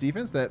second best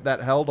defense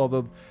that held,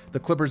 although the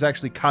Clippers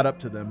actually caught up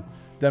to them.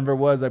 Denver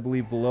was, I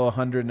believe, below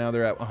 100. Now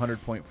they're at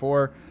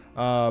 100.4.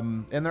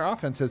 And their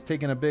offense has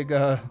taken a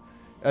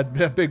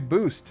big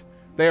boost.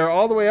 They are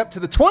all the way up to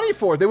the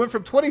 24th. They went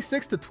from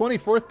 26th to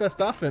 24th best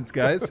offense,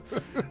 guys.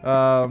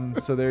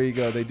 So there you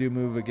go. They do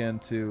move again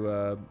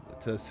to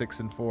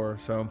 6-4.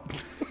 So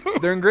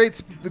they're in great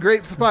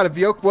spot. If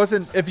Yoke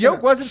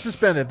wasn't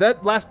suspended, if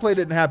that last play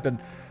didn't happen,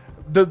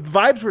 the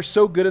vibes were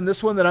so good in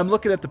this one that I'm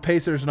looking at the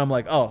Pacers and I'm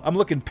like, oh, I'm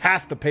looking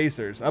past the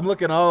Pacers. I'm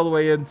looking all the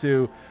way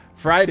into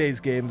Friday's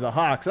game, the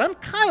Hawks, and I'm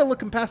kind of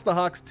looking past the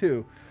Hawks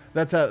too.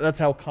 That's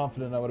how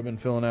confident I would have been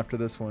feeling after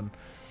this one.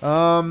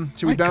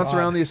 Should we bounce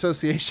around the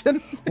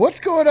association?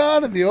 What's going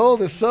on in the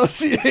old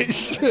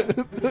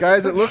association?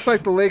 Guys, it looks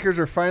like the Lakers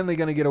are finally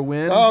going to get a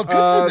win. Oh, good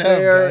for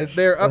them, guys.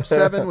 They're up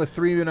 7 with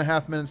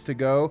 3.5 minutes to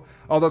go.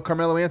 Although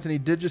Carmelo Anthony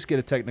did just get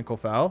a technical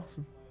foul.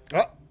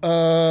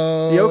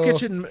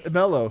 Jokic and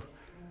Melo.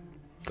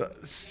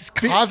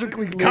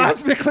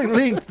 Cosmically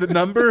linked. The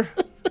number.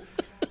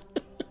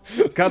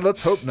 God,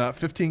 let's hope not.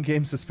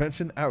 15-game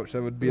suspension. Ouch,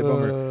 that would be a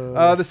bummer.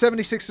 The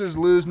 76ers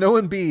lose. No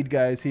Embiid,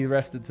 guys. He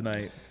rested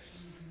tonight.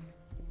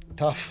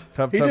 Tough.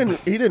 He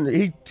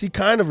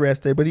kind of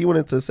rested, but he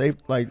went into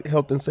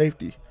health and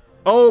safety.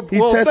 Oh, he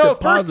tested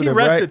positive, first he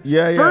rested. Right?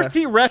 Yeah. First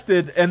he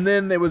rested, and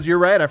then it was. You're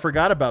right. I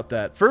forgot about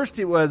that. First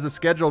it was a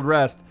scheduled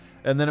rest,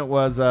 and then it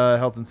was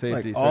health and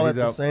safety. All at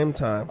the same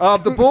time.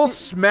 The Bulls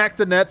smacked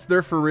the Nets.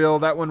 They're for real.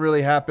 That one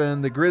really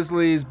happened. The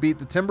Grizzlies beat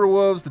the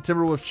Timberwolves. The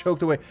Timberwolves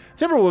choked away.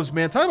 Timberwolves,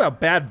 man, talk about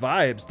bad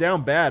vibes.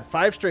 Down bad.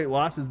 5 straight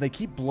losses. They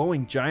keep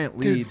blowing giant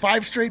leads. Dude,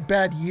 5 straight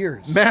bad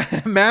years.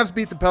 Mavs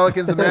beat the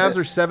Pelicans. The Mavs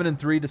are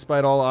 7-3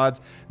 despite all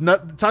odds.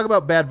 Talk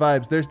about bad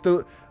vibes. There's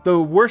the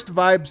worst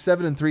vibe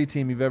 7-3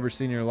 team you've ever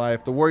seen in your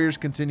life. The Warriors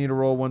continue to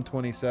roll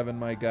 127.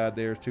 My God,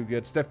 they are too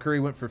good. Steph Curry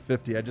went for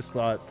 50. I just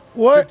thought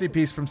 50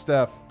 piece from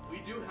Steph. We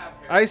do have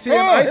Harrison.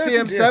 I see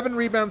him. 7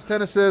 rebounds,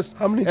 10 assists.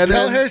 How many?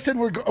 Tell Harrison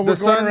we're going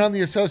around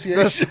the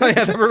association.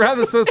 We're around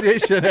the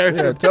association,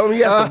 Harrison. Yeah, tell him he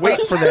has to wait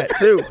for that,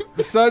 too.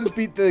 The Suns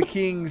beat the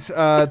Kings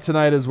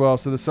tonight as well,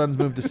 so the Suns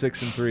moved to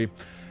 6-3.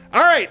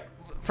 All right,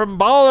 from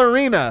Ball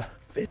Arena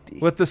 50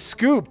 with the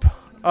scoop.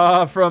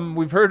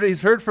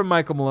 He's heard from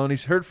Michael Malone.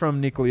 He's heard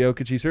from Nikola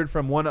Jokic. He's heard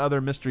from one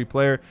other mystery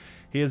player.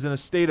 He is in a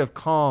state of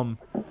calm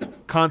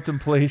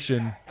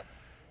contemplation.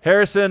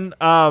 Harrison,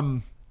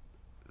 how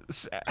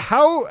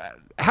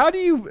do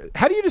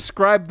you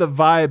describe the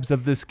vibes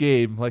of this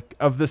game, like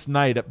of this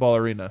night at Ball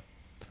Arena?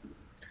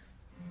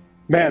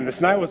 Man, this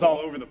night was all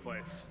over the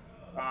place.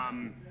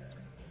 Can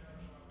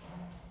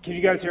you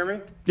guys hear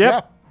me?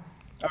 Yeah.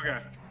 Okay.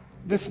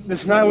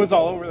 This night was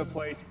all over the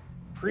place.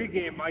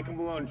 Pre-game, Michael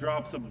Malone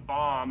drops a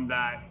bomb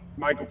that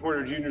Michael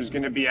Porter Jr. is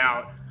going to be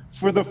out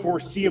for the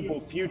foreseeable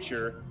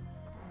future.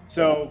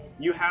 So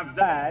you have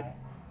that.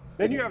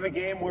 Then you have a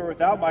game where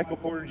without Michael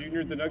Porter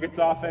Jr., the Nuggets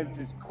offense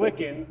is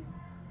clicking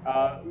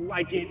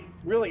like it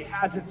really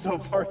hasn't so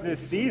far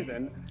this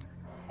season.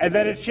 And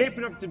then it's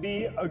shaping up to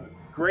be a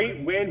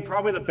great win,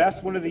 probably the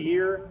best one of the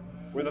year,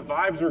 where the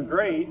vibes were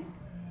great.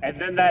 And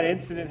then that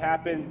incident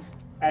happens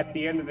at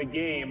the end of the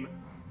game.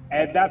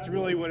 And that's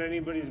really what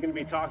anybody's going to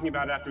be talking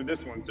about after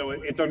this one. So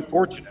it's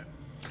unfortunate.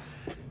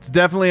 It's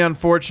definitely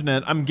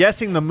unfortunate. I'm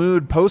guessing the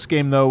mood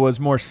post-game, though, was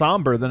more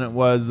somber than it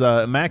was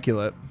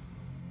immaculate.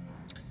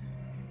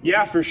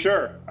 Yeah, for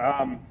sure.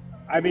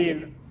 I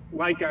mean,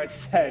 like I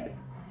said,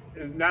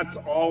 that's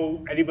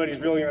all anybody's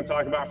really going to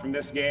talk about from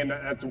this game.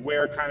 That's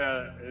where kind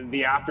of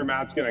the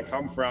aftermath's going to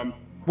come from.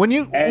 Let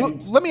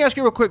me ask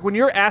you real quick. When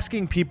you're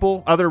asking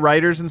people, other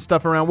writers and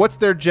stuff around, what's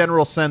their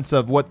general sense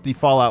of what the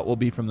fallout will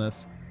be from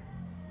this?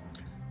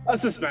 A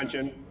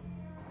suspension,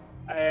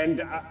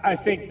 and I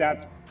think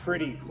that's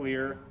pretty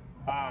clear.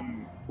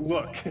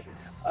 Look,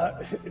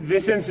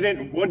 this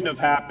incident wouldn't have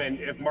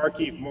happened if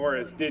Markieff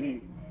Morris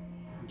didn't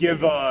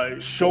give a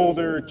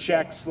shoulder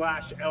check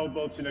 /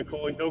 elbow to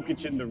Nikola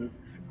Jokic in the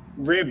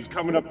ribs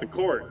coming up the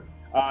court.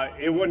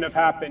 It wouldn't have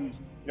happened,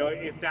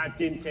 if that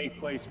didn't take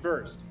place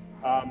first.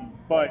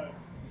 But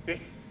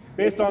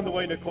based on the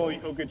way Nikola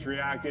Jokic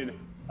reacted,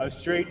 a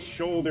straight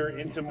shoulder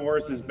into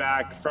Morris's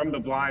back from the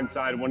blind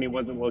side when he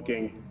wasn't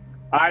looking,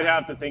 I'd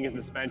have to think a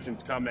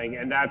suspension's coming,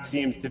 and that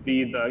seems to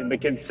be the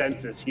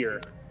consensus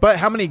here. But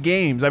how many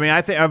games? I mean,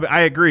 I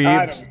agree.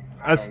 I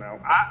don't know.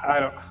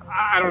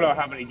 I don't know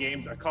how many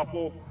games. A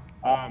couple.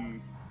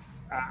 I'm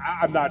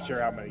not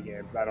sure how many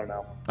games. I don't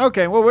know.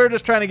 Okay, well, we're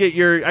just trying to get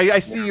your. I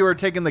see you were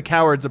taking the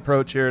coward's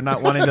approach here,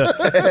 not wanting to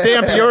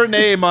stamp your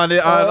name on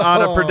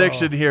a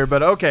prediction here.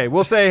 But okay,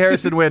 we'll say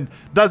Harrison Wind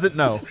doesn't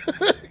know.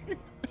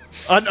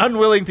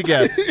 Unwilling to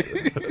guess.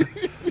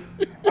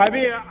 I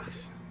mean,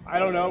 I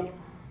don't know.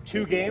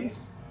 2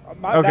 games.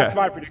 Okay. That's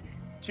my prediction.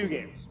 2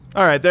 games.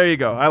 All right, there you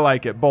go. I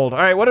like it. Bold. All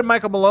right, what did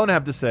Michael Malone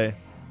have to say?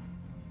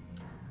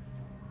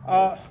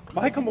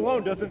 Michael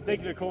Malone doesn't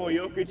think Nikola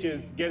Jokic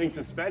is getting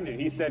suspended.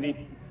 He said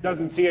he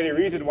doesn't see any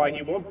reason why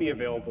he won't be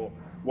available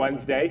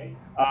Wednesday.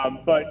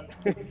 But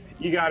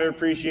you got to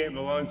appreciate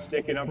Malone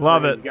sticking up for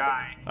his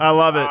guy. I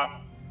love it.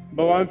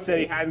 Malone said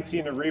he hadn't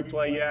seen the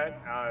replay yet,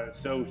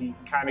 so he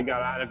kind of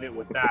got out of it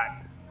with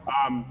that.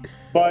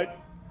 But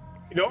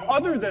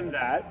other than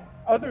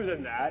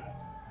that,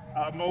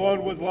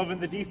 Malone was loving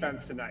the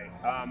defense tonight.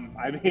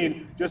 I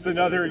mean, just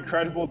another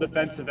incredible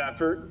defensive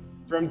effort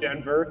from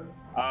Denver,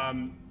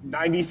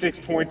 96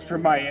 points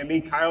from Miami.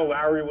 Kyle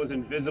Lowry was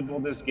invisible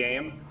this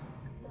game.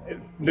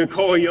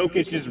 Nikola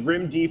Jokic's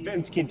rim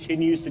defense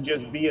continues to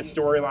just be a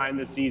storyline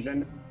this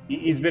season.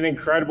 He's been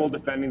incredible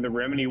defending the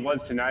rim, and he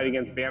was tonight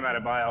against Bam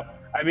Adebayo.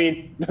 I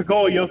mean,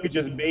 Nikola Jokic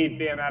just made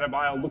Bam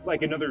Adebayo look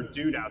like another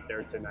dude out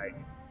there tonight.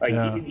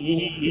 Like,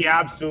 he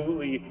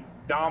absolutely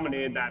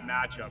dominated that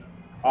matchup.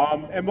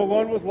 And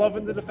Malone was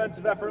loving the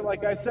defensive effort,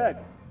 like I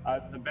said.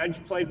 The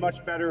bench played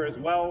much better as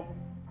well.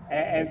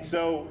 And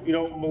so,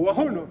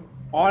 Malone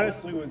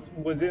honestly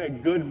was in a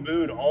good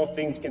mood, all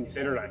things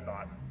considered, I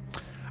thought.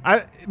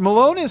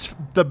 Malone is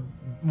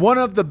one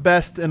of the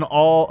best of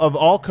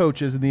all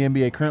coaches in the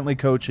NBA currently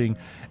coaching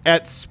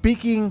at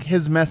speaking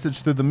his message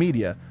through the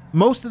media.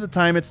 Most of the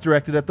time it's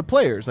directed at the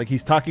players. Like,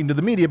 he's talking to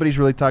the media, but he's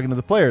really talking to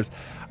the players.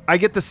 I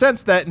get the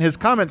sense that in his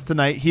comments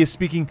tonight, he is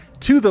speaking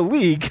to the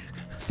league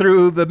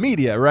through the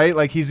media, right?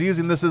 Like, he's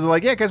using this as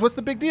like, yeah, guys, what's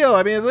the big deal?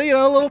 I mean, it's a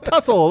little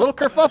tussle, a little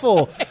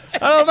kerfuffle.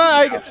 I don't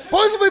know.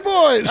 Boys will be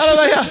boys. I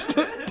don't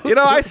know.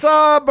 Yeah. I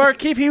saw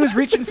Markieff. He was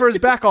reaching for his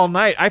back all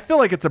night. I feel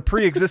like it's a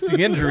pre-existing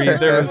injury.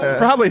 There was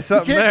probably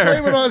something there. You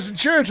can't claim it on his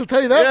insurance. I'll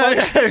tell you that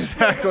much. Yeah,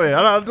 exactly.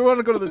 I don't want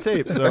to go to the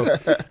tape. So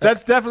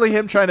that's definitely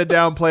him trying to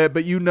downplay it.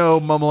 But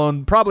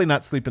Malone probably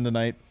not sleeping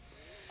tonight.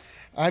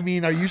 I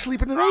mean, are you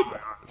sleeping tonight?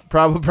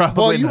 Probably.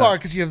 Well, you not. are,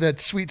 because you have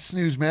that sweet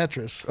snooze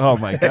mattress. Oh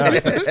my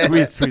God,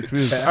 sweet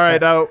snooze. All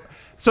right,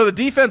 so the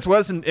defense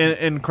was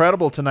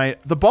incredible tonight.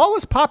 The ball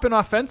was popping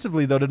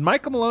offensively, though. Did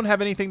Michael Malone have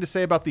anything to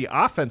say about the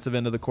offensive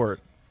end of the court?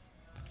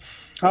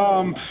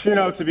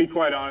 To be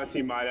quite honest,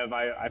 he might have.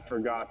 I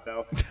forgot,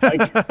 though.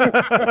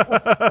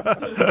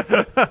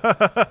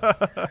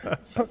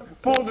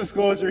 Full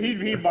disclosure,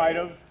 he might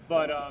have,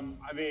 but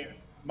I mean,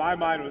 my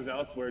mind was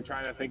elsewhere,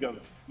 trying to think of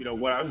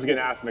what I was going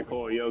to ask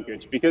Nikola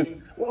Jokic, because,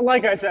 well,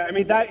 like I said, I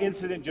mean, that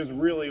incident just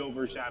really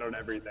overshadowed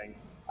everything.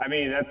 I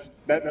mean,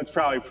 that's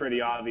probably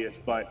pretty obvious,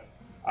 but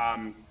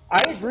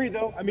I agree,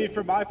 though. I mean,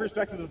 from my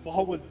perspective, the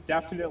ball was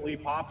definitely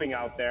popping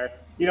out there.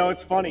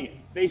 It's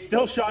funny. They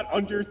still shot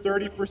under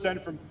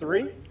 30% from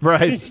three.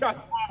 Right. He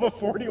shot 12 of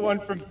 41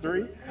 from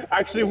three.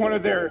 Actually, one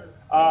of their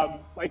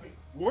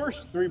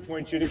worst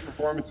three-point shooting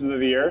performances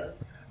of the year.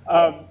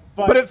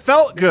 But it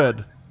felt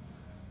good.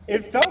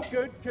 It felt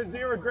good because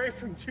they were great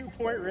from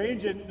two-point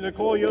range, and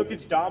Nikola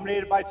Jokic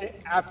dominated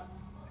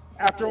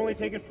after only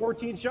taking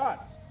 14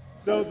 shots.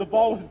 So the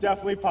ball was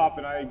definitely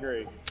popping. I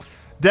agree.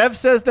 Dev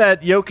says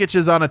that Jokic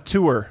is on a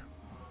tour.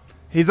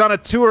 He's on a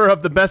tour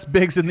of the best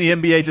bigs in the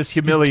NBA, just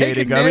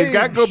humiliating him. He's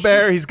got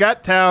Gobert, he's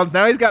got Towns,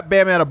 now he's got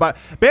Bam Adebayo.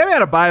 Bam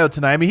Adebayo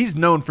tonight, I mean, he's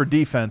known for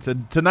defense.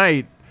 And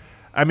tonight,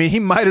 I mean,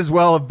 he might as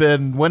well have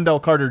been Wendell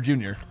Carter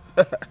Jr.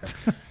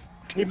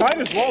 He might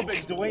as well have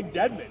been Dwayne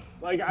Dedmon.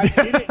 Like, I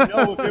didn't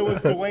know if it was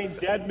Dwayne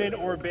Dedmon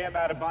or Bam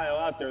Adebayo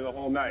out there the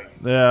whole night.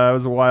 Yeah, it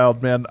was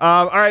wild, man.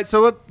 All right,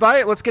 so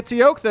let's get to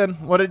Yoke then.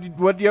 What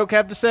did Yoke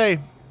have to say?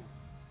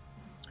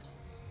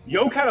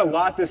 Yoke had a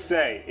lot to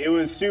say. It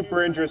was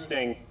super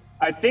interesting.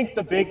 I think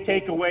the big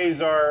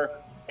takeaways are,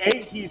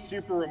 he's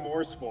super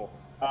remorseful.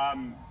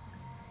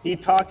 He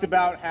talked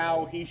about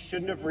how he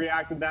shouldn't have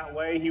reacted that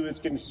way. He was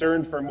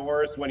concerned for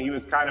Morris when he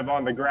was kind of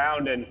on the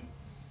ground, and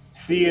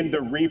seeing the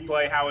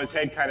replay, how his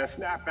head kind of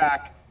snapped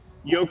back.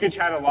 Jokic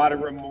had a lot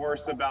of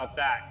remorse about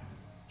that.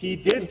 He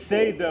did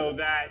say, though,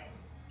 that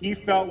he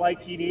felt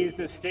like he needed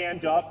to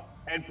stand up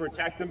and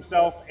protect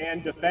himself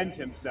and defend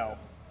himself.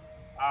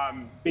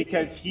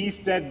 Because he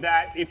said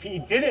that if he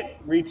didn't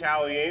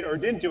retaliate or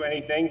didn't do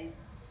anything,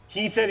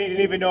 he said he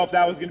didn't even know if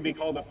that was going to be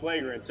called a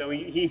flagrant. So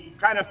he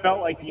kind of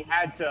felt like he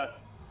had to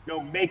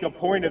make a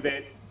point of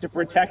it to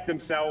protect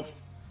himself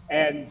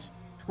and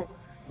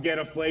get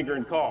a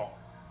flagrant call.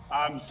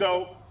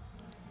 So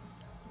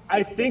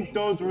I think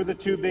those were the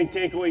two big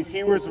takeaways.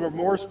 He was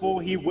remorseful.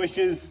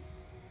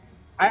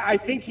 I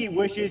think he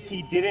wishes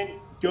he didn't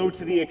go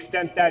to the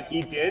extent that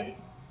he did,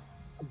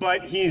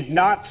 but he's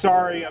not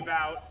sorry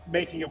about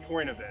making a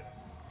point of it.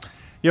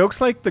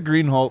 Yoke's like the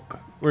Green Hulk,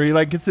 where he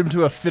gets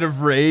into a fit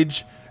of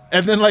rage,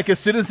 and then as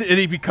soon as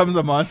he becomes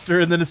a monster,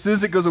 and then as soon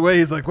as it goes away,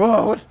 he's like,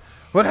 whoa,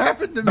 what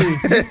happened to me?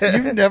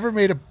 You've never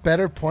made a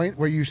better point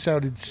where you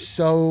sounded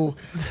so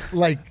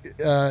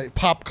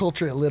pop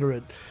culture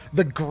illiterate.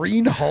 The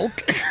Green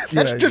Hulk?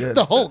 That's just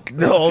the Hulk.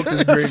 The Hulk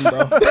is green,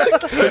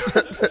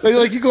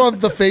 bro. You go on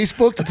the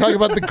Facebook to talk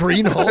about the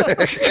Green Hulk.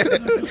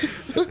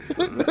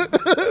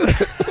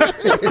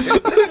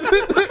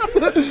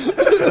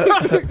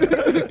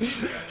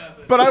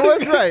 But I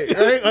was right?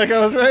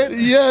 I was right?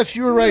 Yes,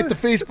 you were right. The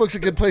Facebook's a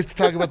good place to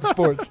talk about the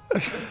sports.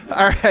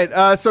 All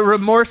right. So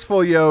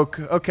remorseful Yoke.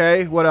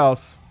 Okay. What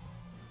else?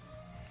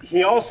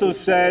 He also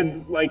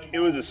said, it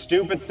was a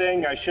stupid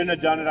thing. I shouldn't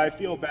have done it. I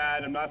feel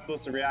bad. I'm not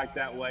supposed to react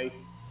that way.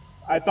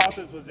 I thought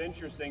this was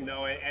interesting,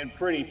 though, and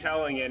pretty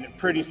telling and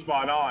pretty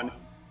spot on.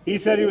 He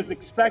said he was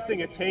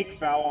expecting a take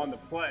foul on the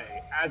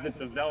play as it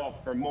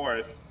developed for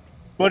Morris,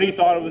 but he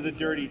thought it was a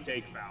dirty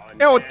take foul.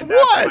 And it was!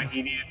 That's why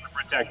he needed to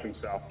protect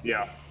himself.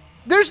 Yeah.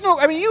 There's no,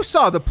 I mean, you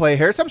saw the play,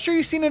 Harris. I'm sure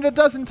you've seen it a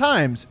dozen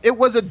times. It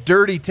was a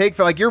dirty take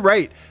for, like, you're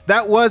right.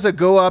 That was a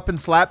go up and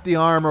slap the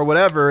arm or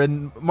whatever.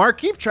 And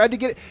Markieff tried to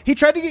get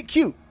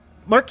cute.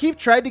 Markieff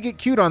tried to get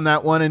cute on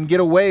that one and get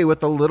away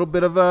with a little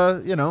bit of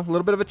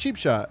a cheap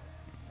shot.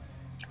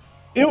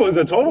 It was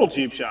a total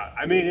cheap shot.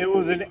 I mean, it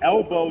was an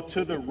elbow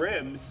to the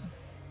ribs,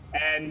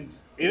 and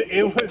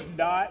it was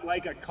not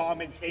like a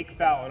common take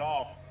foul at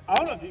all. I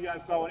don't know if you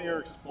guys saw what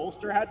Erik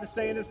Spoelstra had to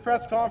say in his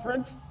press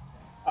conference.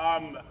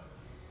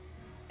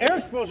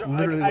 Erik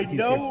Spoelstra, I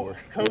know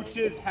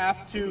coaches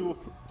have to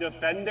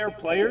defend their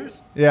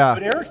players,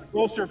 but Erik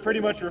Spoelstra pretty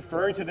much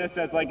referring to this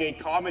as like a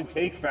common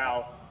take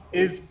foul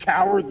is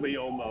cowardly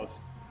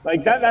almost.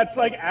 Like that's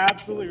like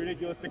absolutely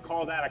ridiculous to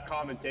call that a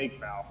common take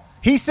foul.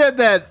 He said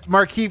that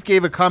Markieff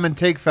gave a common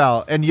take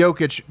foul and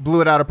Jokic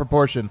blew it out of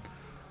proportion.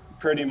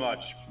 Pretty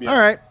much. Yeah. All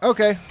right.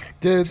 Okay.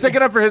 Stick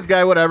it up for his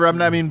guy, whatever.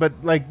 But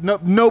like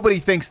nobody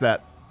thinks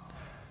that.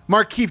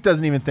 Markieff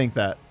doesn't even think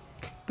that.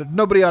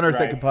 Nobody on earth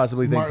that could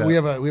possibly think that. We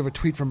have a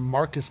tweet from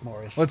Marcus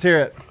Morris. Let's hear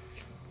it.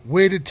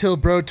 Waited till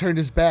bro turned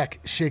his back.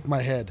 Shake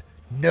my head.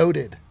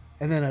 Noted.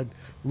 And then a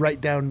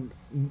write down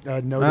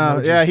note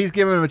emoji. Yeah, he's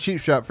giving him a cheap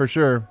shot for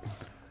sure.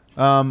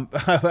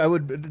 I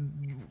would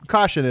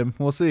caution him.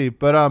 We'll see.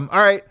 But all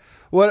right.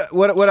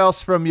 What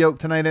else from Yoke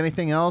tonight?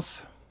 Anything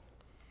else?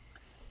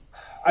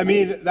 I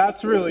mean,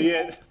 that's really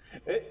it.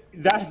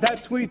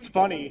 That tweet's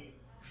funny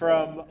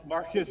from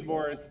Marcus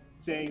Morris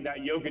saying that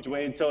Jokic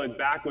waited until his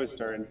back was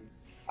turned.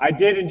 I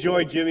did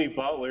enjoy Jimmy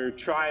Butler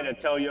trying to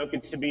tell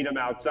Jokic to meet him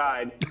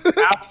outside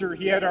after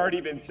he had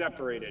already been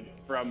separated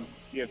from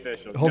the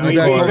officials. Hold me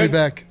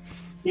back.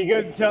 He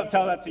couldn't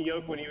tell that to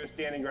Jokic when he was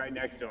standing right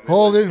next to him.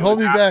 Hold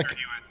me back. He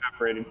was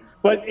separated.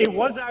 But it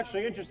was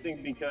actually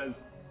interesting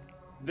because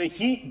the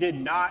Heat did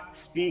not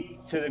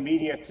speak to the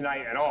media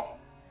tonight at all.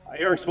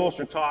 Erik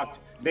Spoelstra talked.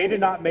 They did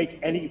not make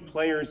any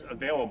players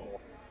available.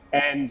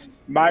 And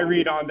my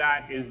read on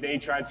that is they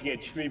tried to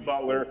get Jimmy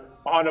Butler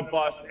on a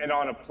bus and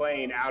on a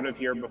plane out of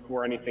here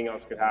before anything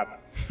else could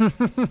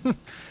happen.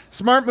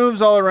 Smart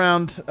moves all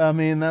around. I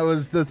mean,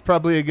 that's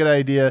probably a good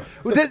idea.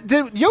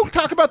 Did Yoke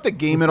talk about the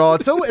game at all?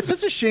 It's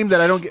such a shame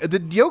that I don't get.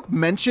 Did Yoke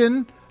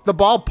mention the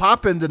ball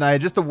popping tonight?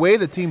 Just the way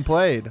the team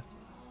played.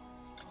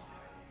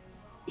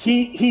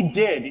 He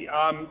did.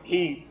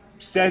 He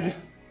said,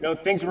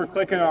 things were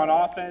clicking on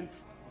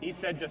offense. He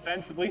said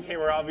defensively they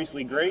were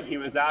obviously great. He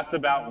was asked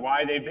about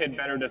why they've been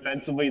better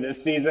defensively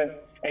this season,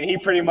 and he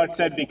pretty much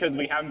said because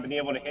we haven't been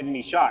able to hit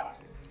any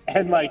shots.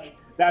 And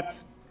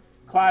that's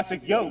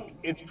classic Yoke.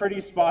 It's pretty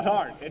spot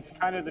on. It's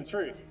kind of the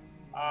truth.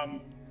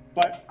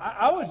 But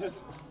I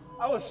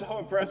was so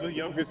impressed with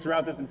Jokic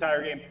throughout this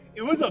entire game.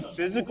 It was a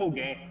physical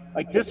game.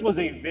 This was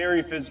a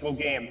very physical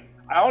game.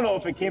 I don't know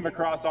if it came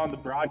across on the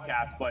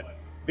broadcast, but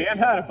Bam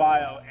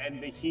Adebayo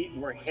and the Heat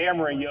were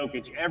hammering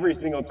Jokic every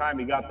single time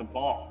he got the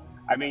ball.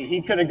 I mean,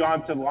 he could have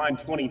gone to the line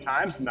 20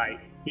 times tonight.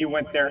 He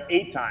went there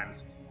 8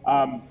 times.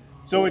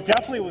 So it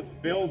definitely was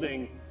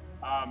building.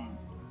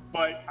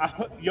 But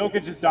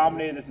Jokic just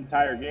dominated this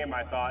entire game,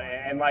 I thought.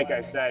 And like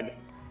I said,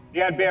 he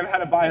had Bam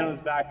Adebayo in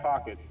his back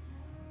pocket.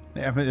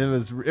 Yeah, it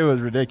was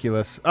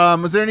ridiculous.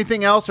 Was there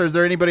anything else, or is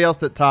there anybody else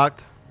that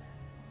talked?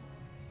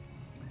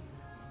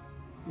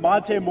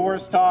 Monte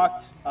Morris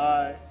talked.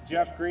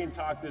 Jeff Green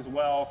talked as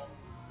well.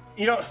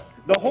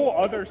 The whole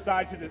other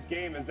side to this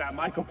game is that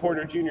Michael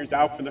Porter Jr. is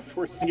out for the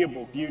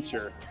foreseeable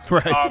future.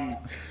 Right.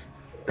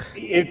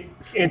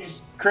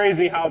 It's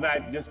crazy how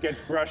that just gets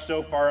brushed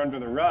so far under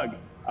the rug.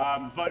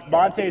 But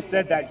Monte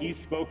said that he's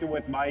spoken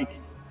with Mike.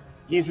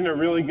 He's in a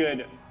really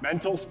good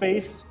mental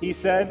space, he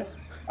said.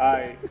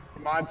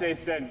 Monte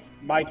said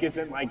Mike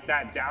isn't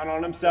that down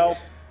on himself.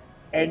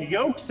 And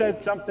Yoke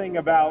said something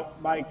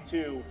about Mike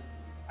too.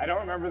 I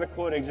don't remember the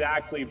quote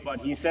exactly, but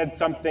he said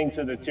something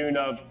to the tune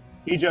of,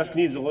 he just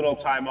needs a little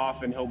time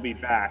off and he'll be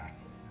back.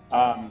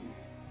 I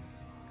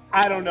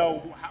don't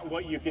know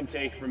what you can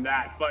take from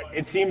that, but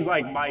it seems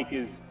like Mike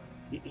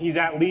he's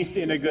at least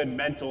in a good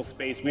mental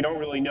space. We don't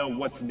really know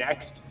what's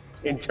next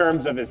in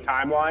terms of his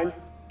timeline,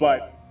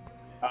 but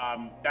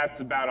that's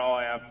about all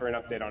I have for an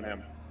update on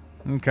him.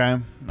 Okay.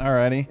 All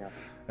righty. Yeah.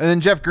 And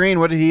then Jeff Green,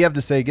 what did he have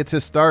to say? Gets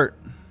his start.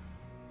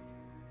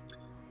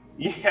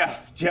 Yeah,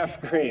 Jeff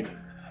Green.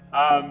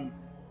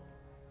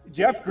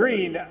 Jeff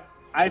Green,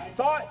 I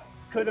thought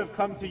could have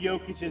come to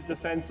Jokic's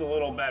defense a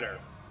little better,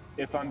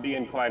 if I'm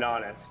being quite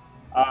honest.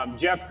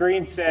 Jeff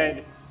Green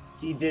said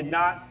he did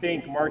not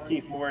think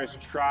Markieff Morris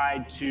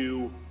tried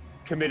to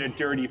commit a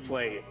dirty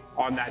play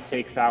on that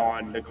take foul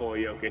on Nikola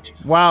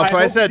Jokic. Wow, so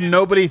I said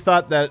nobody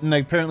thought that, and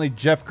apparently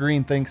Jeff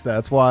Green thinks that.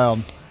 That's wild.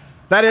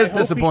 That is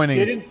disappointing.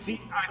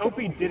 I hope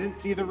he didn't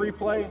see the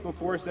replay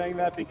before saying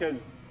that,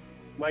 because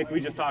like we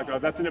just talked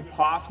about, that's an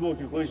impossible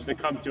conclusion to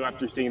come to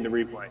after seeing the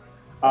replay.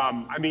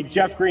 I mean,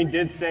 Jeff Green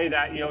did say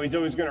that, he's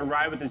always going to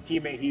ride with his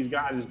teammate. He's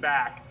got his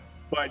back,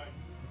 but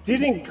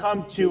didn't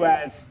come to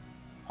as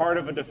hard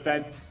of a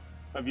defense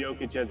of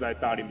Jokic as I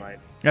thought he might.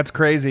 That's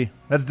crazy.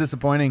 That's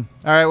disappointing.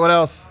 All right, what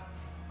else?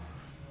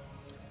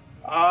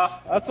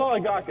 That's all I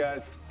got,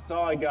 guys. That's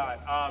all I got.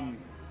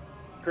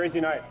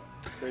 Crazy night.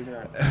 Crazy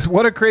night.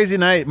 What a crazy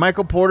night.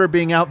 Michael Porter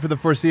being out for the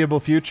foreseeable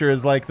future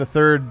is like the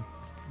third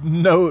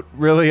note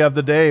really of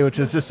the day, which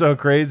is just so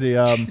crazy.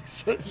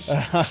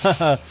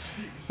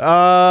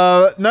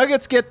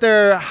 Nuggets get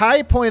their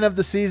high point of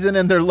the season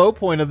and their low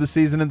point of the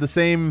season at the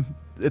same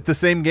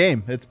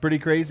game. It's pretty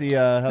crazy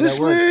how that works.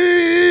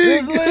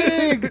 This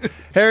league!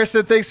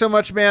 Harrison, thanks so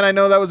much, man. I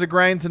know that was a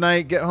grind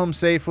tonight. Get home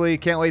safely.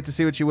 Can't wait to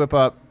see what you whip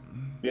up.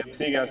 Yep,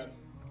 see you guys.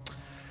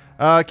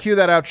 Cue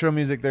that outro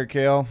music there,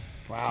 Kale.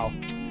 Wow.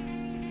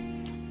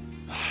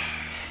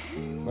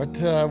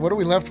 What are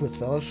we left with,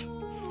 fellas?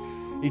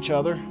 Each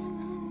other.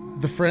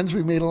 The friends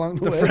we made along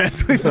the way. The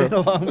friends we made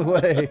along the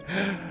way.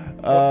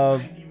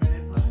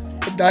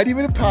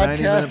 90-minute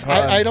podcast.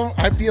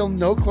 I feel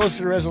no closer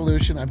to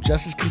resolution. I'm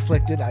just as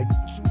conflicted.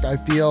 I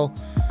feel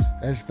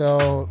as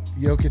though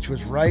Jokic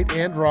was right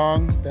and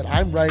wrong, that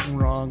I'm right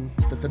and wrong,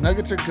 that the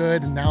Nuggets are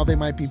good and now they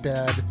might be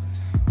bad.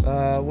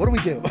 What do we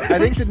do? I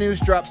think the news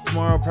drops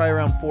tomorrow, probably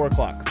around 4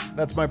 o'clock.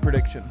 That's my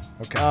prediction.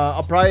 Okay.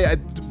 I'll probably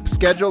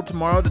schedule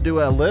tomorrow to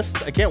do a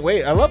list. I can't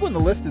wait. I love when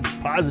the list is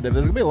positive.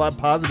 There's going to be a lot of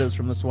positives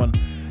from this one.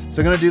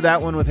 So I'm going to do that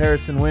one with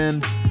Harrison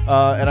Wind.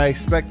 And I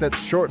expect that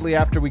shortly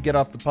after we get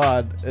off the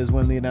pod is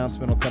when the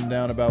announcement will come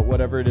down about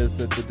whatever it is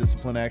that the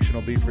discipline action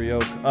will be for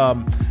Yoke.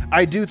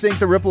 I do think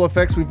the ripple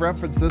effects, we've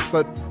referenced this,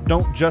 but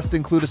don't just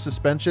include a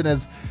suspension.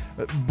 As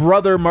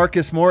brother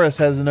Marcus Morris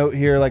has a note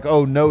here, like,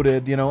 oh,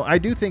 noted. I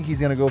do think he's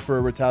going to go for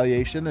a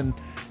retaliation. And,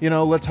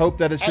 let's hope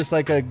that it's just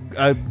like a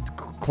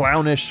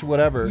clownish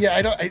whatever.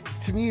 Yeah,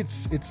 to me,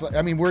 it's like,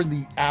 I mean, we're in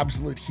the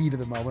absolute heat of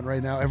the moment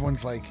right now.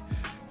 Everyone's like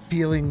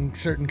feeling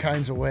certain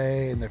kinds of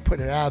way and they're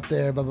putting it out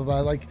there, blah, blah,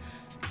 blah. Like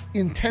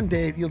in 10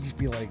 days, you'll just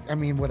be like, I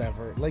mean,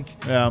 whatever. Like,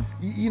 yeah,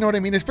 you know what I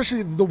mean?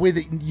 Especially the way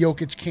that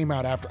Jokic came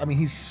out after. I mean,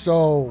 he's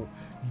so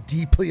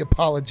deeply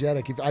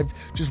apologetic. If I've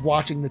just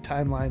watching the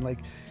timeline, like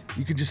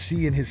you could just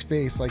see in his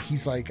face, like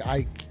he's like,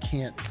 I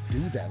can't do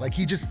that. Like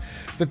he just,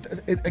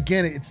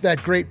 again, it's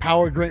that great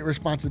power, great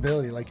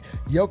responsibility. Like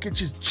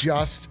Jokic is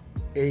just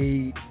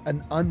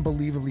an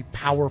unbelievably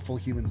powerful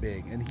human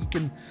being, and he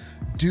can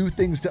do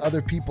things to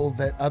other people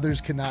that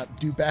others cannot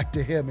do back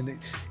to him. And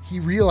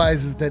he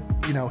realizes that,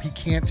 he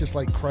can't just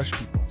like crush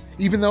people,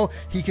 even though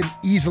he can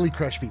easily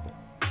crush people.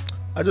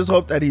 I just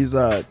hope that he's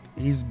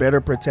better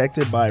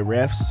protected by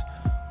refs,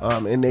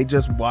 and they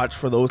just watch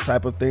for those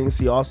type of things.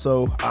 I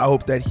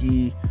hope that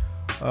he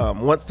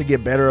wants to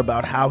get better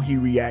about how he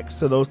reacts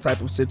to those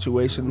type of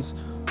situations.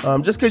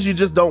 Just because you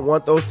just don't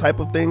want those type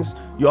of things.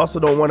 You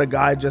also don't want a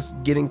guy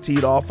just getting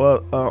teed off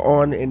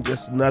on and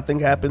just nothing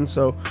happens.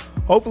 So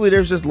hopefully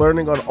there's just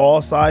learning on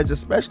all sides,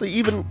 especially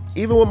even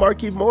with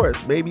Markieff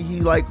Morris. Maybe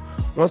he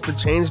wants to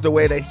change the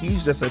way that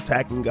he's just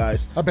attacking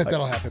guys. I bet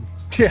that'll happen.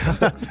 Yeah.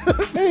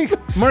 Hey,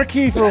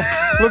 Markieff will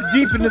look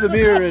deep into the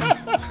mirrar and,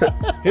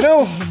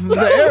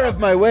 the error of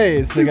my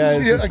ways, the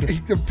guys.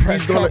 The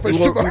press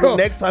conference tomorrow.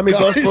 Next time he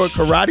goes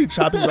for a karate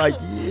chop, he's like,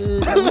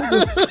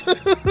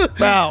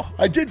 wow.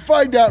 I did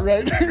find out,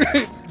 right?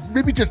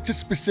 Maybe just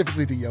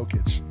specifically to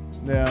Jokic.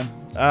 Yeah.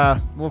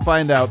 We'll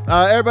find out.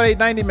 Everybody,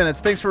 90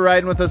 minutes. Thanks for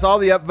riding with us. All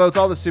the upvotes,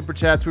 all the super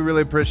chats. We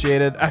really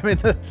appreciate it. I mean,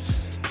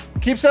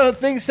 keep some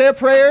things. Say a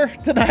prayer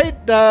tonight.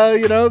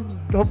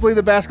 Hopefully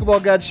the basketball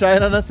gods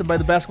shine on us. And by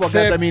the basketball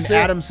gods, I mean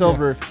Adam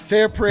Silver. Yeah.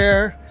 Say a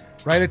prayer.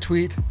 Write a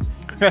tweet.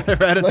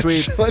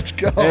 Let's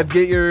go. And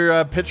get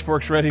your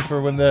pitchforks ready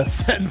for when the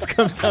sentence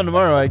comes down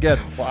tomorrow, I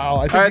guess. Wow.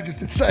 I think we just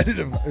decided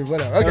to,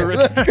 whatever. Okay,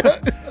 let's go.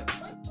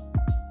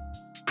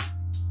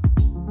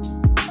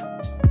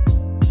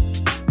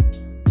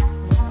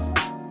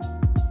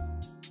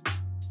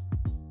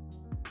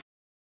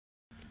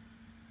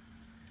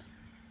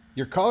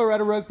 Your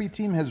Colorado rugby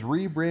team has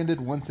rebranded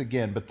once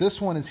again, but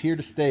this one is here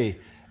to stay.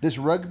 This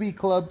rugby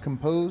club,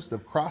 composed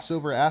of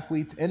crossover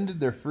athletes, ended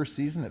their first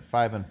season at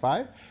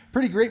 5-5.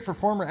 Pretty great for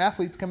former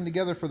athletes coming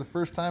together for the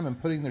first time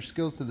and putting their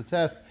skills to the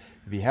test.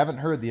 If you haven't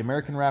heard, the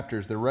American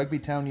Raptors, they're Rugby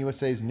Town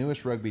USA's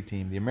newest rugby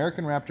team. The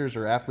American Raptors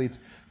are athletes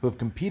who have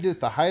competed at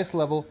the highest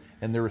level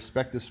in their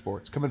respective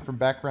sports, coming from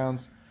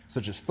backgrounds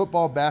such as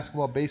football,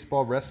 basketball,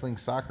 baseball, wrestling,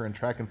 soccer, and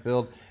track and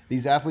field.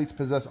 These athletes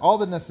possess all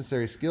the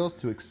necessary skills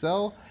to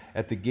excel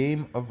at the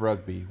game of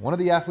rugby. One of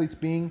the athletes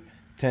being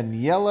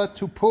Taniela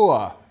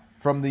Tupua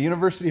from the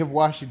University of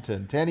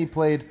Washington. Tanny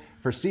played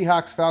for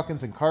Seahawks,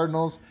 Falcons, and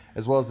Cardinals,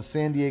 as well as the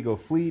San Diego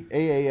Fleet,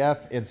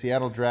 AAF, and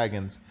Seattle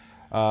Dragons.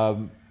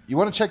 You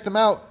want to check them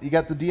out, you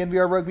got the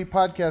DNVR Rugby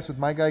Podcast with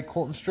my guy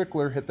Colton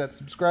Strickler. Hit that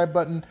subscribe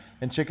button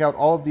and check out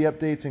all of the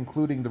updates,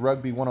 including the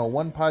Rugby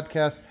 101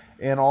 podcast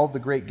and all of the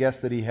great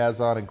guests that he has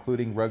on,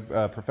 including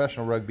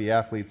professional rugby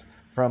athletes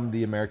from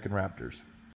the American Raptors.